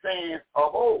dark sayings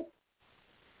of old.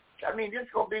 I mean, this is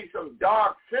going to be some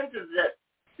dark sentences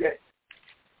that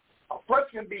a person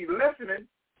can be listening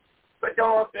but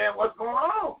don't understand what's going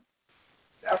on.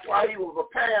 That's why he was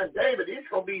preparing David. It's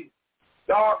going to be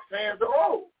dark sayings of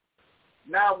old.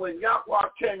 Now, when Yahweh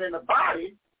came in the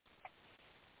body,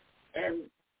 and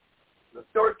the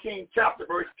 13th chapter,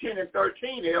 verse 10 and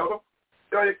 13, Elder,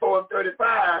 34 and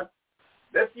 35,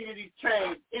 let's see if he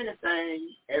changed anything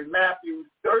in Matthew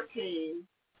 13,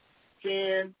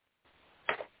 10,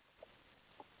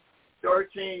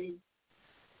 13,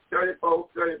 34,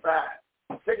 35.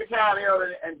 Take a time,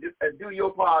 Elder, and do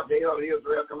your part, the Elder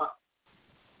Israel. Come up.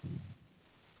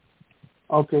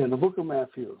 Okay, in the book of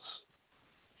Matthew,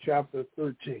 chapter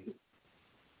 13,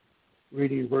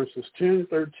 reading verses 10,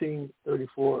 13,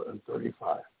 34, and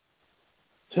 35.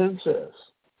 10 says,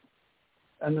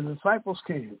 And the disciples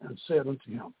came and said unto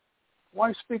him,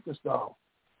 Why speakest thou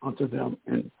unto them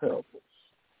in parables?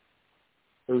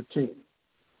 13.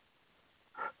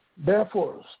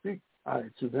 Therefore speak I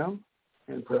to them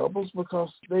in parables, because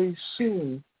they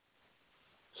see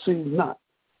not,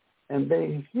 and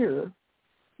they hear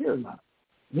not,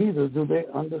 neither do they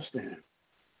understand.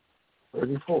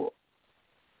 34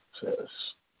 says,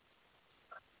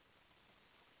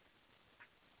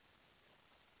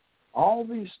 All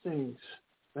these things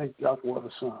spake Yahweh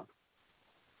the Son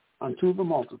unto the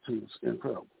multitudes in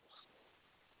parables.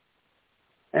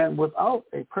 And without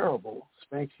a parable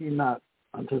spake he not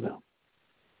unto them.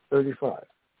 35.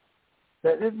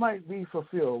 That it might be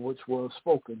fulfilled which was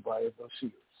spoken by the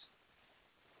seers,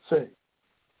 saying,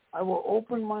 I will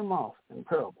open my mouth in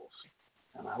parables,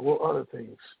 and I will utter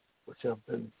things which have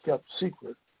been kept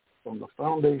secret from the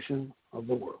foundation of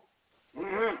the world.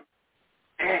 Mm-hmm.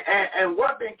 And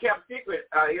what been kept secret,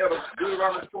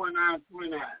 Deuteronomy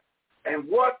 29:29. And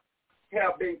what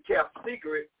have been kept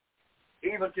secret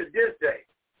even to this day?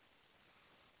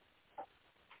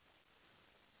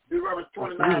 Deuteronomy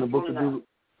 29:29.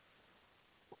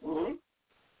 Mm-hmm.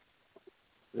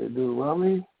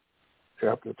 Deuteronomy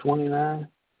chapter 29,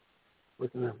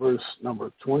 looking at verse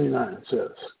number 29, says,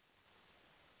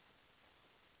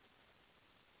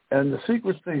 And the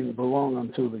secret things belong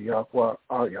unto the Yahweh,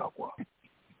 our Yahweh.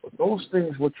 But those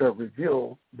things which are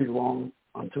revealed belong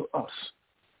unto us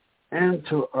and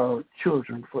to our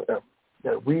children forever,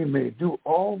 that we may do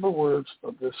all the words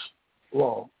of this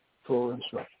law for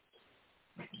instructions.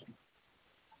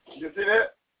 You see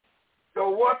that? So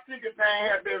what secret thing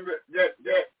has been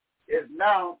that is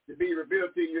now to be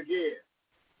revealed to you again?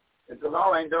 If the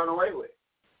law ain't done away with.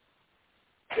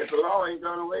 If the law ain't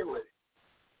done away with.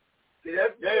 See,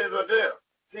 that is a deal.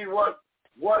 See,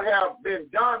 what have been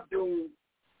done through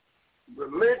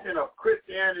religion of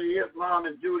Christianity, Islam,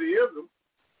 and Judaism,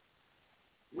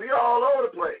 we all over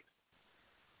the place.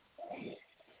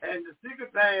 And the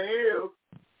secret thing is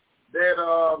that,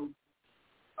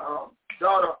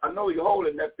 daughter, I know you're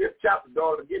holding that 5th chapter,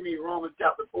 daughter. Give me Romans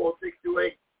chapter 4,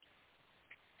 6-8.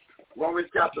 Romans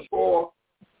chapter 4,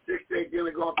 6-8, then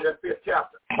we're going to that 5th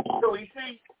chapter. So you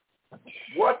see,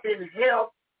 what's been held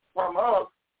from us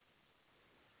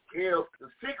is the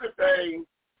secret thing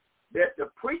that the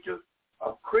preachers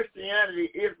of Christianity,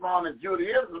 Islam, and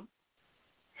Judaism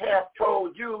have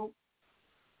told you,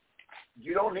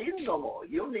 you don't need them no more.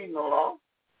 You don't need no law.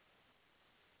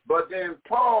 But then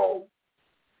Paul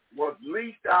was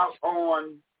leased out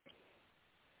on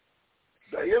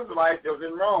the Israelites that was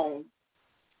in Rome,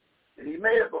 and he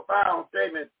made a profound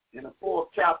statement in the 4th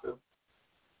chapter,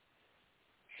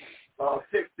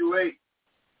 6-8.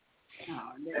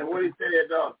 And what he said,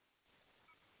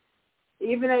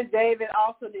 even as David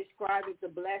also described the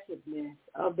blessedness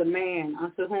of the man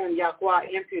unto whom Yahweh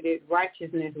imputed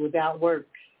righteousness without works,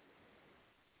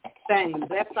 saying,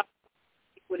 Blessed are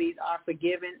iniquities are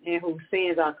forgiven and whose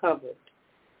sins are covered.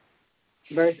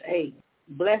 Verse 8,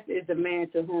 Blessed is the man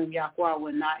to whom Yahweh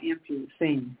will not impute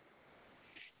sin.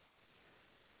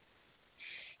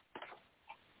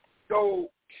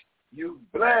 So you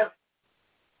blessed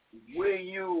when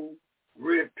you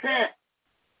repent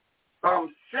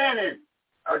from sinning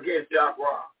against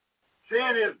Yahweh.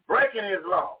 Sin is breaking his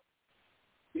law.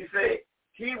 He said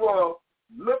he will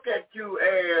look at you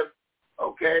as,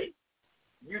 okay,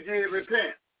 you did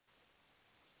repent.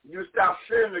 You stopped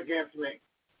sinning against me.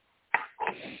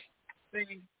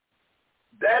 See,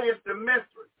 that is the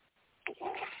mystery.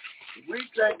 We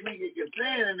think we can get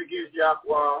sin against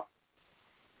Yahweh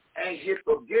and get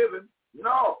forgiven.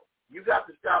 No, you got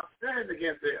to stop sinning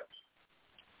against him.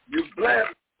 You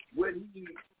blessed when he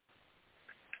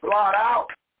blot out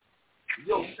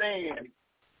your sins,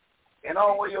 and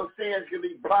all of your sins can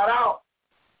be blotted out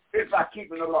is by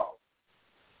keeping the law.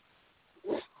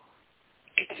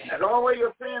 And the only way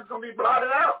your sins going to be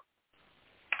blotted out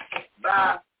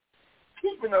by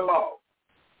keeping the law.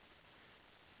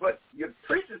 But your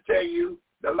preachers tell you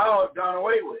the law is done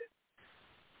away with.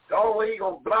 The only way he's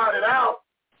going to blot it out,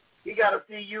 he got to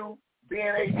see you being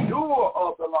a doer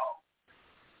of the law.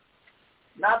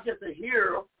 Not just a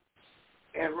hearer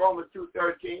in Romans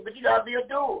 2:13, but you got to be a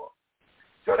doer.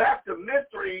 So that's the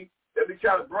mystery that we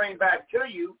try to bring back to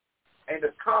you, and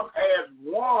to come as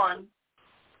one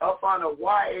up on a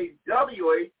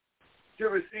YAWA to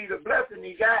receive the blessing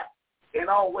he got. And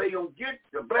all way you'll get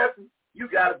the blessing, you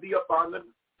got to be up on the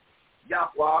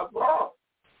Yahweh's law.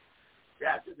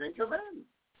 Statutes and commandments.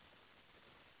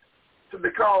 So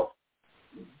because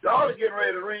daughter getting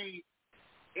ready to read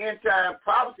end time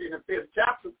prophecy in the 5th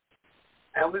chapter,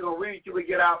 and we're going to read till we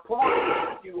get our point.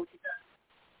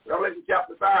 Revelation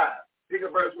chapter 5. Pick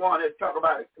up verse 1. Let's talk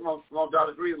about it. Come on,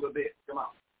 daughters, read a little bit. Come on.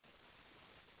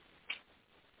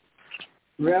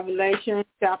 Revelation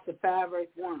chapter 5, verse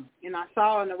 1. And I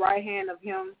saw in the right hand of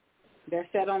him that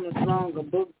sat on the throne a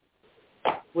book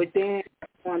within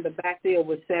on the back seal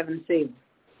with 7 seals.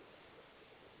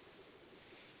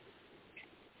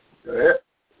 Go ahead.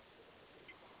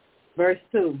 Verse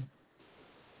 2.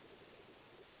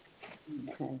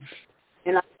 Okay.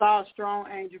 And I saw a strong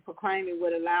angel proclaiming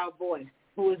with a loud voice,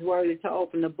 who is worthy to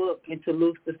open the book and to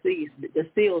loose the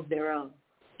seals thereof.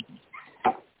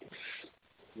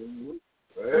 Mm-hmm.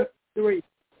 3.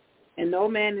 And no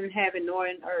man in heaven nor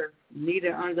in earth,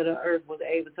 neither under the earth, was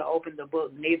able to open the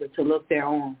book, neither to look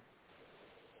thereon.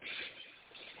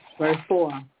 Verse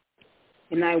 4.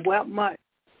 And I wept much,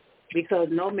 because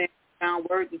no man found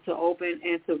worthy to open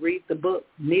and to read the book,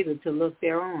 neither to look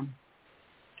thereon.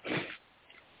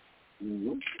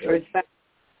 Mm-hmm. Verse 5.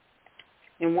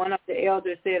 And one of the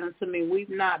elders said unto me, Weep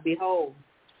not, behold,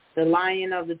 the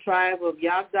Lion of the tribe of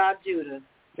Yahweh Judah,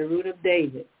 the root of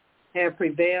David, have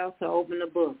prevailed to open the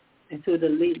book and to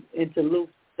loose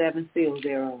 7 seals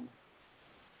thereof.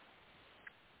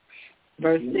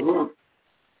 Verse 6.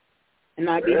 And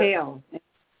I beheld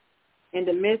in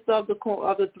the midst of the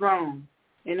throne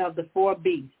and of the 4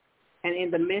 beasts, and in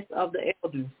the midst of the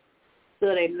elders,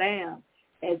 stood a lamb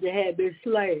as it had been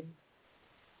slain,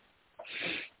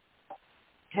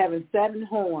 having 7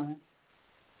 horns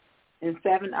and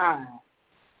 7 eyes,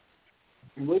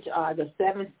 which are the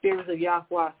 7 spirits of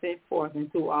Yahweh sent forth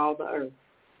into all the earth.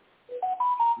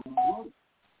 Mm-hmm.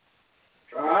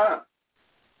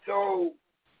 So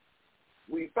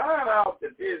we find out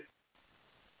that this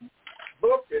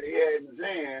book that he had in his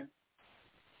hand,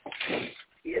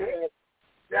 it had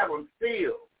 7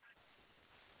 seals.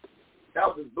 That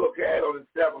was his book had on his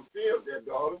 7 seals there,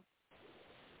 daughter.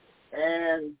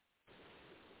 And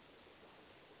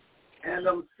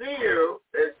them seals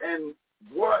and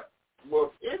what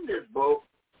was in this book,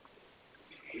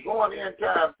 we're going to end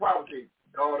time prophecy,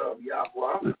 daughter of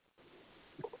Yahweh.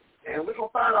 And we're going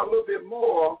to find out a little bit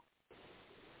more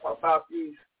about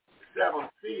these 7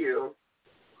 seals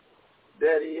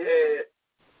that he had.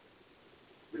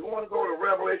 We want to go to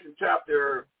Revelation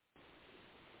chapter.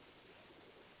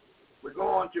 We're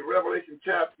going to Revelation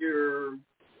chapter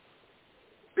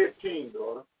 15,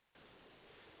 daughter.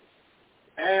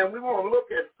 And we want to look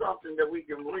at something that we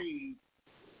can read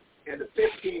in the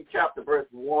 15th chapter, verse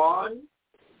 1.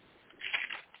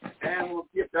 And we'll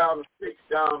get down to 6,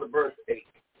 down to verse 8.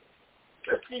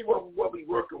 Let's see what we're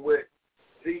working with.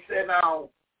 He said, now,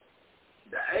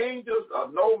 the angels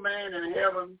of no man in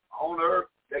heaven, on earth,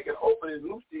 they can open and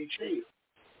loose these seals.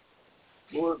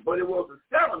 But it was the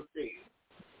 7th seal.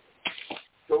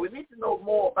 So we need to know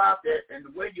more about that, and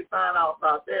the way you find out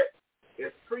about that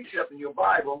is precept in your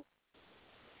Bible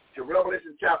to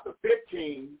Revelation chapter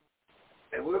 15,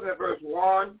 and we're looking at verse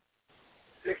 1,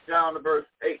 6 down to verse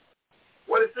 8.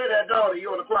 What did it say that, daughter?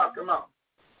 You on the clock. Come on.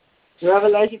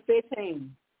 Revelation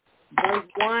 15, verse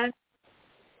 1,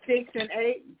 6, and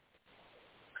 8.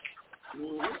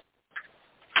 Mm-hmm.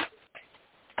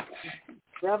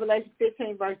 Revelation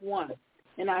 15, verse 1.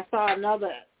 And I saw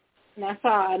another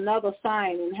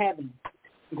sign in heaven,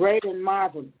 great and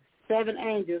marvelous, 7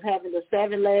 angels having the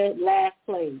 7 last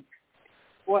plagues,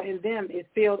 for in them is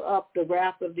filled up the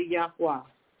wrath of the Yahweh.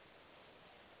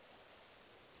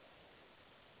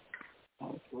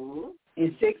 Mm-hmm.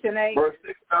 In 6 and 8. Verse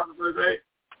 6 down to verse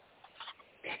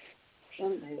 8.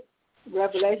 In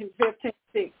Revelation 15,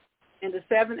 6. And the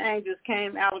 7 angels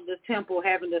came out of the temple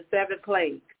having the 7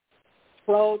 plagues,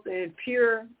 clothed in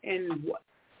pure and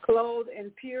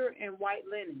white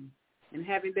linen, and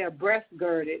having their breasts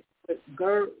girded with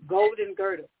golden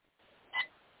girdle.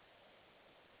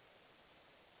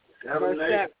 Verse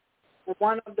 7. And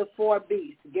one of the 4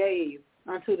 beasts gave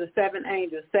unto the 7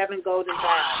 angels 7 golden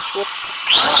vials.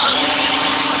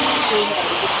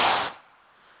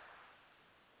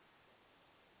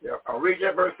 Yeah, I'll read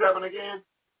that verse 7 again.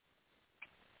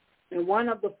 And one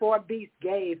of the 4 beasts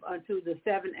gave unto the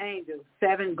 7 angels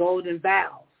 7 golden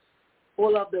vials,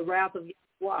 full of the wrath of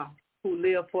Yahweh, who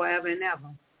live forever and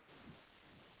ever.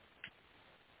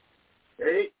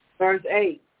 8. Verse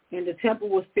 8. And the temple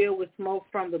was filled with smoke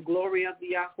from the glory of the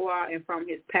Yahweh and from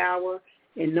his power,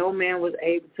 and no man was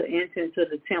able to enter into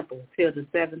the temple till the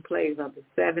 7 plagues of the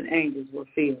 7 angels were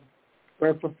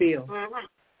fulfilled.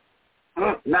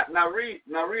 Now read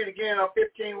again on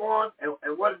 15:1,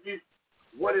 and what does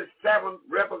 7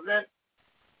 represent?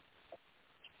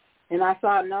 And I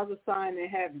saw another sign in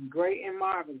heaven, great and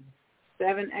marvelous,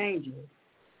 7 angels,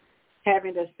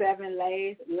 having the 7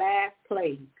 last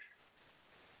plagues.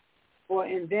 For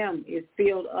in them is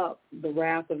filled up the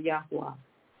wrath of Yahweh.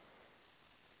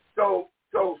 So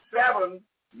 7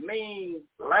 means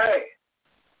last.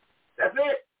 That's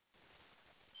it.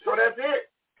 So that's it.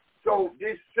 So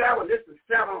this is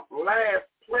 7th last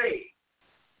plague.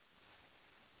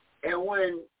 And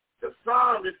when the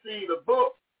son received the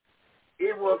book,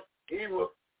 it was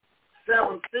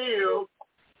 7 seals,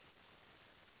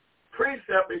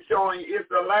 precept is showing it's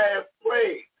the last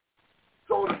plague.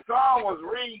 So the son was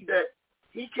reading that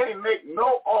he can't make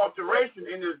no alteration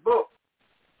in this book.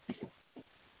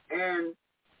 And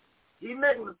he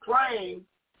making the claim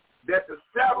that the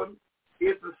 7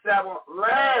 is the 7th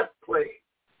last plague.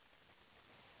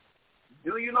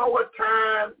 Do you know what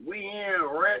time we in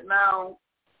right now,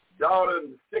 daughter,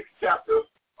 in the 6th chapter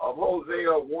of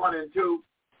Hosea 1 and 2?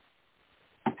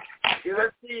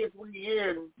 Let's see if we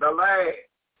in the last.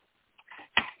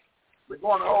 We're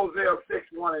going to Hosea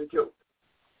 6, 1 and 2.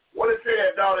 What does it say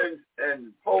that, daughter,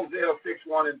 in Hosea 6,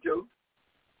 1 and 2?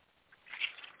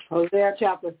 Hosea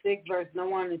chapter 6, verse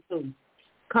 1 and 2.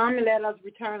 Come and let us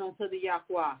return unto the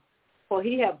Yahweh, for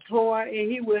he hath torn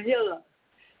and he will heal us.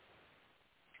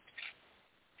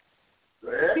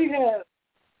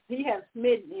 He has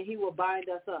smitten and he will bind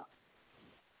us up.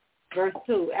 Verse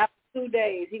 2. After 2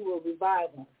 days he will revive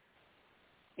us.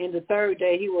 And the 3rd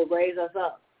day he will raise us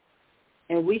up,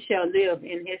 and we shall live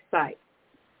in his sight.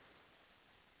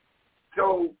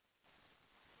 So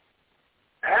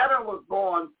Adam was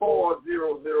born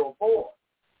 4004.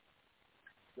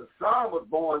 The son was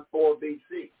born 4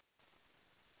 BC.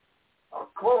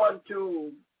 According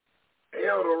to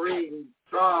Elder reading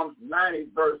Psalms 90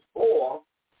 verse 4,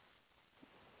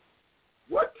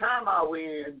 what time are we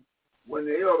in when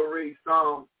the elder reads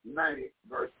Psalms 90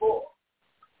 verse 4?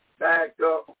 Backed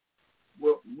up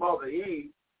with Mother Eve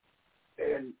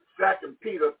in 2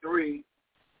 Peter 3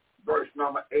 verse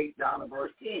number 8 down to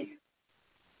verse 10.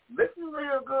 Listen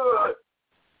real good,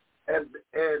 and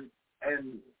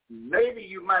maybe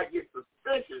you might get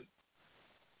suspicious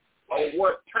of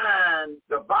what time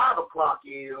the Bible clock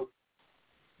is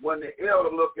when the elder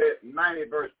look at 90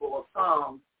 verse 4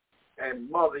 Psalms and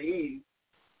Mother Eve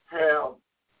have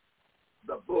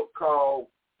the book called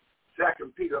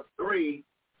 2 Peter 3,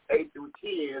 8 through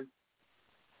 10.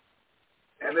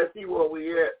 And let's see where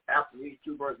we at after these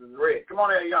 2 verses read. Come on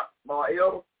there, young boy,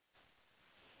 elder.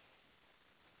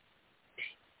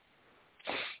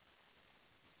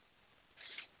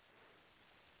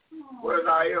 Where's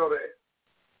our elder at?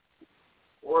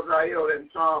 Where's our elder in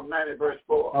Psalm 90 verse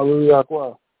 4? Hallelujah.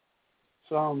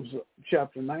 Psalms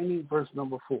chapter 90 verse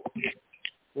number 4.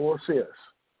 4 says,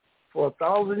 for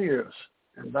 1,000 years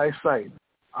in thy sight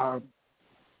are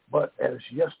but as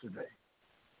yesterday,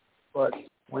 but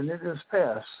when it is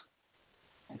past,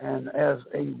 and as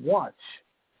a watch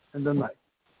in the night.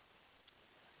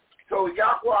 So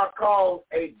Yahweh calls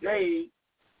a day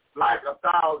like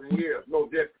 1,000 years, no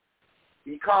different.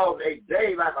 He calls a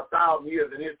day like 1,000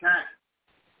 years in his time.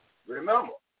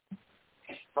 Remember,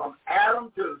 from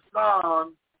Adam to the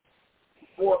Son,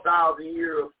 4,000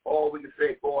 years, or we can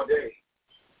say 4 days.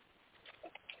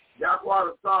 Yahweh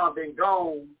the Son been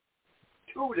gone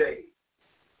 2 days,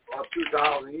 or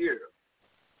 2,000 years.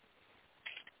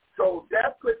 So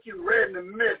that puts you right in the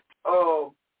midst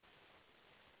of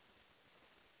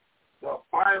the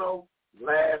final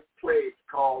last plague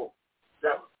called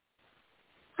 7.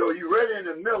 So you're right in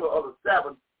the middle of the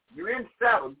 7. You're in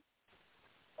 7.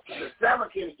 The 7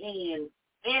 can end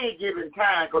any given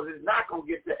time because it's not going to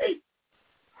get to 8.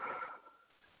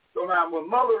 So now when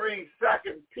Mother reads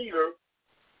 2 Peter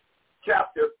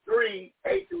chapter 3,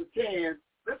 8 through 10,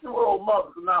 listen to what old Mother.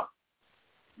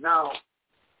 Now,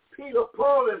 Peter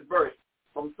pulled this verse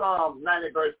from Psalm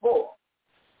 90 verse 4.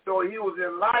 So he was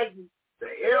enlightening the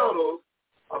elders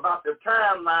about the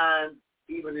timeline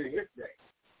even in his day.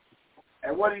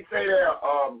 And what he say there,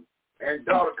 and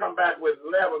daughter come back with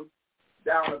 11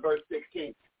 down to verse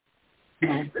 16.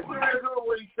 Listen to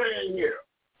what he's saying here.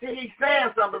 See, he's saying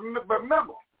something, but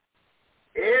remember,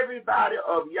 everybody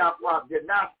of Yahweh did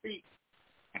not speak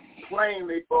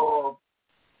plainly for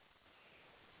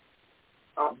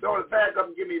Doris, back up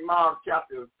and give me Mark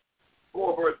chapter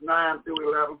 4, verse 9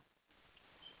 through 11.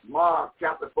 Mark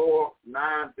chapter 4,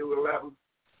 9 through 11.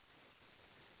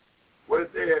 What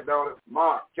it said, daughter?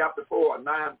 Mark chapter 4,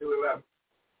 9 through 11.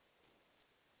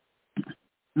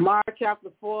 Mark chapter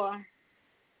 4,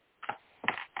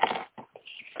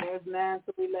 verse 9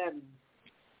 through 11.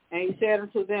 And he said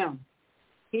unto them,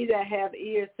 he that hath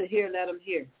ears to hear, let him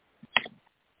hear.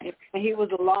 And he was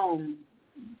alone.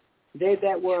 They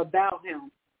that were about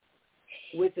him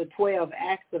with the 12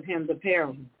 asked of him the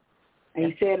parable. And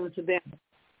he said unto them,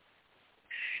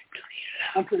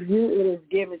 unto you it is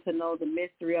given to know the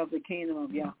mystery of the kingdom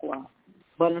of Yahweh.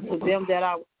 But unto them that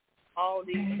are, all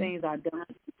these things are done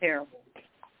in parable.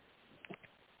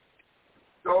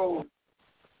 So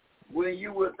when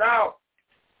you without,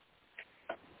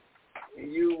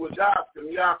 and you without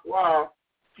from Yahweh,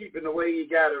 keeping the way you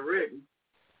got it written,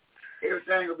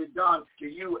 everything will be done to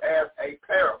you as a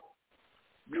parable.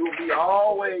 You will be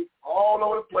always all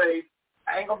over the place.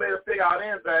 I ain't going to be able to figure out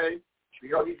anything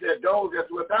because he said those that's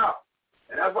without.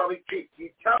 And that's why we keep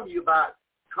telling you about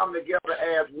coming together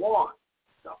as one.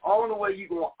 The only way you're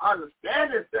going to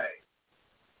understand this thing,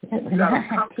 you got to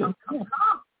come.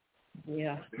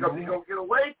 Yeah. Because he's going to get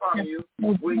away from you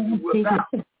when you without.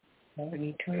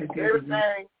 Everything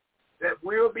that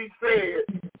will be said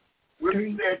to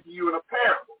you in a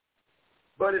parable.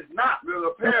 But it's not really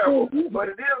a parable, but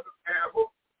it is a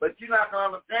parable. But you're not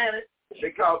going to understand it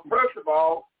because, first of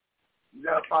all, you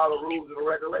got to follow the rules and the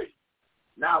regulations.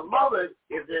 Now, mother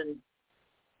is in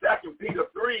 2 Peter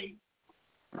 3,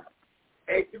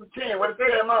 8 through 10. What does it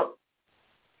say there,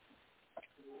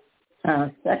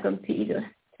 mother? 2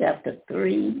 Peter chapter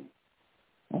 3.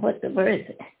 What's the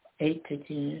verse? 8 to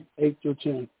 10. 8 through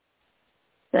 10.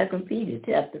 2 Peter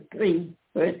chapter 3,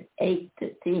 verse 8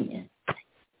 to 10.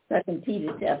 2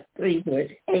 Peter chapter 3,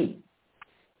 verse 8.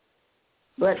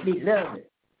 But, beloved,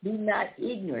 be not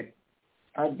ignorant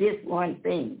of this one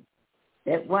thing,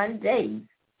 that one day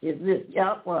is with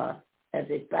Yahweh as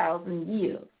 1,000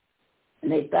 years,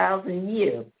 and 1,000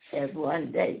 years as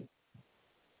one day.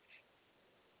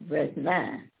 Verse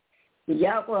 9. The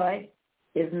Yahweh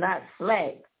is not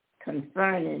slack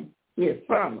concerning his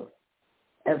promise,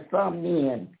 as some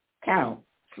men count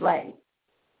slack,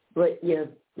 but is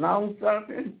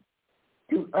long-suffering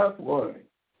to usward,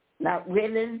 not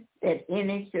willing that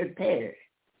any should perish,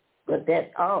 but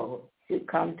that all should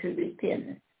come to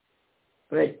repentance.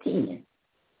 Verse 10.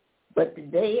 But the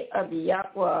day of the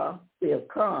Yahweh will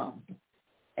come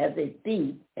as a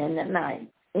thief in the night,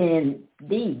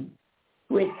 indeed,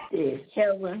 which the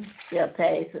heaven shall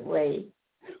pass away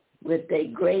with a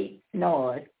great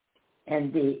noise,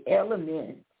 and the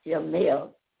elements shall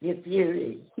melt with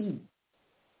furious heat.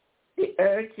 The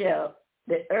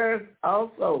earth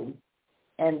also,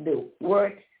 and the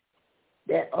works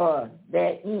that are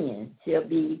therein shall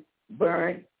be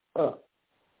burned up.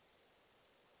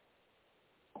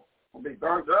 Will be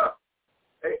burned up.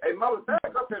 Hey, mother,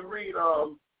 back up and read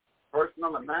verse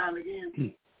number 9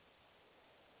 again.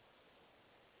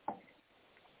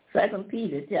 2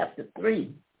 Peter chapter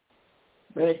 3,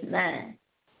 verse 9.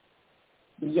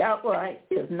 The Yahweh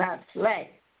is not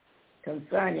slack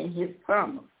concerning his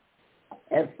promise,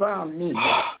 as some men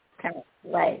count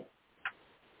slack,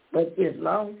 but is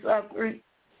long-suffering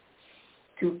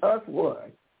to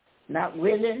usward, not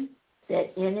willing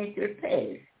that any should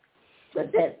perish,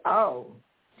 but that all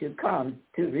should come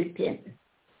to repentance.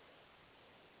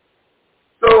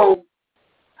 So,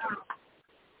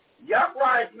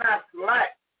 Yahweh is not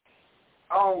slack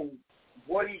on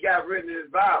what he got written in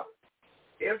his Bible.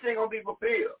 Everything going to be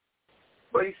fulfilled.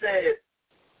 But he said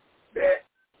that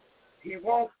he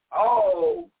wants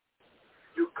all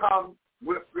to come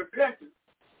with repentance.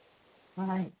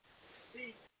 Right.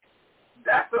 See,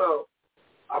 that's a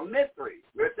mystery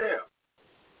right there.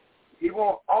 He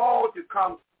wants all to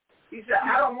come. He said,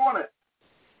 I don't want to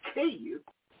kill you,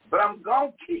 but I'm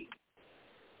going to kill you.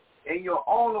 And your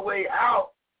only way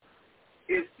out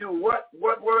is to what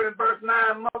word in verse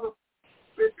 9, mother?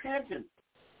 Repentance.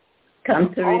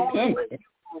 Come to repentance.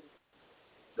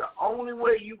 The only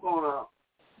way you're going to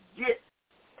get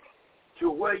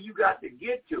to where you got to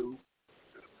get to,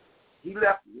 he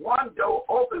left one door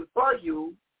open for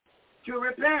you to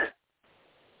repent.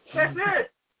 That's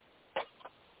it.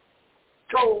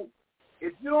 So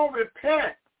if you don't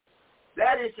repent,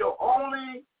 that is your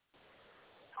only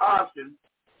option.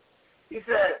 He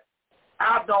said,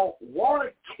 I don't want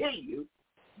to kill you,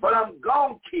 but I'm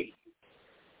going to kill you.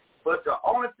 But the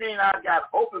only thing I got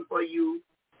open for you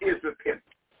is repentance.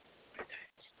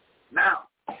 Now,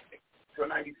 so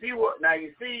now you see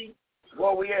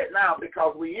where we at now,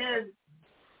 because we in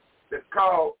that's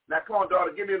called, now come on,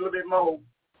 daughter, give me a little bit more.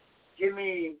 Give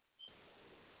me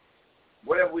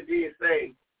whatever we did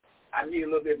say. I need a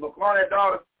little bit more. Come on, that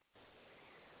daughter.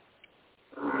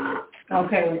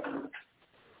 Okay.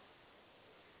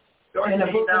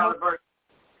 13 down to verse.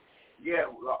 Yeah,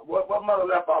 what mother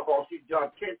left off on? She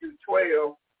jumped 10 through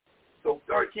 12. So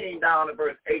 13 down to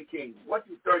verse 18. What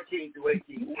do 13 through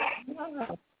 18?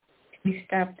 We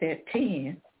stopped at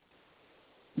 10.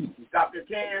 You stopped at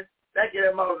 10? Thank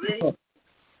you, Mother Z.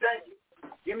 Thank you.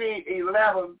 Give me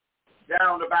 11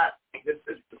 down to about this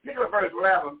particular verse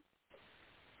 11,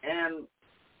 and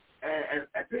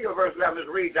particular verse 11 is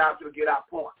read down to get our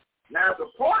point. Now, there's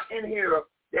a point in here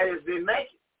that has been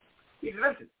making. He's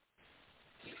listening.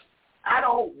 I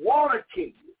don't want to kill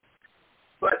you,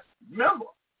 but remember,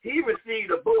 he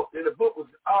received a book, and the book was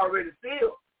already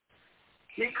sealed.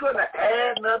 He couldn't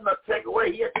add nothing or take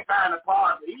away. He had to find the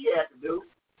part that he had to do.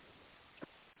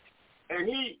 And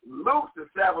he loosed the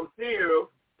 7 seals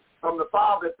from the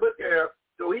Father that put there,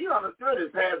 so he understood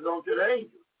his passes on to the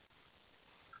angels.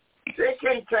 They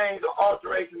can't change or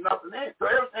alteration, nothing in. So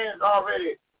everything is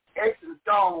already etched in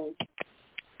stone.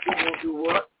 Who's going to do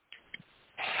what?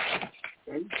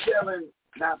 And he's telling,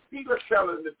 now Peter's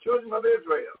telling the children of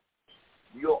Israel,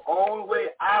 your own way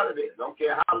out of this. Don't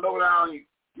care how low down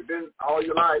you've been all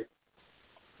your life,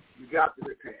 you got to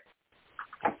repent.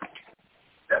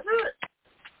 That's it.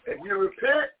 If you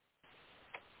repent,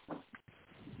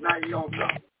 now you're on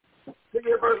something. Look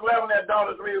at verse 11, that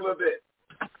daughter's read a little bit.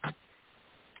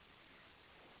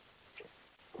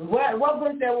 What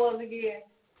book that was again?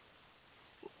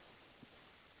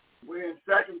 We're in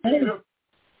 2 Peter,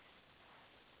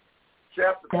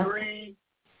 chapter 3,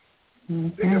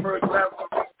 look at verse 11.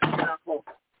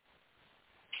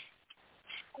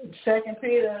 2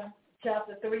 Peter,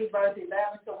 chapter 3, verse 11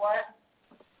 to what?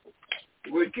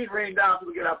 We'll keep reading down until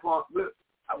we get our point.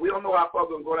 We don't know how far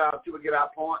we're going to go down until we get our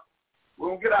point. We're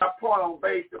going to get our point on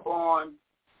based upon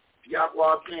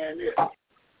Yahweh saying this.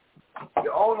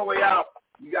 You're on the way out,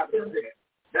 you got to repent.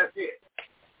 That's it.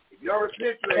 If you're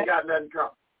repent, you ain't got nothing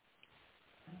coming.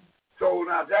 So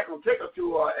now that's going to take us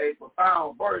to a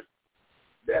profound verse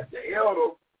that the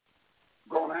elder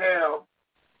going to have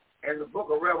in the book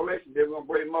of Revelation. They're going to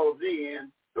bring Moses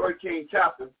in, 13th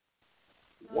chapter,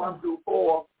 1 through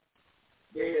 4,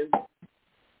 then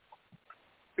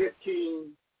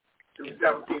 15 through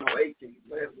 17 or 18,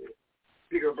 whatever it is.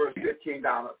 Pick up verse 15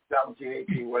 down to 17,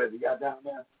 18, whatever you got down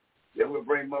there. Then we'll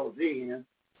bring Moses in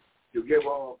to give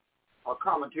a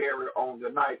commentary on the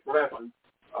night's lesson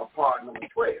of part number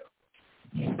 12.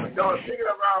 But don't pick it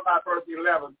up around by verse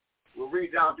 11. We'll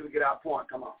read down till we get our point.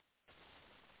 Come on.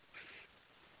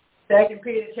 2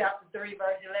 Peter chapter 3,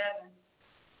 verse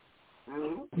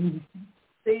 11. Mm-hmm.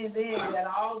 Seeing then that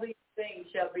all these things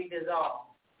shall be dissolved,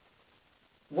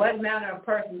 what manner of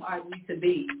person are we to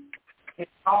be in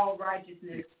all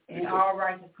righteousness, in all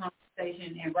righteous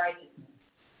conversation and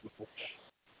righteousness?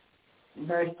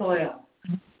 Verse 12.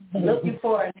 Looking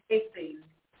for an hasty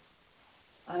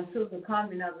unto the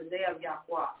coming of the day of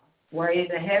Yahweh, wherein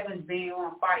the heavens being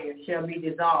on fire shall be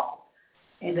dissolved,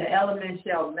 and the elements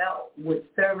shall melt with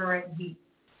fervent heat.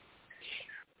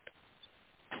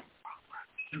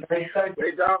 Verse 13.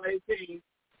 Straight down 18.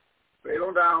 Straight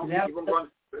on down. Keep them going.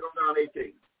 Straight on down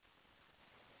 18.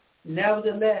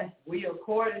 Nevertheless, we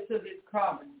according to this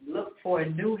promise look for a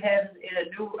new heaven and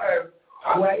a new earth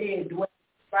wherein dwells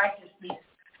righteousness.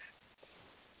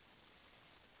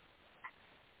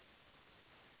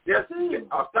 Yes,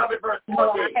 I'll stop at verse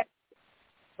 14.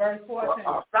 Verse 14.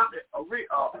 I'll stop it.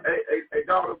 Hey,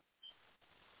 daughter,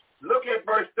 look at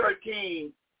verse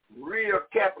 13 real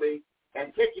carefully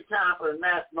and take your time for the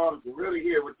national order to really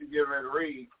hear what you're getting ready to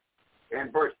read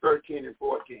in verse 13 and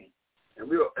 14. And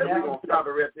we're going to stop it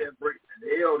right there and break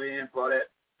the elder in for that.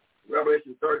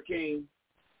 Revelation 13,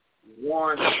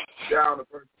 1 down to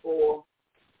verse 4,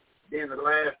 then the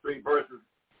last 3 verses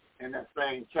in that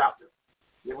same chapter.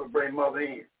 Then we'll bring Mother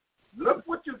in. Look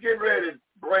what you get ready to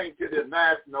bring to the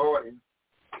national audience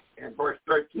in verse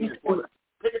 13 and 14.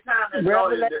 Take your time and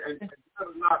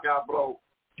knockout blow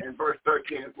in verse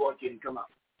 13 and 14. Come on.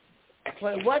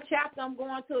 Wait, what chapter I'm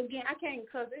going to again? I can't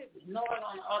because it's noise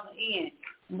on the other end.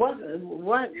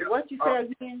 What you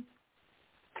said again?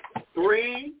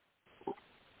 3,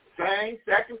 same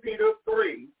 2 Peter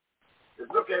 3.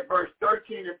 Let's look at verse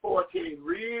 13 and 14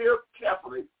 real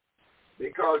carefully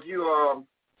because you're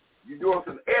doing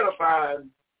some edifying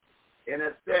in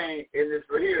this thing, in this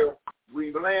right here.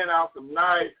 We've laying out some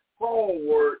nice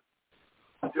homework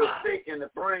to stick in the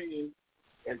brain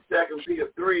in 2 Peter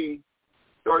 3,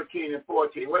 13 and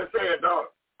 14. What it say, daughter?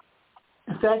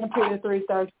 2 Peter 3,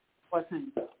 13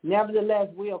 14. Nevertheless,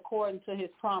 we, according to his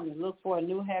promise, look for a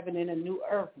new heaven and a new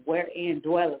earth wherein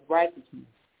dwelleth righteousness.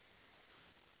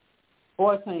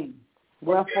 14.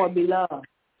 Wherefore, beloved,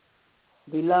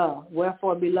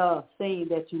 seeing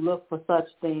that you look for such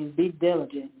things, be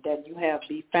diligent that you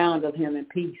be found of him in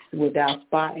peace, without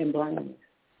spot and blame.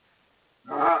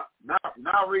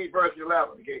 Now read verse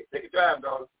 11. Okay? Take your time,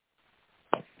 daughter.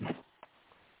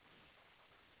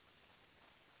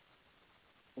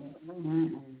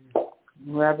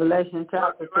 Revelation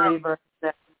chapter 3, verse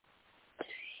 7.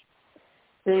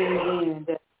 Seeing then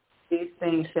that these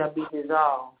things shall be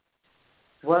dissolved,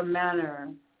 what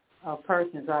manner of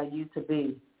persons are you to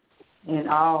be in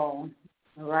all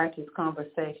righteous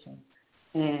conversation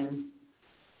and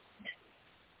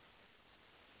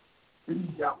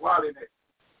quality.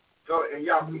 So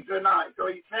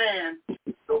he's saying,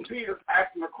 so Peter's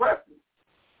asking a question.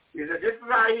 He said, this is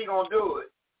how he gonna do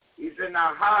it. He said,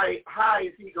 now how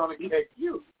is he gonna catch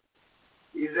you?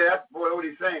 He said, that's what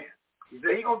he's saying. He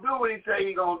said he gonna do what he say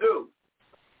he gonna do.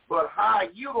 But how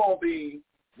you gonna be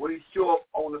when he show up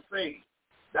on the scene?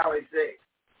 That's what he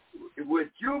said.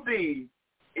 Would you be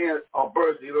in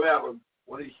verse 11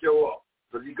 when he show up?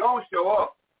 Because he's gonna show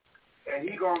up and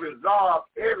he's gonna resolve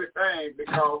everything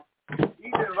because he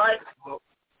didn't write the book.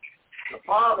 The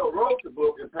Father wrote the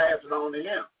book and passed it on to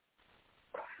him.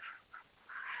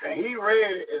 And he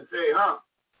read it and said,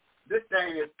 this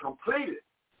thing is completed.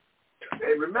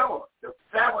 And remember, the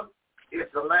seventh is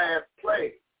the last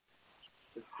plague.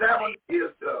 The seventh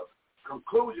is the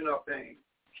conclusion of things.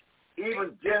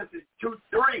 Even Genesis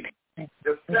 2:3,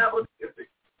 the seventh is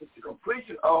the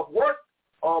completion of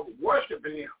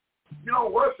worshiping him. You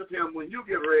don't worship him when you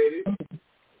get ready.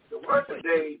 The worship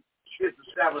day is the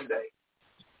seventh day.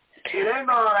 It ain't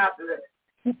on after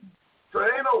that. So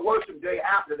there ain't no worship day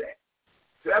after that.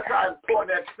 So that's how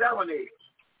important that 7 is.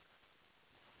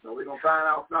 So we're going to find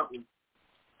out something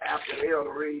after the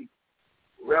elder read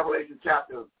Revelation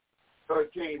chapter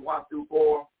 13, 1 through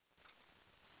 4.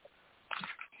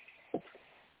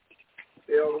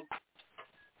 Elder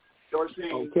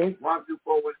 13, 1 through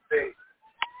 4, what it says.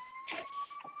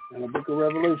 In the book of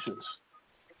Revelations,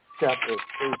 chapter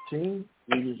 13,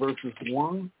 reading verses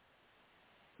 1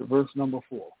 to verse number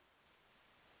 4.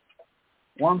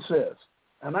 1 says,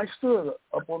 and I stood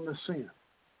up on the sand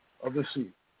of the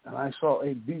sea, and I saw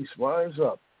a beast rise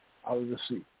up out of the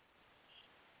sea,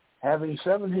 having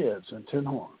 7 heads and 10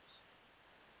 horns,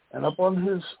 and upon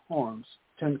his horns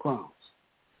 10 crowns,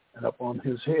 and upon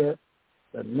his head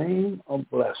the name of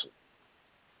blessed.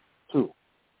 2.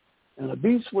 And the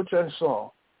beast which I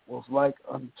saw was like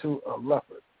unto a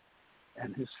leopard,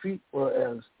 and his feet were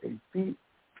as a feet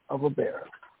of a bear,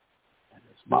 and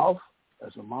his mouth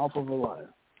as the mouth of a lion.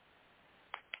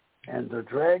 And the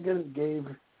dragon gave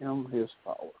him his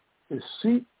power, his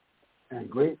seat, and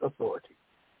great authority.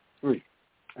 3.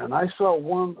 And I saw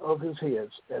one of his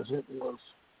heads as it was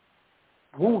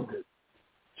wounded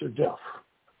to death,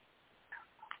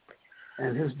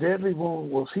 and his deadly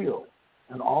wound was healed,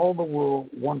 and all the world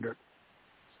wondered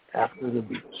after the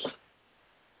beast.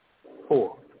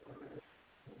 4.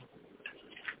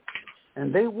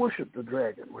 And they worshipped the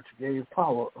dragon, which gave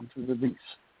power unto the beast.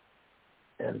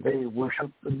 And they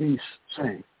worshipped the beast,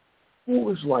 saying, who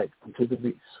is like unto the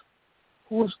beast?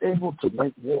 Who is able to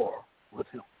make war with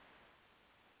him?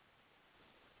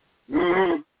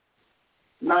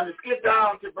 Mm-hmm. Now, to skip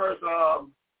down to verse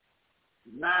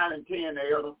 9 and 10,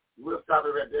 Elder. We'll stop it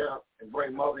right there and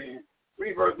bring Mother in.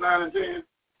 Read verse 9 and 10.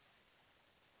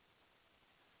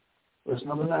 Verse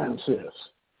number 9 says,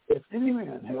 if any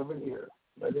man have an ear,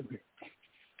 let him hear.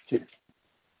 10.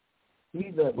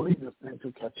 He that leadeth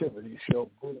into captivity shall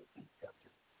go in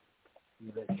captivity.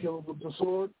 He that killeth with the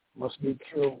sword must be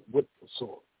killed with the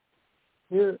sword.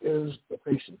 Here is the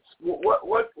patience.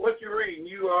 What you reading?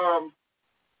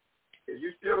 Is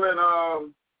you still in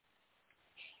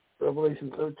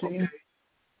Revelation 13? Okay.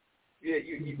 Yeah,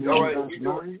 you all right? You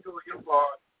doing your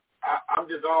part. I'm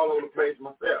just all over the place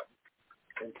myself.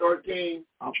 In 13,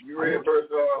 you read verse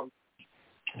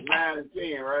 9 and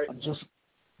 10, right? I just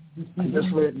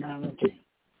read 9 and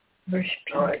 10.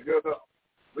 All right, good.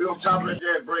 We're going to stop right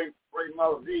there and bring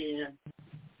Mother Z in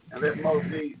and let Mother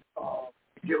Z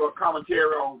give a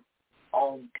commentary on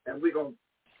and we're going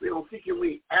to see can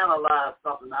we analyze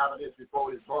something out of this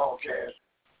before this broadcast.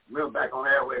 We're back on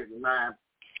airways at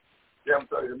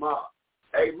 7:30 tomorrow.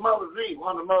 Hey, Mother Z,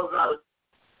 one of the mothers out of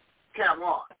Camp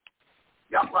 1.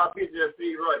 Y'all probably just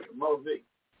see right, Mother Z.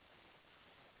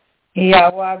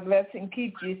 Yahweh bless and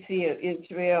keep you, see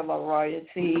Israel, Arroyo,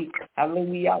 see,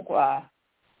 hallelujah.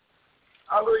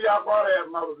 Hallelujah, there,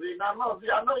 Mother Z. Now, Mother Z,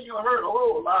 I know you heard a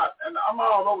whole lot, and I'm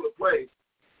all over the place.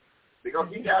 because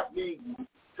he got me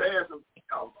saying some,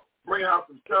 bringing out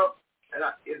some stuff, and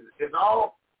it's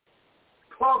all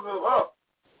puzzled up,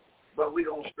 but we're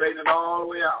going to straighten it all the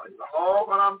way out. It's all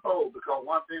going to unfold, because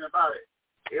one thing about it,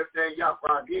 everything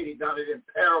Yahweh did, he done it in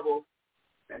parables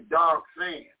and dark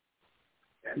sayings.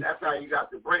 And that's how you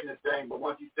got to bring this thing. But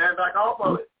once you stand back off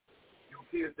of it, you'll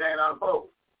see the thing unfold.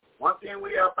 One thing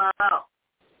we have found out,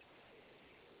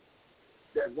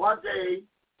 that one day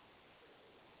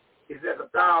is as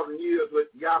 1,000 years with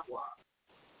Yahweh.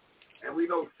 And we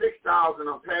know 6,000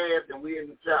 are past and we're in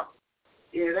the 7th.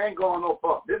 It ain't going no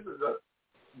further. This is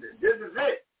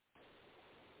it.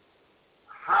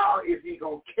 How is he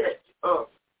going to catch us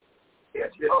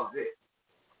if this is it?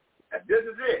 If this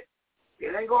is it.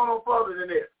 It ain't going no further than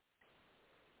this.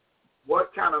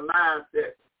 What kind of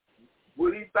mindset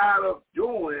would he find us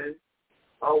doing,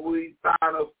 or would he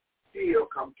find us still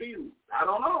confused? I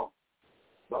don't know.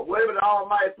 But whatever the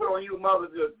Almighty put on you, mother,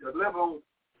 to live on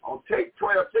take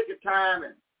 12 ticket time,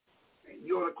 and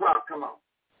you on the clock, come on.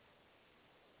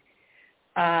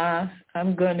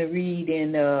 I'm going to read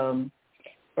in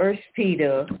 1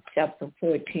 Peter chapter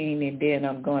 14, and then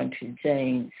I'm going to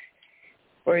James.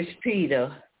 1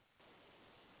 Peter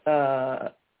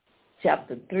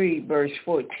chapter 3, verse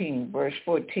 14. Verse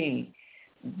 14.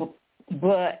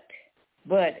 But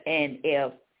and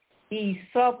if ye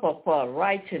suffer for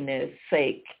righteousness'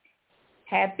 sake,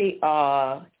 happy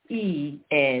are ye,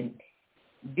 and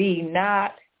be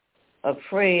not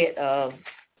afraid of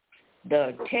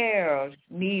the terrors,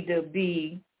 neither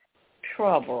be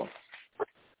troubled.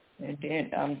 And then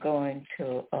I'm going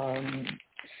to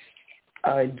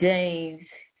James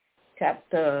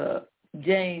chapter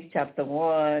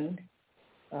 1.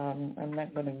 I'm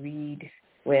not going to read.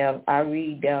 Well, I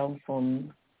read down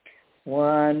from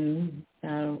 1. I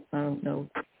don't know.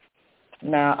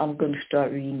 Now I'm going to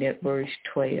start reading at verse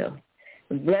 12.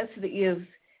 Blessed is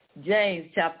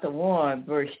James chapter 1,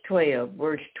 verse 12.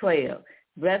 Verse 12.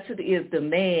 Blessed is the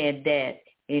man that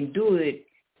endured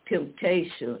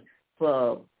temptation,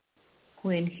 for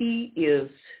when he is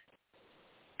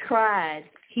tried,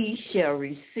 he shall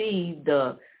receive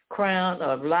the crown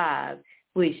of life,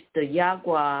 which the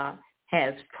Yahweh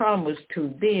has promised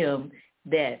to them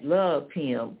that love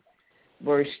him.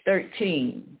 Verse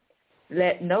 13.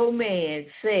 Let no man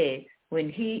say when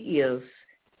he is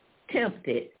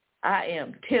tempted, I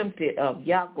am tempted of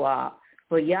Yahweh,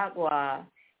 for Yahweh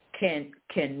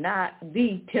cannot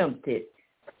be tempted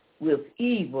with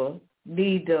evil,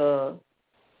 neither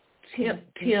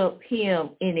tempt him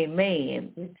any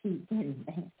man.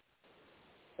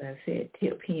 I said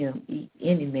tempt him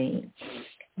any man.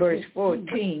 Verse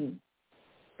 14.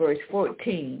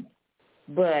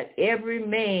 But every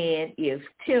man is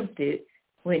tempted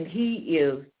when he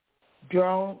is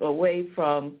drawn away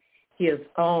from his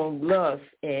own lust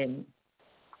and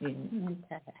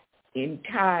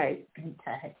enticed.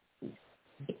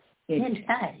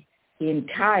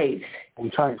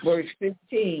 Verse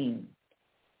 15.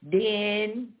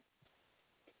 Then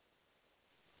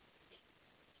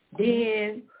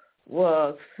when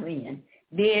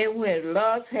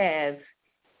lust has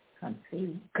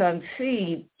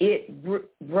conceived, it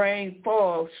brings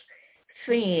forth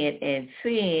sin, and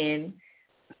sin,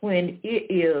 when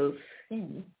it is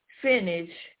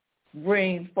finished,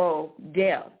 brings forth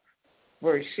death.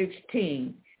 Verse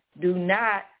 16. Do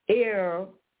not err,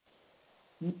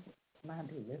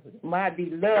 my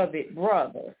beloved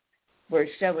brother. Verse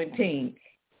 17.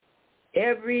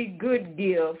 Every good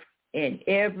gift and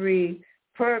every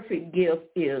perfect gift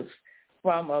is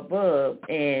from above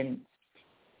and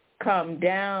come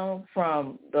down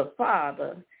from the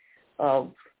Father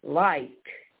of light,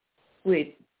 with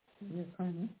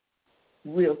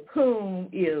whom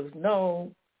is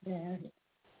no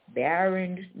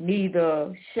barren,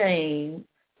 neither shame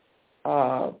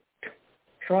or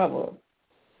trouble.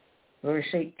 Verse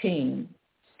 18.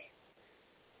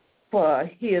 For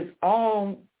his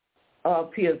own will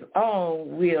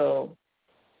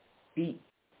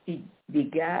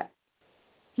begat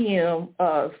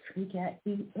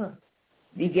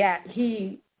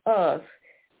he us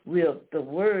with the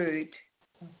word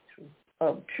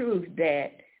of truth,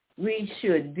 that we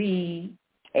should be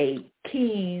a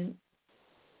king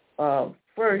of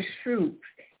first fruits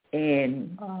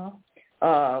and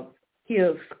of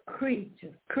his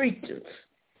creatures.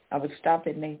 I would stop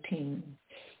at 19,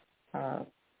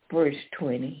 verse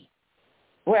 20.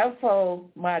 Wherefore,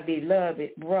 my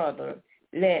beloved brother,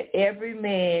 let every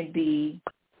man be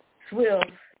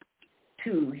swift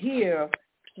to hear,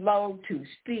 slow to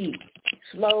speak,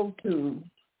 slow to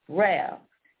wrath.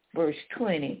 Verse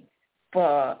 20.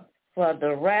 For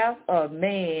the wrath of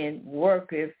man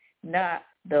worketh not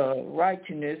the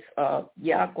righteousness of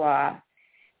Yahweh.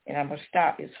 And I'm going to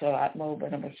stop. It's a lot more,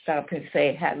 but I'm going to stop and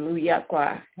say, Hallelujah.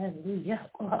 Hallelujah.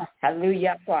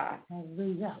 Hallelujah.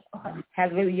 Hallelujah.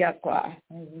 Hallelujah.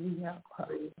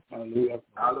 Hallelujah.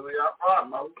 Hallelujah.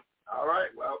 All right.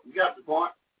 Well, we got the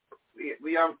point.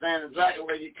 We understand exactly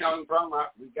where you're coming from.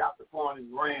 We got the point in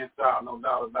grand style, no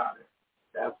doubt about it.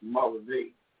 That's Mother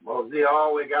Z. Mother Z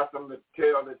always got something to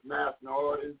tell this national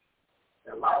audience.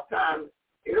 And a lot of times,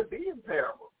 it'll be in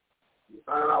parable. You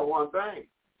find out one thing.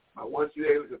 But once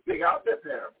you're able to figure out that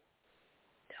parable,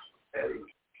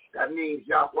 that means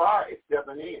Yahweh is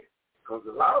stepping in. Because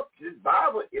a lot of this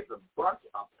Bible is a bunch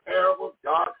of parables,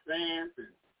 dark sayings,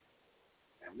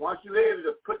 and once you're able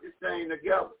to put this thing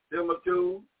together,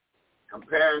 similitude,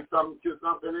 comparing something to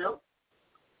something else.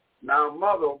 Now,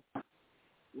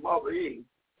 Mother E,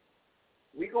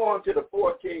 we go into the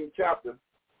 14th chapter,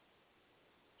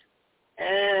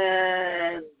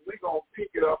 and we're going to pick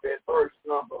it up at verse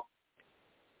number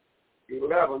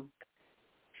 11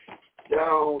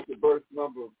 down to verse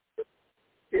number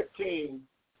 15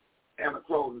 and a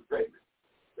closing statement.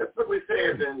 That's what it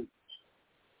says in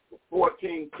the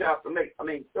 14th chapter,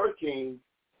 13,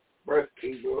 verse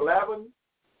 11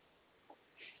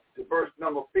 to verse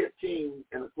number 15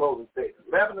 and a closing statement.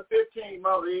 11 to 15,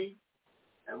 Mother E,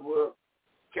 and we'll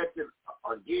catch it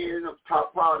again on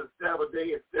top part of the Sabbath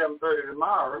day at 7:30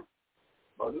 tomorrow.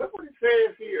 But look what it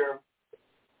says here,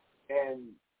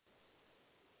 and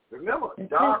remember,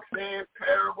 dark sayings,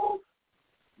 parables.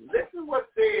 Listen what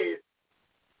it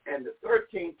says in the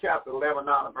 13th chapter, 11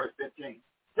 down to verse 15.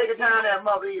 Take a time there,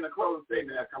 Mother E, and a closing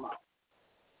statement that come out.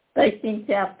 13th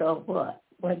chapter of what?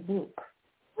 What book?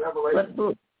 Revelation. What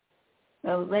book?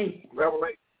 Revelation.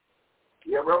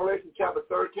 Yeah, Revelation chapter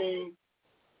 13,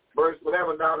 verse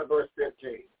 11 down to verse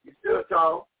 15. You still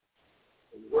tall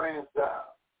in grand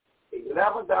style.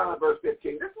 11 down to verse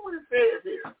 15. This is what it says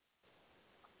here.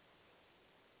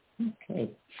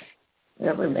 Okay.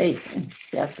 Revelation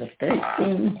chapter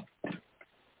 13,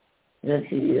 verse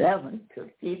 11 to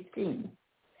 15.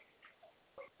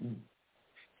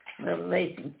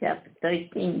 Revelation chapter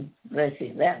 13, verse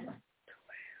 11.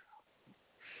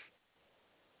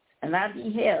 And I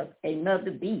beheld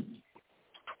another beast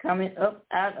coming up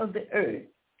out of the earth,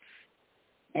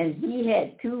 and he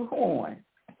had two horns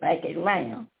like a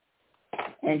lamb,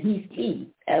 and his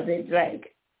feet as a dragon.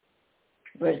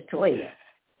 Verse 12.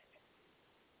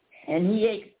 And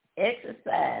he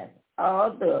exercised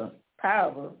all the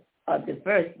power of the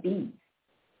first beast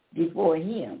before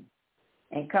him,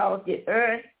 and caused the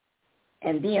earth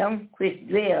and them which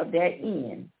dwell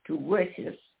therein to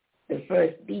worship the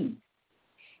first beast,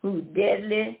 whose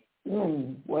deadly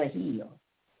wounds were healed.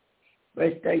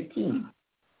 Verse 13.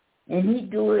 And he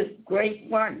doeth great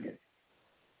wonders,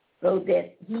 so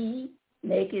that he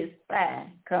maketh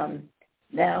fire come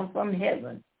down from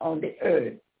heaven on the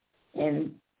earth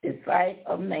in the sight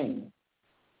of man.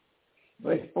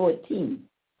 Verse 14.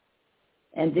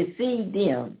 And deceive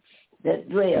them that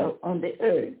dwell on the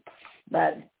earth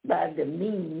by the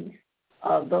means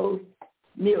of those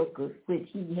miracles which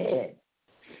he had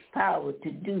power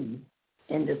to do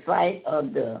in the sight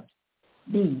of the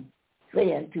beast,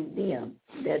 saying to them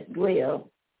that dwell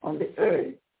on the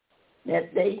earth,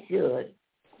 that they should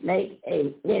make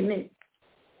an image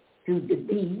to the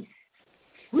beast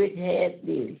which had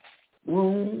the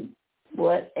wound,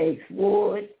 but a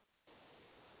sword,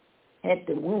 had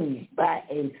the wound by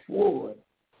a sword,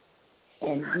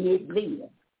 and did live.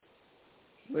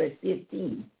 Verse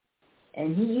 15.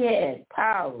 And he had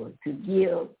power to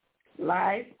give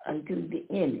life unto the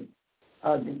image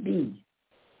of the beast,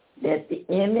 that the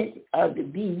image of the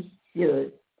beast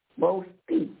should both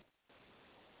speak,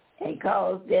 and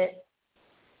cause that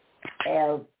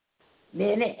as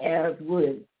many as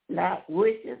would not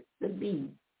worship the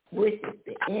beast, worship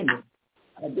the image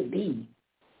of the beast,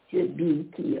 should be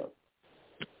killed.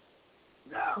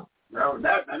 No,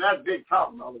 that's big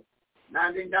talk, brother.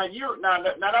 Now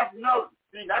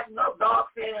that's no dark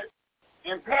saying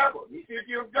in parable. You see what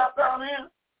you dropped down in?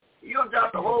 You don't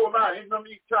drop the whole lot. Ain't no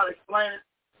need to try to explain it.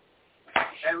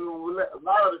 And we'll let a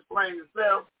lot of it explain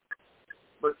itself.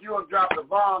 But you don't drop the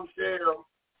bombshell.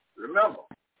 Remember,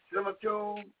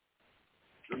 similitude,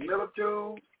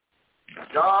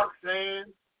 dark saying,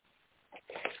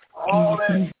 all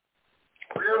that,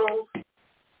 riddles,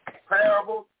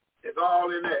 parables, it's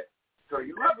all in there. So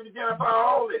you have to identify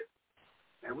all this.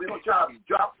 And we're going to try to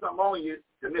drop something on you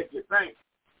to make you think.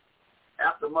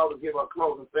 After Mother give her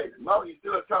closing statement. Mother, you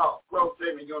still talk. Closing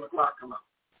statement, you're on the clock, come on.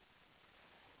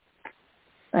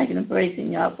 Thanking and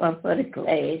praising y'all for the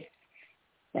class.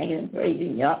 Thanking and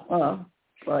praising y'all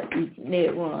for each and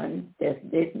every one that's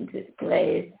listening to the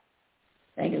class.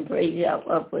 Thank and praise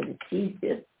Yahweh for the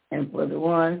teachers and for the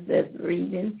ones that's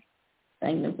reading.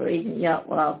 Thank and praise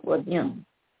Yahweh for them.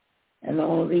 And I'm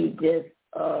going to read just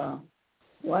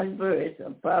one verse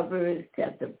of Proverbs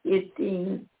chapter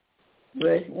 15,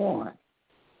 verse 1.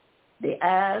 The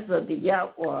eyes of the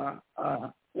Yahweh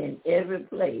are in every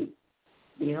place,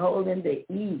 beholding the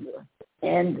evil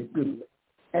and the good.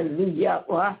 Hallelujah.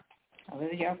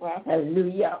 Hallelujah.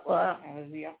 Hallelujah.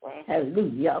 Hallelujah.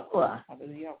 Hallelujah.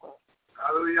 Hallelujah.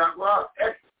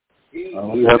 He's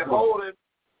beholding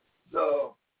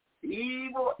the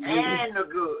evil and the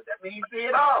good. That means he see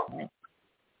it all.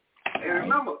 And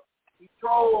remember, he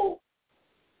told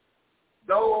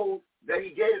those that he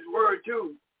gave his word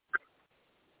to.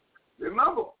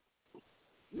 Remember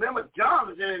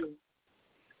John is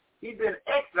he's been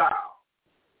exiled.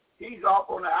 He's off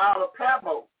on the Isle of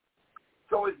Patmos.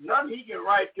 So it's nothing he can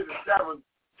write to the 7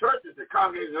 churches, the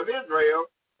congregation of Israel,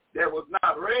 that was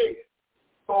not read.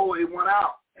 So he went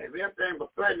out. If anything was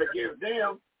threatened against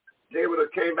them, they would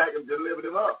have came back and delivered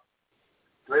them up.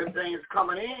 So everything is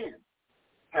coming in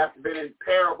has been in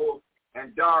parables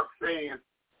and dark sayings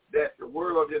that the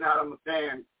world did not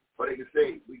understand, but they can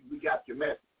say, we got your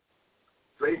message.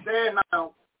 So he's saying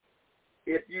now,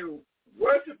 if you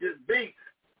worship this beast,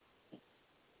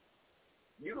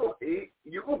 you're going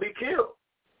to be killed.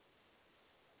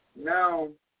 Now,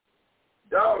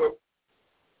 daughter,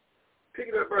 pick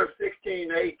it up verse 16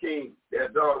 to 18, there,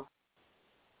 daughter.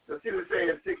 Let's see what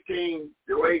it says, 16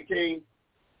 to 18.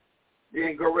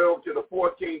 Then go right over to the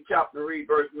 14th chapter and read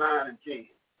verse 9 and 10.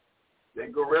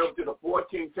 Then go right over to the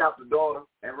 14th chapter, daughter,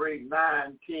 and read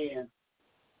 9, 10.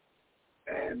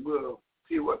 And we'll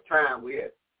see what time we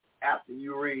had after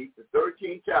you read the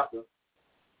 13th chapter,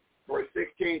 verse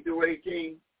 16 through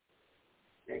 18.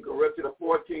 And go right to the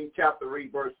 14th chapter,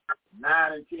 read verse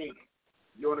 9 and 10.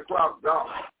 You're on the clock, daughter.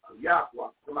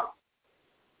 Yahweh, come on.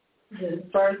 This is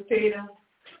 1 Peter.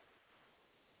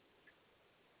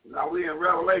 Now we're in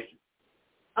Revelation.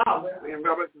 Oh, well. We're in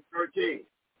Revelation 13,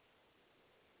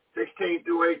 16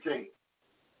 through 18.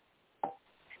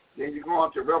 Then you go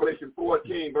on to Revelation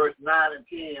 14, verse 9 and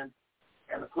 10,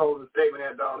 and the closing statement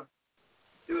there, daughter.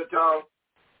 Do it, Charles.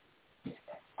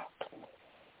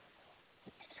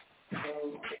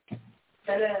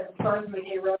 That is first we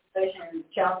get Revelation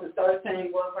chapter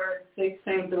 13, what verse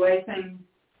 16 through 18.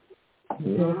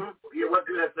 Mm-hmm. Yeah, what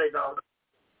did that say, daughter?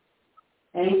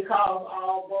 And he calls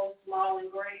all, both small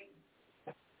and great,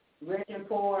 rich and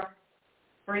poor,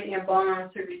 free and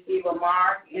bond, to receive a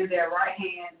mark in their right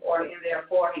hand or in their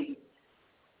forehead.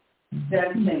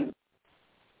 17.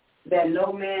 That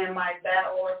no man might buy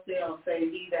or sell,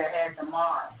 save he that has the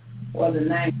mark, or the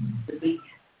name of the beast,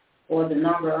 or the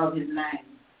number of his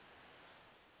name.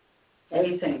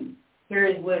 18. Here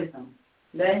is wisdom.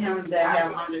 Let him that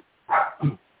have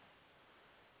understanding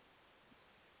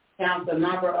count the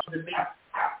number of the beast.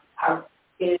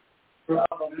 Is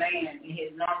of a man, and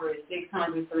his number is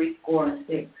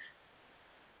 636.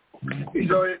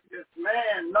 So this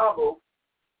man number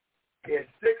is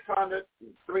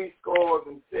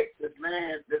 636. This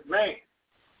man.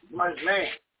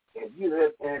 If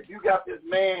you got this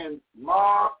man's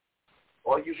mark,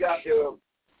 or you got the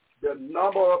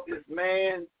number of this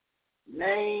man's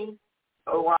name,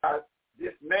 otherwise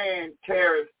this man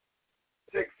carries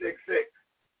 666.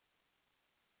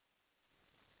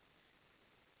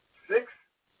 6,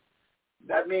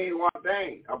 that means one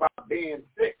thing about being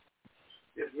sick.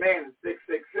 This man is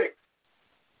 666.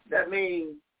 That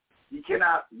means you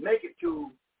cannot make it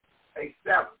to a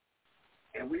 7.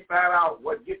 And we find out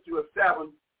what gets you a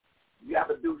 7, you have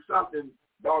to do something.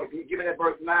 Daughter, can you give me that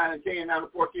verse 9 and 10 down to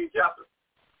 14th chapter?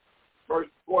 Verse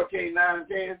 14, 9 and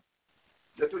 10.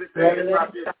 That's what it says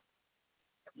right there.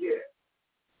 Yeah.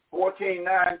 14,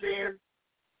 9 and 10.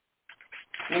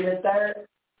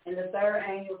 And the third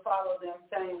angel followed them,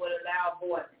 saying with a loud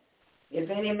voice, if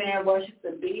any man worship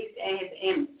the beast and his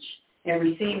image, and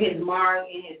receive his mark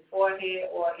in his forehead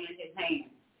or in his hand.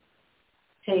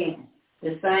 10.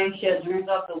 The same shall drink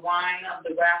up the wine of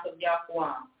the wrath of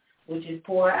Yahweh, which is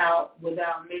poured out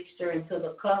without mixture into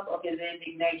the cup of his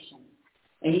indignation.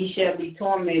 And he shall be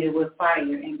tormented with fire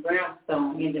and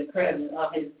brimstone in the presence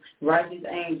of his righteous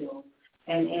angels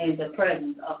and in the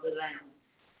presence of the Lamb.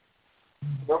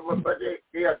 But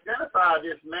they identify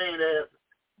this man as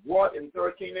what in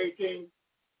 13:18?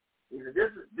 This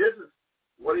is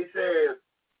what he says.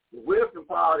 The wisdom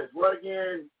part is what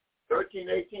again?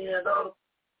 13:18, and daughter.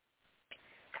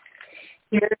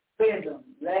 Here is wisdom.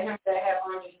 Let him that have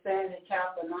understanding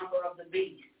count the number of the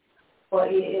beast, for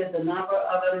it is the number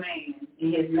of a man,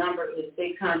 and his number is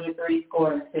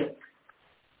 636.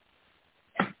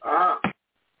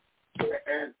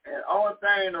 And only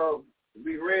thing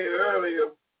we read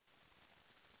earlier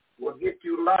will get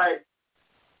you life.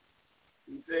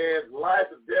 He says life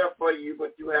is there for you,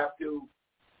 but you have to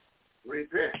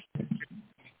repent.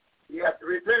 You have to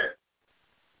repent.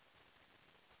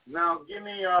 Now, give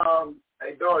me,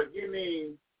 hey, daughter, give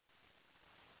me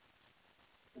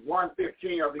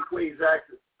 1:15 of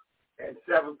Ecclesiastes and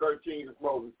 7:13 the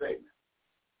closing statement.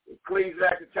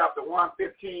 Ecclesiastes chapter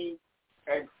 1:15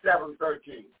 and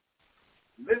 7:13.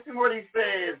 Listen what he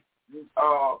says,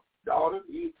 daughter.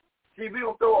 See, we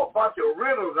will throw a bunch of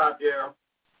riddles out there,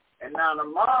 and now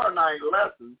tomorrow night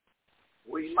lesson,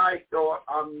 we might start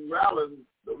unraveling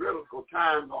the riddles because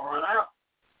time's going to run out.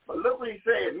 But look what he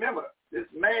said. Remember, this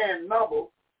man number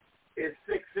is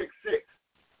 666.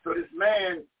 So this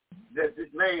man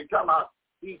talking about,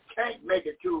 he can't make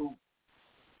it to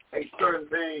a certain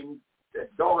thing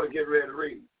that daughter get ready to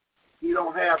read. He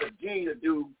don't have a gene to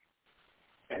do,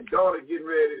 and daughter getting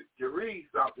ready to read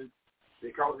something,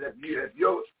 because if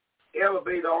your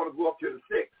elevator ought to go up to the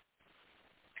 6,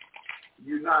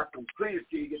 you're not completed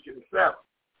till you get to the 7.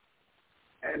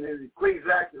 And then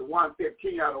Ecclesiastes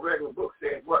 1:15 out of regular book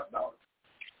says what, daughter?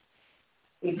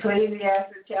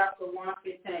 Ecclesiastes chapter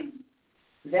 1:15.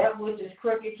 That which is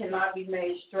crooked cannot be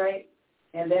made straight,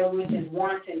 and that which is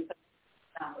wanting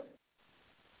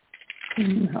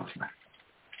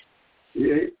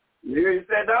You hear he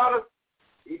said, daughter?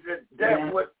 He said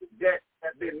that what that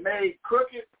has been made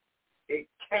crooked, it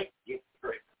can't get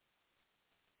straight.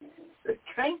 It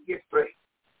can't get straight.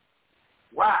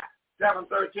 Why?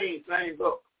 7:13, same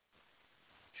book.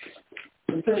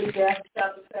 Ecclesiastes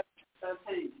chapter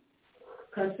 7:13.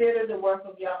 Consider the work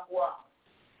of Yahweh,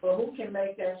 for who can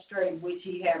make that straight which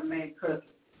he hath made crooked?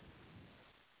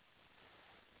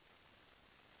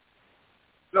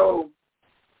 So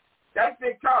that's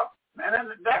big talk, man.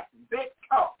 That's big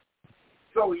talk.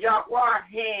 So Yahweh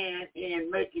hand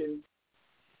in making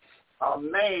a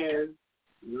man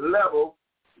level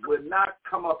would not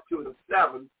come up to the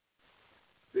 7,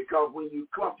 because when you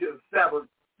come to the 7,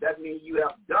 that means you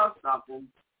have done something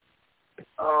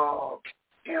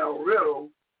in a riddle,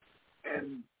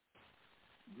 and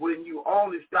when you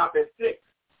only stop at 6,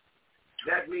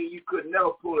 that means you could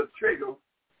never pull a trigger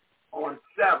on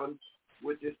 7,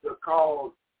 which is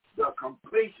called the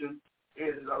completion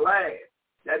is the last.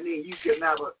 That means you can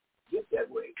never get that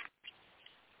way.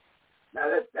 Now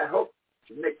that hope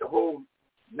to make the whole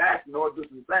national do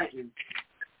some thinking.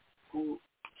 Who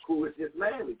is this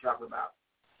man we talking about?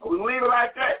 We leave it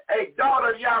like that. Hey,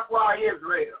 daughter of Yahweh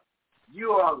Israel,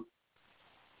 you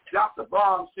dropped the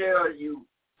bombshell. You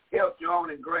helped your own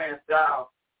in grand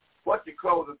style. What your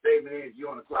closing statement is? You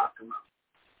on the clock. Come on.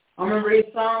 I'm going to read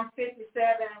Psalm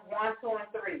 57, 1, 2,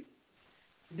 and 3.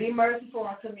 Be merciful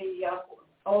unto me, Yahweh.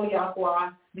 O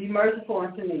Yahweh, be merciful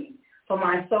unto me, for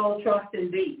my soul trusts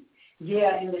in thee.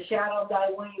 Yeah, in the shadow of thy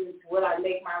wings will I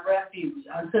make my refuge,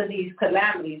 until these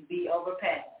calamities be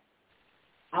overpassed.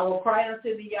 I will cry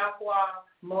unto the Yahweh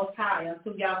most high,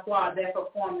 unto Yahweh that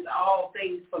performs all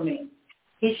things for me.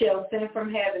 He shall send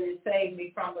from heaven and save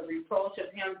me from the reproach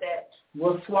of him that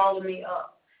will swallow me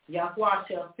up. Yahweh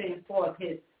shall send forth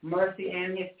his mercy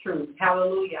and his truth.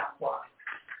 Hallelujah, Yahweh.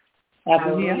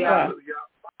 Hallelujah.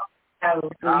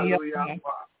 Hallelujah.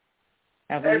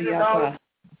 Hallelujah.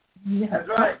 That's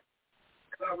right.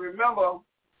 So remember,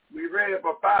 we read a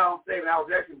profound statement. I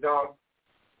was asking daughter,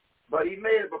 but he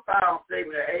made a profound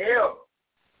statement at AL.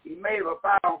 He made a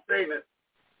profound statement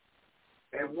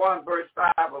in 1 verse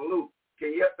 5 of Luke.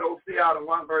 Can you those see out in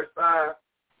 1 verse 5?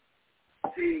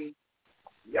 See,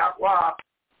 Yahweh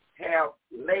have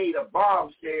laid a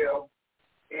bombshell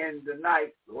in the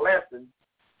night's lesson,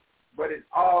 but it's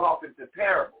all off into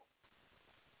parable.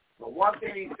 But one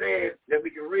thing he said that we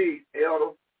can read,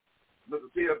 Elder,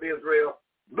 Mr. T of Israel,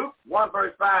 Luke 1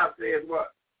 verse 5 says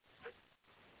what?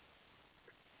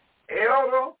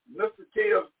 Elder, Mr.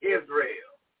 T of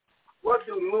Israel. What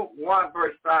do Luke 1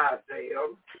 verse 5 say,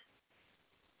 Elder?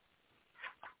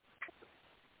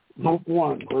 Luke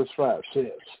 1 verse 5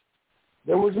 says,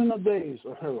 there was in the days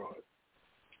of Herod,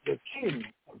 the king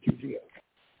of Judea,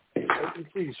 a certain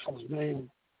priest whose name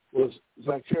was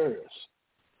Zacharias,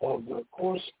 of the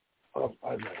course of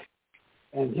Abba,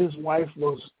 and his wife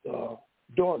was the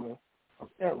daughter of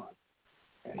Aaron,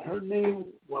 and her name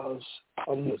was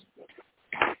Elizabeth.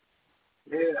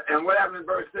 Yeah, and what happened in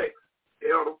verse 6,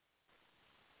 Elder?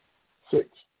 6.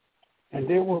 And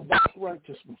they were both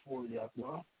righteous before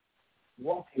Yahweh,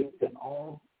 walking in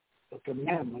all the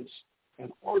commandments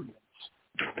and ordinance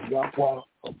of Yahweh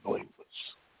of blameless.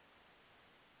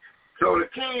 So the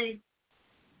king,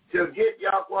 to get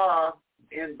Yahweh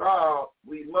involved,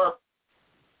 we must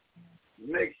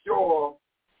make sure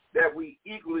that we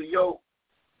equally yoke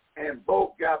and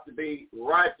both got to be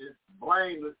righteous,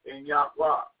 blameless in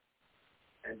Yahweh.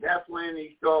 And that's when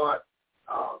he started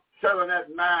telling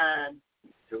that mind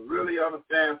to really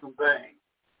understand some things.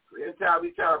 Anytime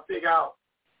we try to figure out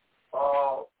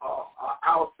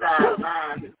outside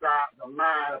mind, inside the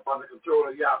mind up under control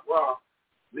of Yahweh,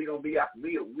 we gonna be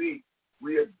asking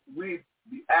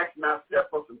ourselves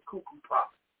for some cuckoo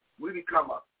pop. We become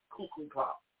a cuckoo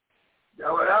pop.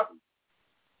 That's what happens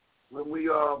when we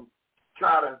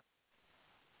try to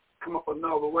come up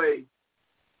another way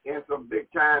in some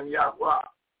big time Yahweh.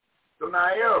 So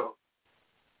now, Elder,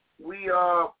 we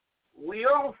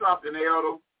own something,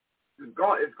 Elder.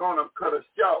 It's gonna cut us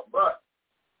short, but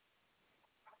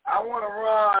I want to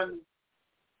run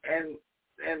and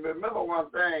remember one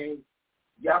thing.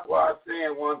 Yahweh is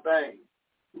saying one thing.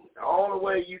 The only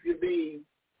way you can be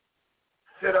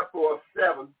set up for a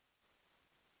 7,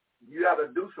 you got to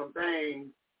do some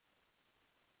things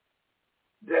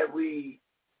that we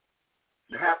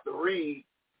have to read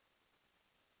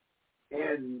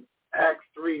in Acts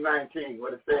 3:19.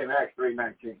 What it say in Acts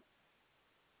 3:19?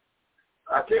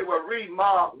 I tell you what, read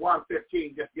Mark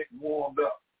 1:15, just getting warmed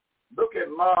up. Look at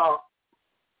Mark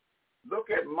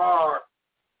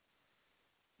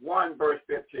 1 verse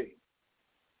 15.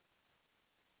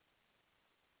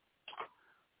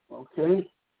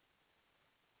 Okay.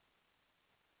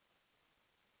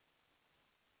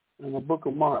 In the book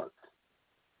of Mark,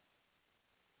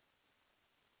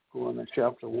 going to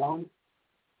chapter 1,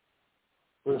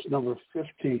 verse number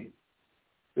 15.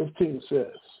 15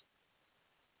 says,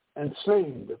 "And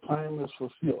saying, the time is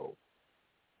fulfilled,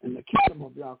 and the kingdom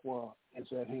of Yahweh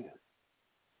is at hand.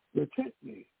 Repent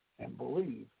ye and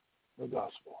believe the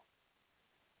gospel."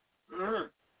 Mm-hmm.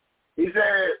 He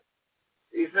said,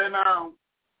 now,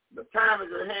 the time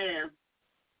is at hand.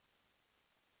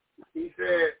 He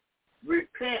said,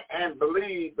 repent and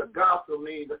believe the gospel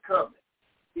means the covenant.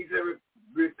 He said,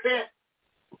 repent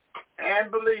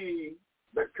and believe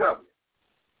the covenant.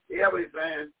 Yeah, what he's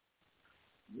saying.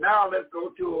 Now let's go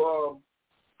to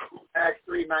Acts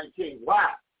 3:19.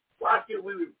 Why? Why should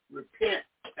we repent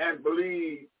and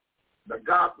believe the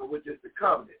gospel, which is the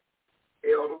covenant,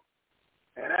 Elder?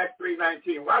 And Acts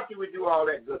 3:19. Why should we do all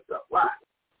that good stuff? Why?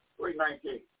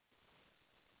 3:19.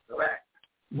 Go back.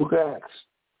 Book of Acts,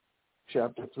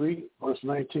 chapter 3, verse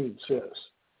 19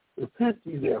 says, "Repent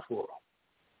ye therefore,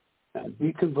 and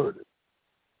be converted,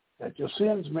 that your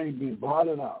sins may be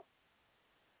blotted out,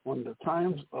 when the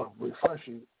times of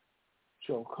refreshing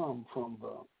shall come from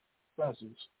the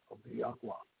presence of the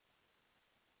Yahweh."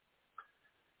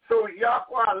 So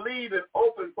Yahweh leave it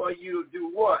open for you to do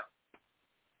what?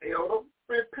 Elder,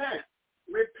 repent.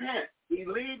 Repent. He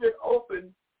leaves it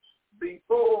open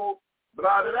before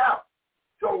blotted out.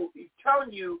 So he's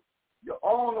telling you, you're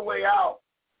on the way out.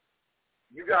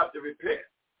 You got to repent.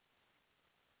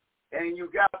 And you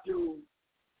got to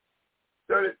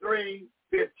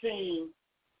 33:15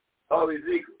 of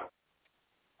Ezekiel.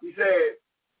 He said,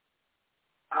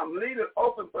 I'm leaving it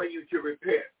open for you to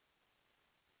repent.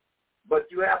 But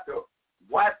you have to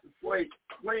wipe the slate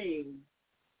clean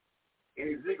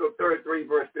in Ezekiel 33,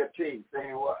 verse 15,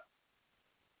 saying what?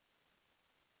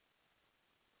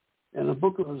 In the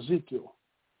book of Ezekiel,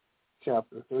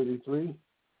 chapter 33,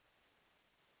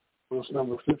 verse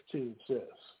number 15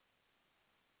 says,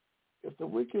 "If the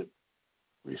wicked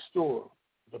restore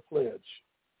the pledge,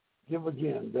 give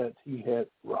again that he had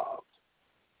robbed,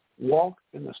 walk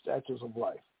in the statutes of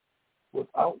life,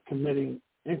 without committing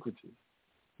iniquity,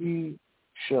 he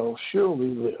shall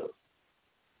surely live.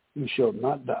 He shall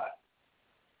not die."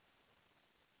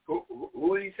 Who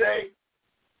did he say?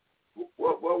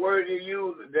 What word did he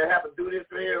use that have to do this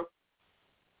for him?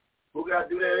 Who got to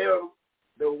do that here?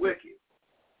 The wicked.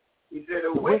 He said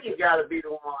the wicked got to be the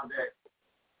one that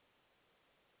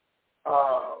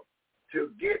to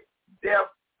get death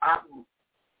out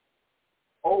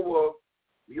over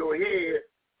your head.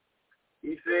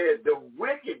 He said the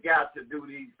wicked got to do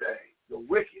these things. The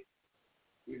wicked.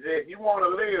 He said if you want to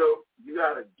live, you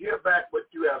got to give back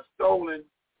what you have stolen,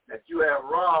 that you have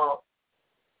robbed,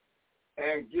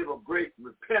 and give a great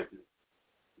repentance.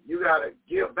 You got to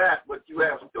give back what you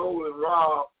have stolen,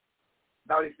 robbed.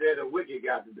 Now he said the wicked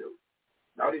got to do.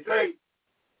 Now he say,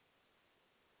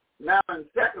 now in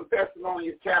 2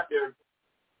 Thessalonians chapter,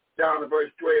 down to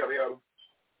verse 12,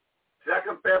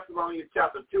 2 Thessalonians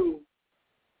chapter 2,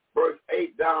 verse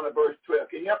 8 down to verse 12.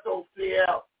 Can you have to see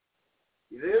out?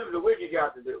 This is the wicked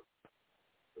got to do.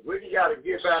 The wicked got to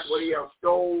give back what he has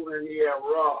stolen and he has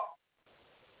robbed.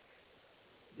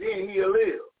 Then he'll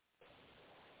live.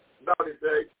 Now he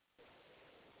say,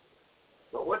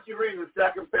 So what you read in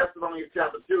 2 Thessalonians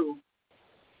chapter 2,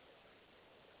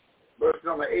 verse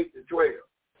number 8 to 12.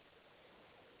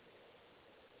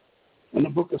 In the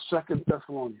book of 2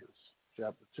 Thessalonians,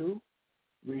 chapter 2,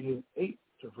 reading 8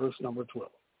 to verse number 12.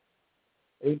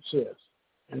 8 says,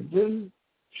 and then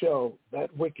shall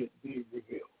that wicked be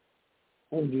revealed,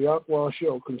 whom the Yahweh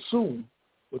shall consume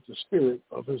with the spirit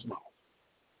of his mouth,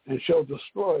 and shall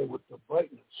destroy with the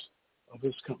brightness of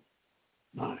his coming.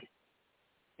 9.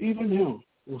 Even him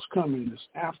whose coming is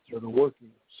after the working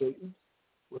of Satan,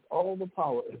 with all the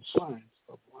power and signs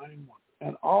of lying wonder,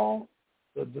 and all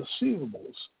the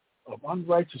deceivables of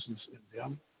unrighteousness in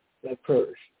them that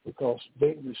perish, because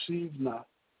they receive not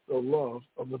the love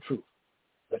of the truth,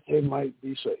 that they might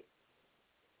be saved.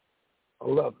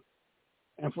 11.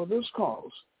 And for this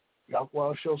cause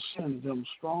Yahweh shall send them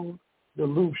strong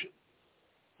delusion,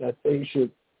 that they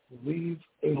should believe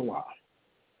a lie.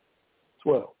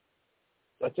 12.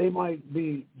 That they might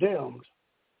be damned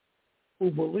who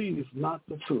believe not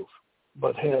the truth,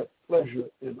 but have pleasure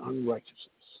in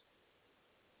unrighteousness.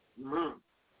 Mm-hmm.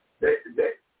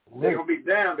 They're going to be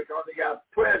damned because they got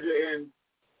pleasure in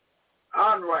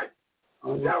unrighteousness.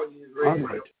 That was just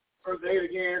reading. Verse 8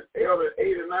 again, 8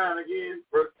 and 9 again,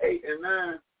 verse 8 and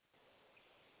 9.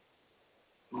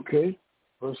 Okay,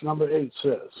 verse number 8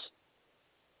 says,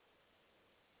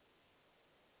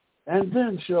 and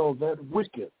then shall that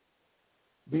wicked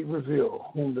be revealed,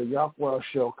 whom the Yahweh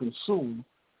shall consume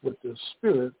with the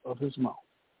spirit of his mouth,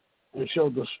 and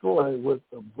shall destroy with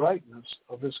the brightness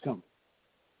of his coming.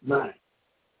 9.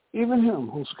 Even him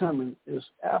whose coming is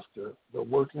after the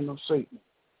working of Satan,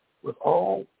 with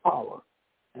all power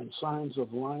and signs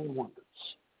of lying wonders.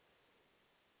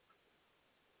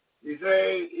 You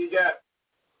say you got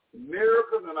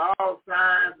miracles and all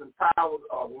signs and powers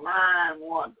of lying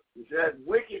wonders. He said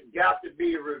wicked got to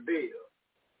be revealed.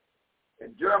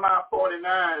 In Jeremiah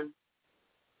 49,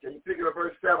 can you pick it up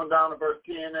verse 7 down to verse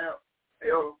 10 now?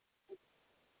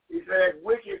 He said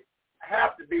wicked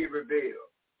have to be revealed.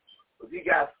 Because he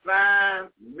got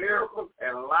signs, miracles,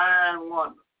 and lying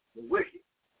wonders. The wicked.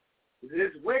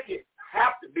 This wicked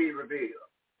have to be revealed.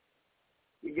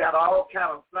 He got all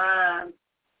kind of signs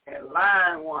and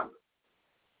lying wonders.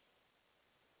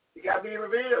 He got to be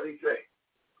revealed, he said.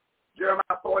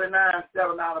 Jeremiah 49,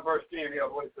 7 down to verse 10 here,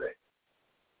 what he say?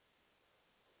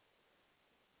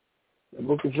 The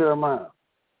book of Jeremiah,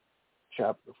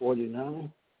 chapter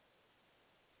 49,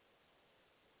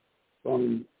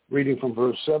 reading from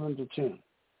verse 7 to 10.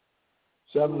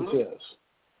 7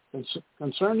 says,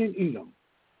 concerning Edom,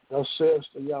 thus says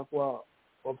the Yahweh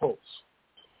of hosts,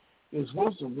 is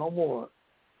wisdom no more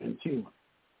in Teman?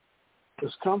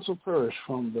 His counsel perished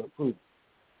from the fruit.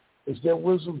 Is their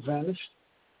wisdom vanished?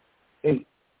 8.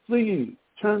 Flee ye,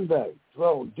 turn back,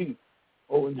 dwell deep,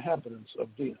 O inhabitants of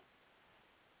Edom.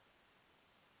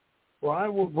 For I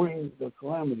will bring the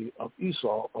calamity of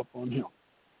Esau upon him,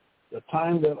 the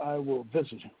time that I will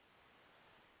visit him.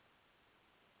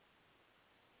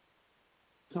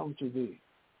 Come to thee.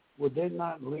 Would they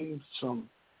not leave some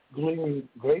gleaming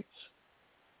grapes?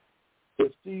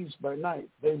 If these by night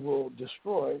they will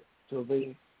destroy till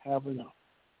they have enough.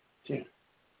 10.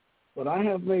 But I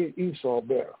have made Esau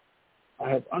bare. I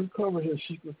have uncovered his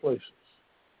secret places,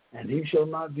 and he shall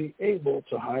not be able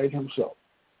to hide himself.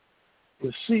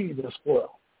 His seed is spoiled,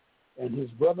 and his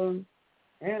brethren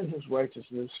and his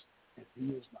righteousness, and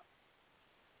he is not.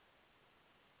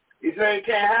 He said he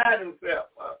can't hide himself.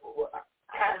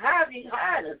 How does he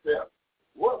hide himself?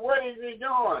 What is he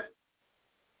doing?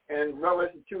 In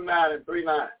Revelation 2:9 and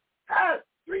 3:9. How is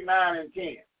 3:9 and 10?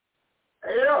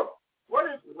 Hey,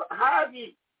 how is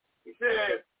he? He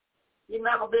said he's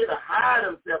not going to be able to hide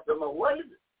himself no more. What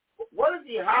is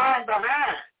he hiding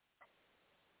behind?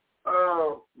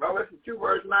 Revelation 2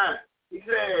 verse 9. He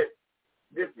said,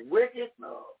 this wicked,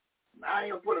 I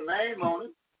ain't going to put a name on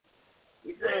him.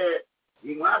 He said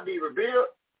he might be revealed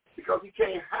because he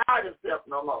can't hide himself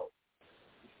no more.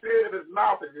 The spirit of his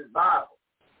mouth is his Bible.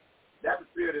 That's the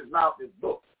spirit of his mouth, his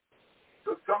book.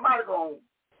 So somebody going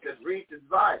to just read his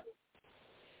Bible.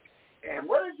 And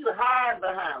what is you hiding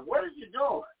behind? What is you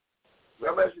doing?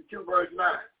 Revelation 2 verse 9.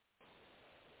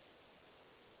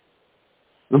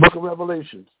 The book of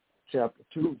Revelations, chapter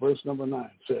 2, verse number 9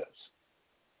 says,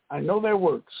 I know their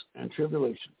works and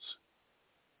tribulations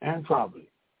and poverty,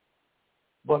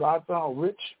 but art thou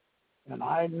rich, and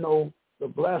I know the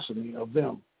blasphemy of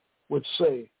them which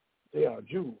say they are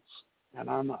Jews and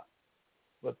are not,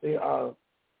 but they are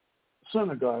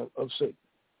synagogue of Satan.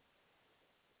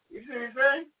 You see what he's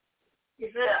saying? He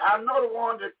said, I know the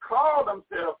ones that call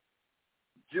themselves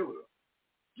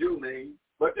Jew means,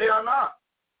 but they are not.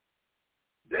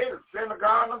 They are the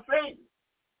synagogue of Satan.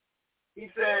 he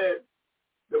said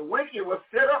the wicked was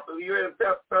set up if you in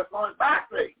the Thessalonians by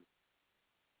Satan.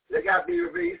 They got to be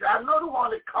revealed. He said, I know the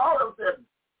one that called themselves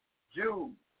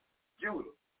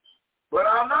Judah, but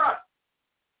I'm not.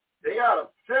 They are the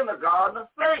synagogue of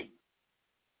Satan.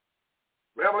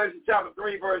 Revelation chapter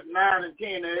 3, verse 9 and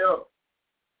 10 there.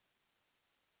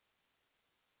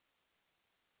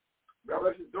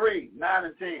 Revelation 3, 9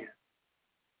 and 10.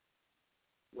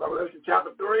 Revelation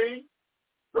chapter 3,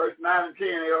 verse 9 and 10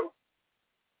 there.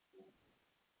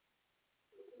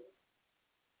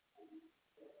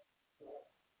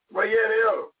 Well, yeah,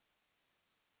 there.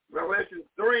 Revelation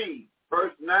 3,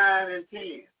 verse 9 and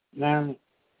 10. 9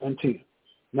 and 10.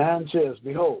 9 says,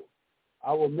 Behold,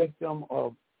 I will make them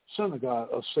of synagogue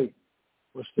of Satan,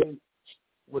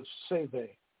 which say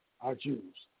they are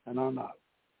Jews, and are not,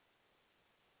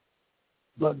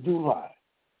 but do lie.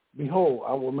 Behold,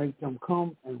 I will make them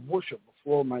come and worship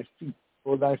before thy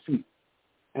feet,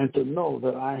 and to know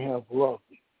that I have loved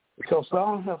thee, because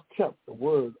thou hast kept the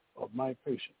word of my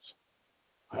patience.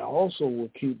 I also will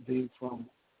keep thee from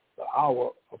the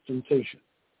hour of temptation,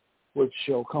 which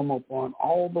shall come upon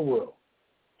all the world,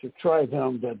 to try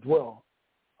them that dwell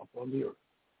upon the earth.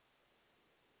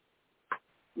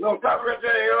 No, stop right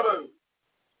there, Elder.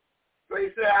 So he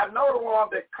said, I know the one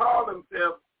that called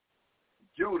himself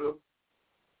Judah,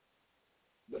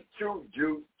 the true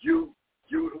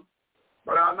Judah,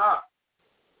 but are not.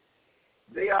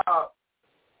 They are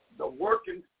the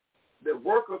workers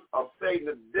of Satan,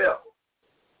 the devil.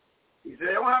 He said,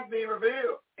 they don't have to be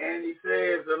revealed. And he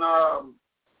says in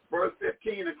verse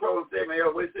 15, the closing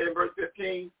statement, what he said in verse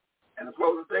 15 and the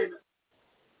closing statement?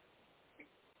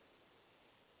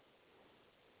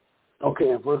 Okay,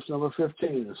 in verse number 15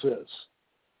 it says,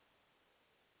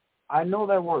 I know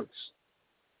thy works,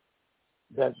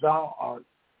 that thou art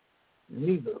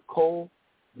neither cold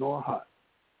nor hot.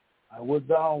 I would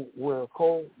thou were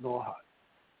cold nor hot.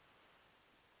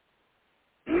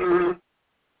 Mm-hmm.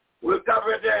 We'll stop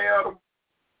right there, Elder.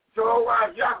 So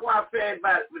Yahweh said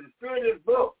about the spirit of this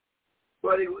book,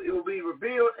 but it will be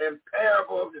revealed in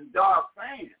parables and dark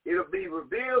sayings. It will be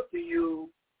revealed to you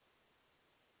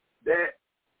that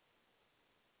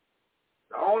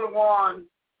the only one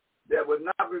that would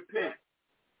not repent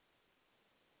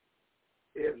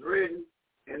is written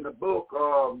in the book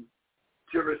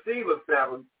to receive a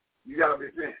seven, you got to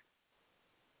repent.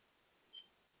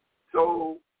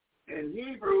 So in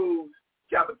Hebrews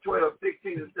chapter 12,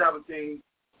 16 and 17,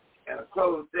 and a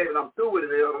closing statement, I'm through with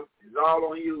it, Elder. It's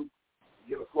all on you.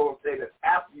 Give a closing statement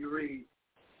after you read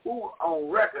who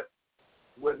on record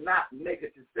would not make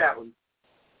it to 7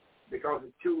 because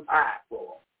it's too high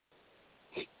for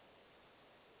them.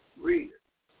 Read it.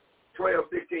 12,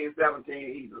 16,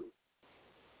 17 Hebrews.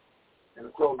 And a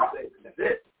closing statement. That's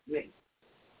it. Me.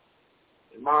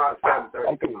 Tomorrow at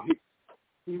 7:30. Okay.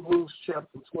 Hebrews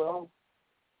chapter 12,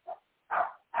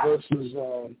 verses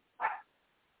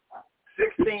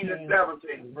 16 and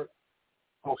 17.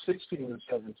 16 and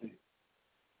 17.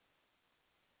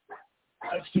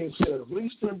 16 says,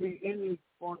 Lest there be any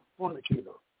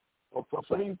fornicator or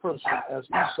profane person as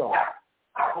Esau,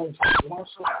 whom for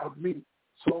morsel of meat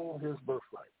sold his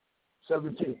birthright.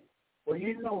 17. For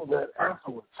ye know that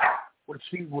afterwards, which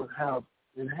he would have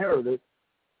inherited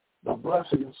the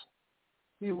blessings,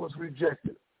 he was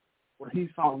rejected, when he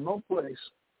found no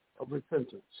place of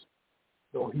repentance,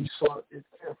 though he sought it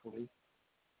carefully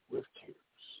with tears.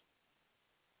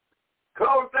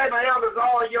 Close statement, Elder, is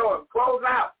all yours. Close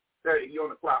out. 30, you're on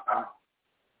the clock now.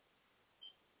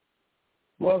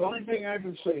 Well, the only thing I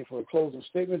can say for a closing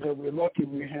statement that we're lucky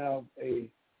we have a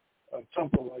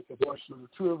temple like the Voice of the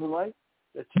True Israelite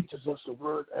that teaches us the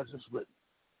word as it's written,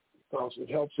 because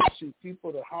it helps us see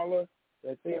people to holler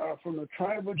that they are from the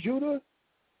tribe of Judah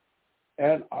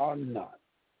and are not.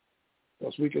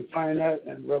 Because we can find that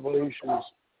in Revelations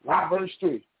 1 verse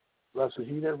 3. Blessed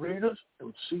he that readeth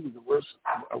and see the words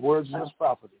of his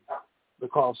prophecy,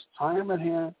 because time at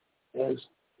hand is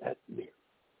at near.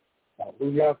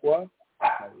 Hallelujah.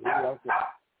 Hallelujah.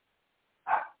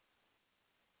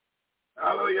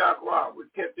 Hallelujah. We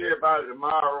catch everybody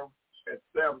tomorrow at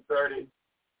 7:30.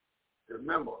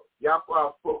 Remember,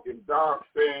 Yahweh spoke in dark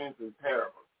sayings and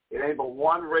parables. It ain't but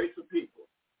one race of people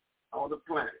on the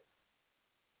planet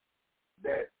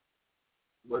that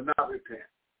will not repent.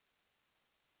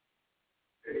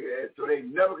 So they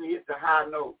never can hit the high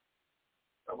note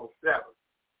of a 7.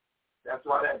 That's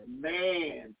why that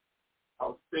man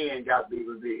of sin got to be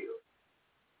revealed.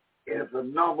 And it's a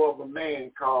number of a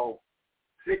man called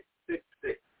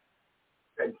 666.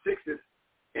 And 6 is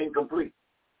incomplete.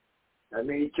 That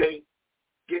means he can't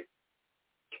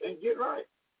get right.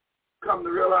 Come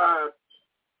to realize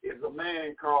is a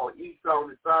man called Esau,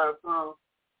 the 5 sons,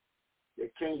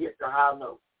 that can't hit the high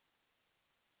note.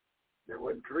 They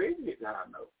wasn't created to hit the high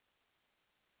note.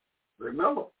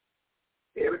 Remember,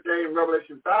 everything in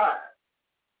Revelation 5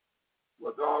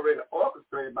 was already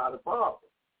orchestrated by the Father.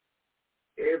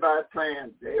 Everybody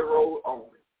playing their role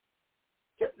only.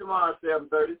 Catch tomorrow at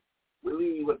 7:30. We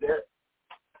leave with that.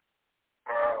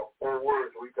 4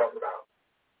 words we talking about.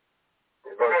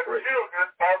 The children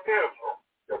of Israel.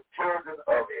 The children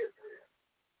of Israel.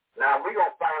 Now we're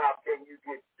going to find out, can you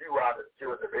get you out of the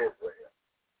children of Israel?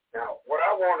 Now, what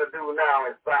I want to do now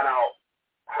is find out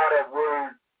how that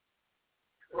word,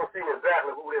 we'll see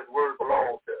exactly who this word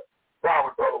belongs to.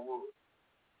 Robert Brother Wood.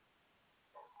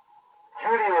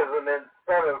 Judaism in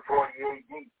 740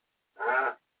 AD.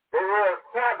 They were a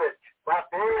savage,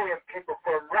 barbarian people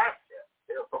from Russia.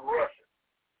 They were from Russia.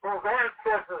 Whose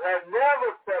ancestors had never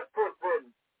set foot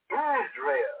in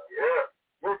Israel. Yeah.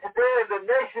 Yet today in the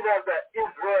nation of the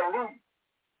Israelis,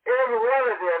 every one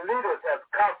of their leaders has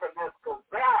come from this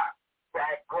bizarre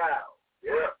background.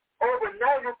 Yeah. Over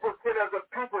 90% of the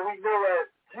people we know as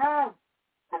Jews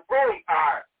today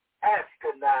are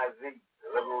Ashkenazi.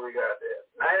 Look what we got there.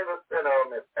 90% of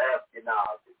them is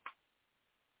Ashkenazi.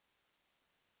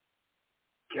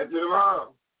 Catch it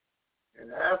tomorrow. And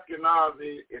the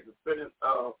Ashkenazi is the descendant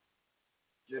of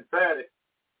Japhetic,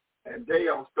 and they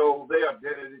stole their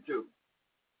identity too.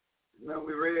 Remember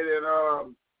we read in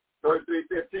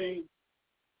 33:15?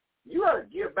 You got to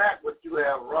give back what you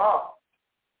have robbed.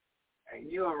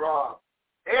 And you have robbed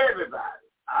everybody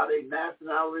out of their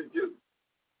nationality too.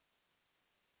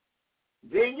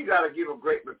 Then you got to give a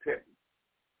great repentance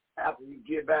after you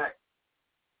give back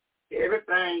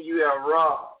everything you have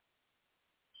robbed.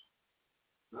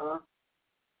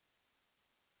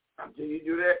 Until you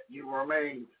do that, you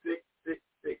remain sick.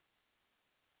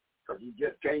 Because you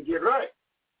just can't get right.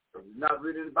 Because you're not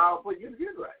reading the Bible for you to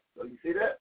get right. So you see that?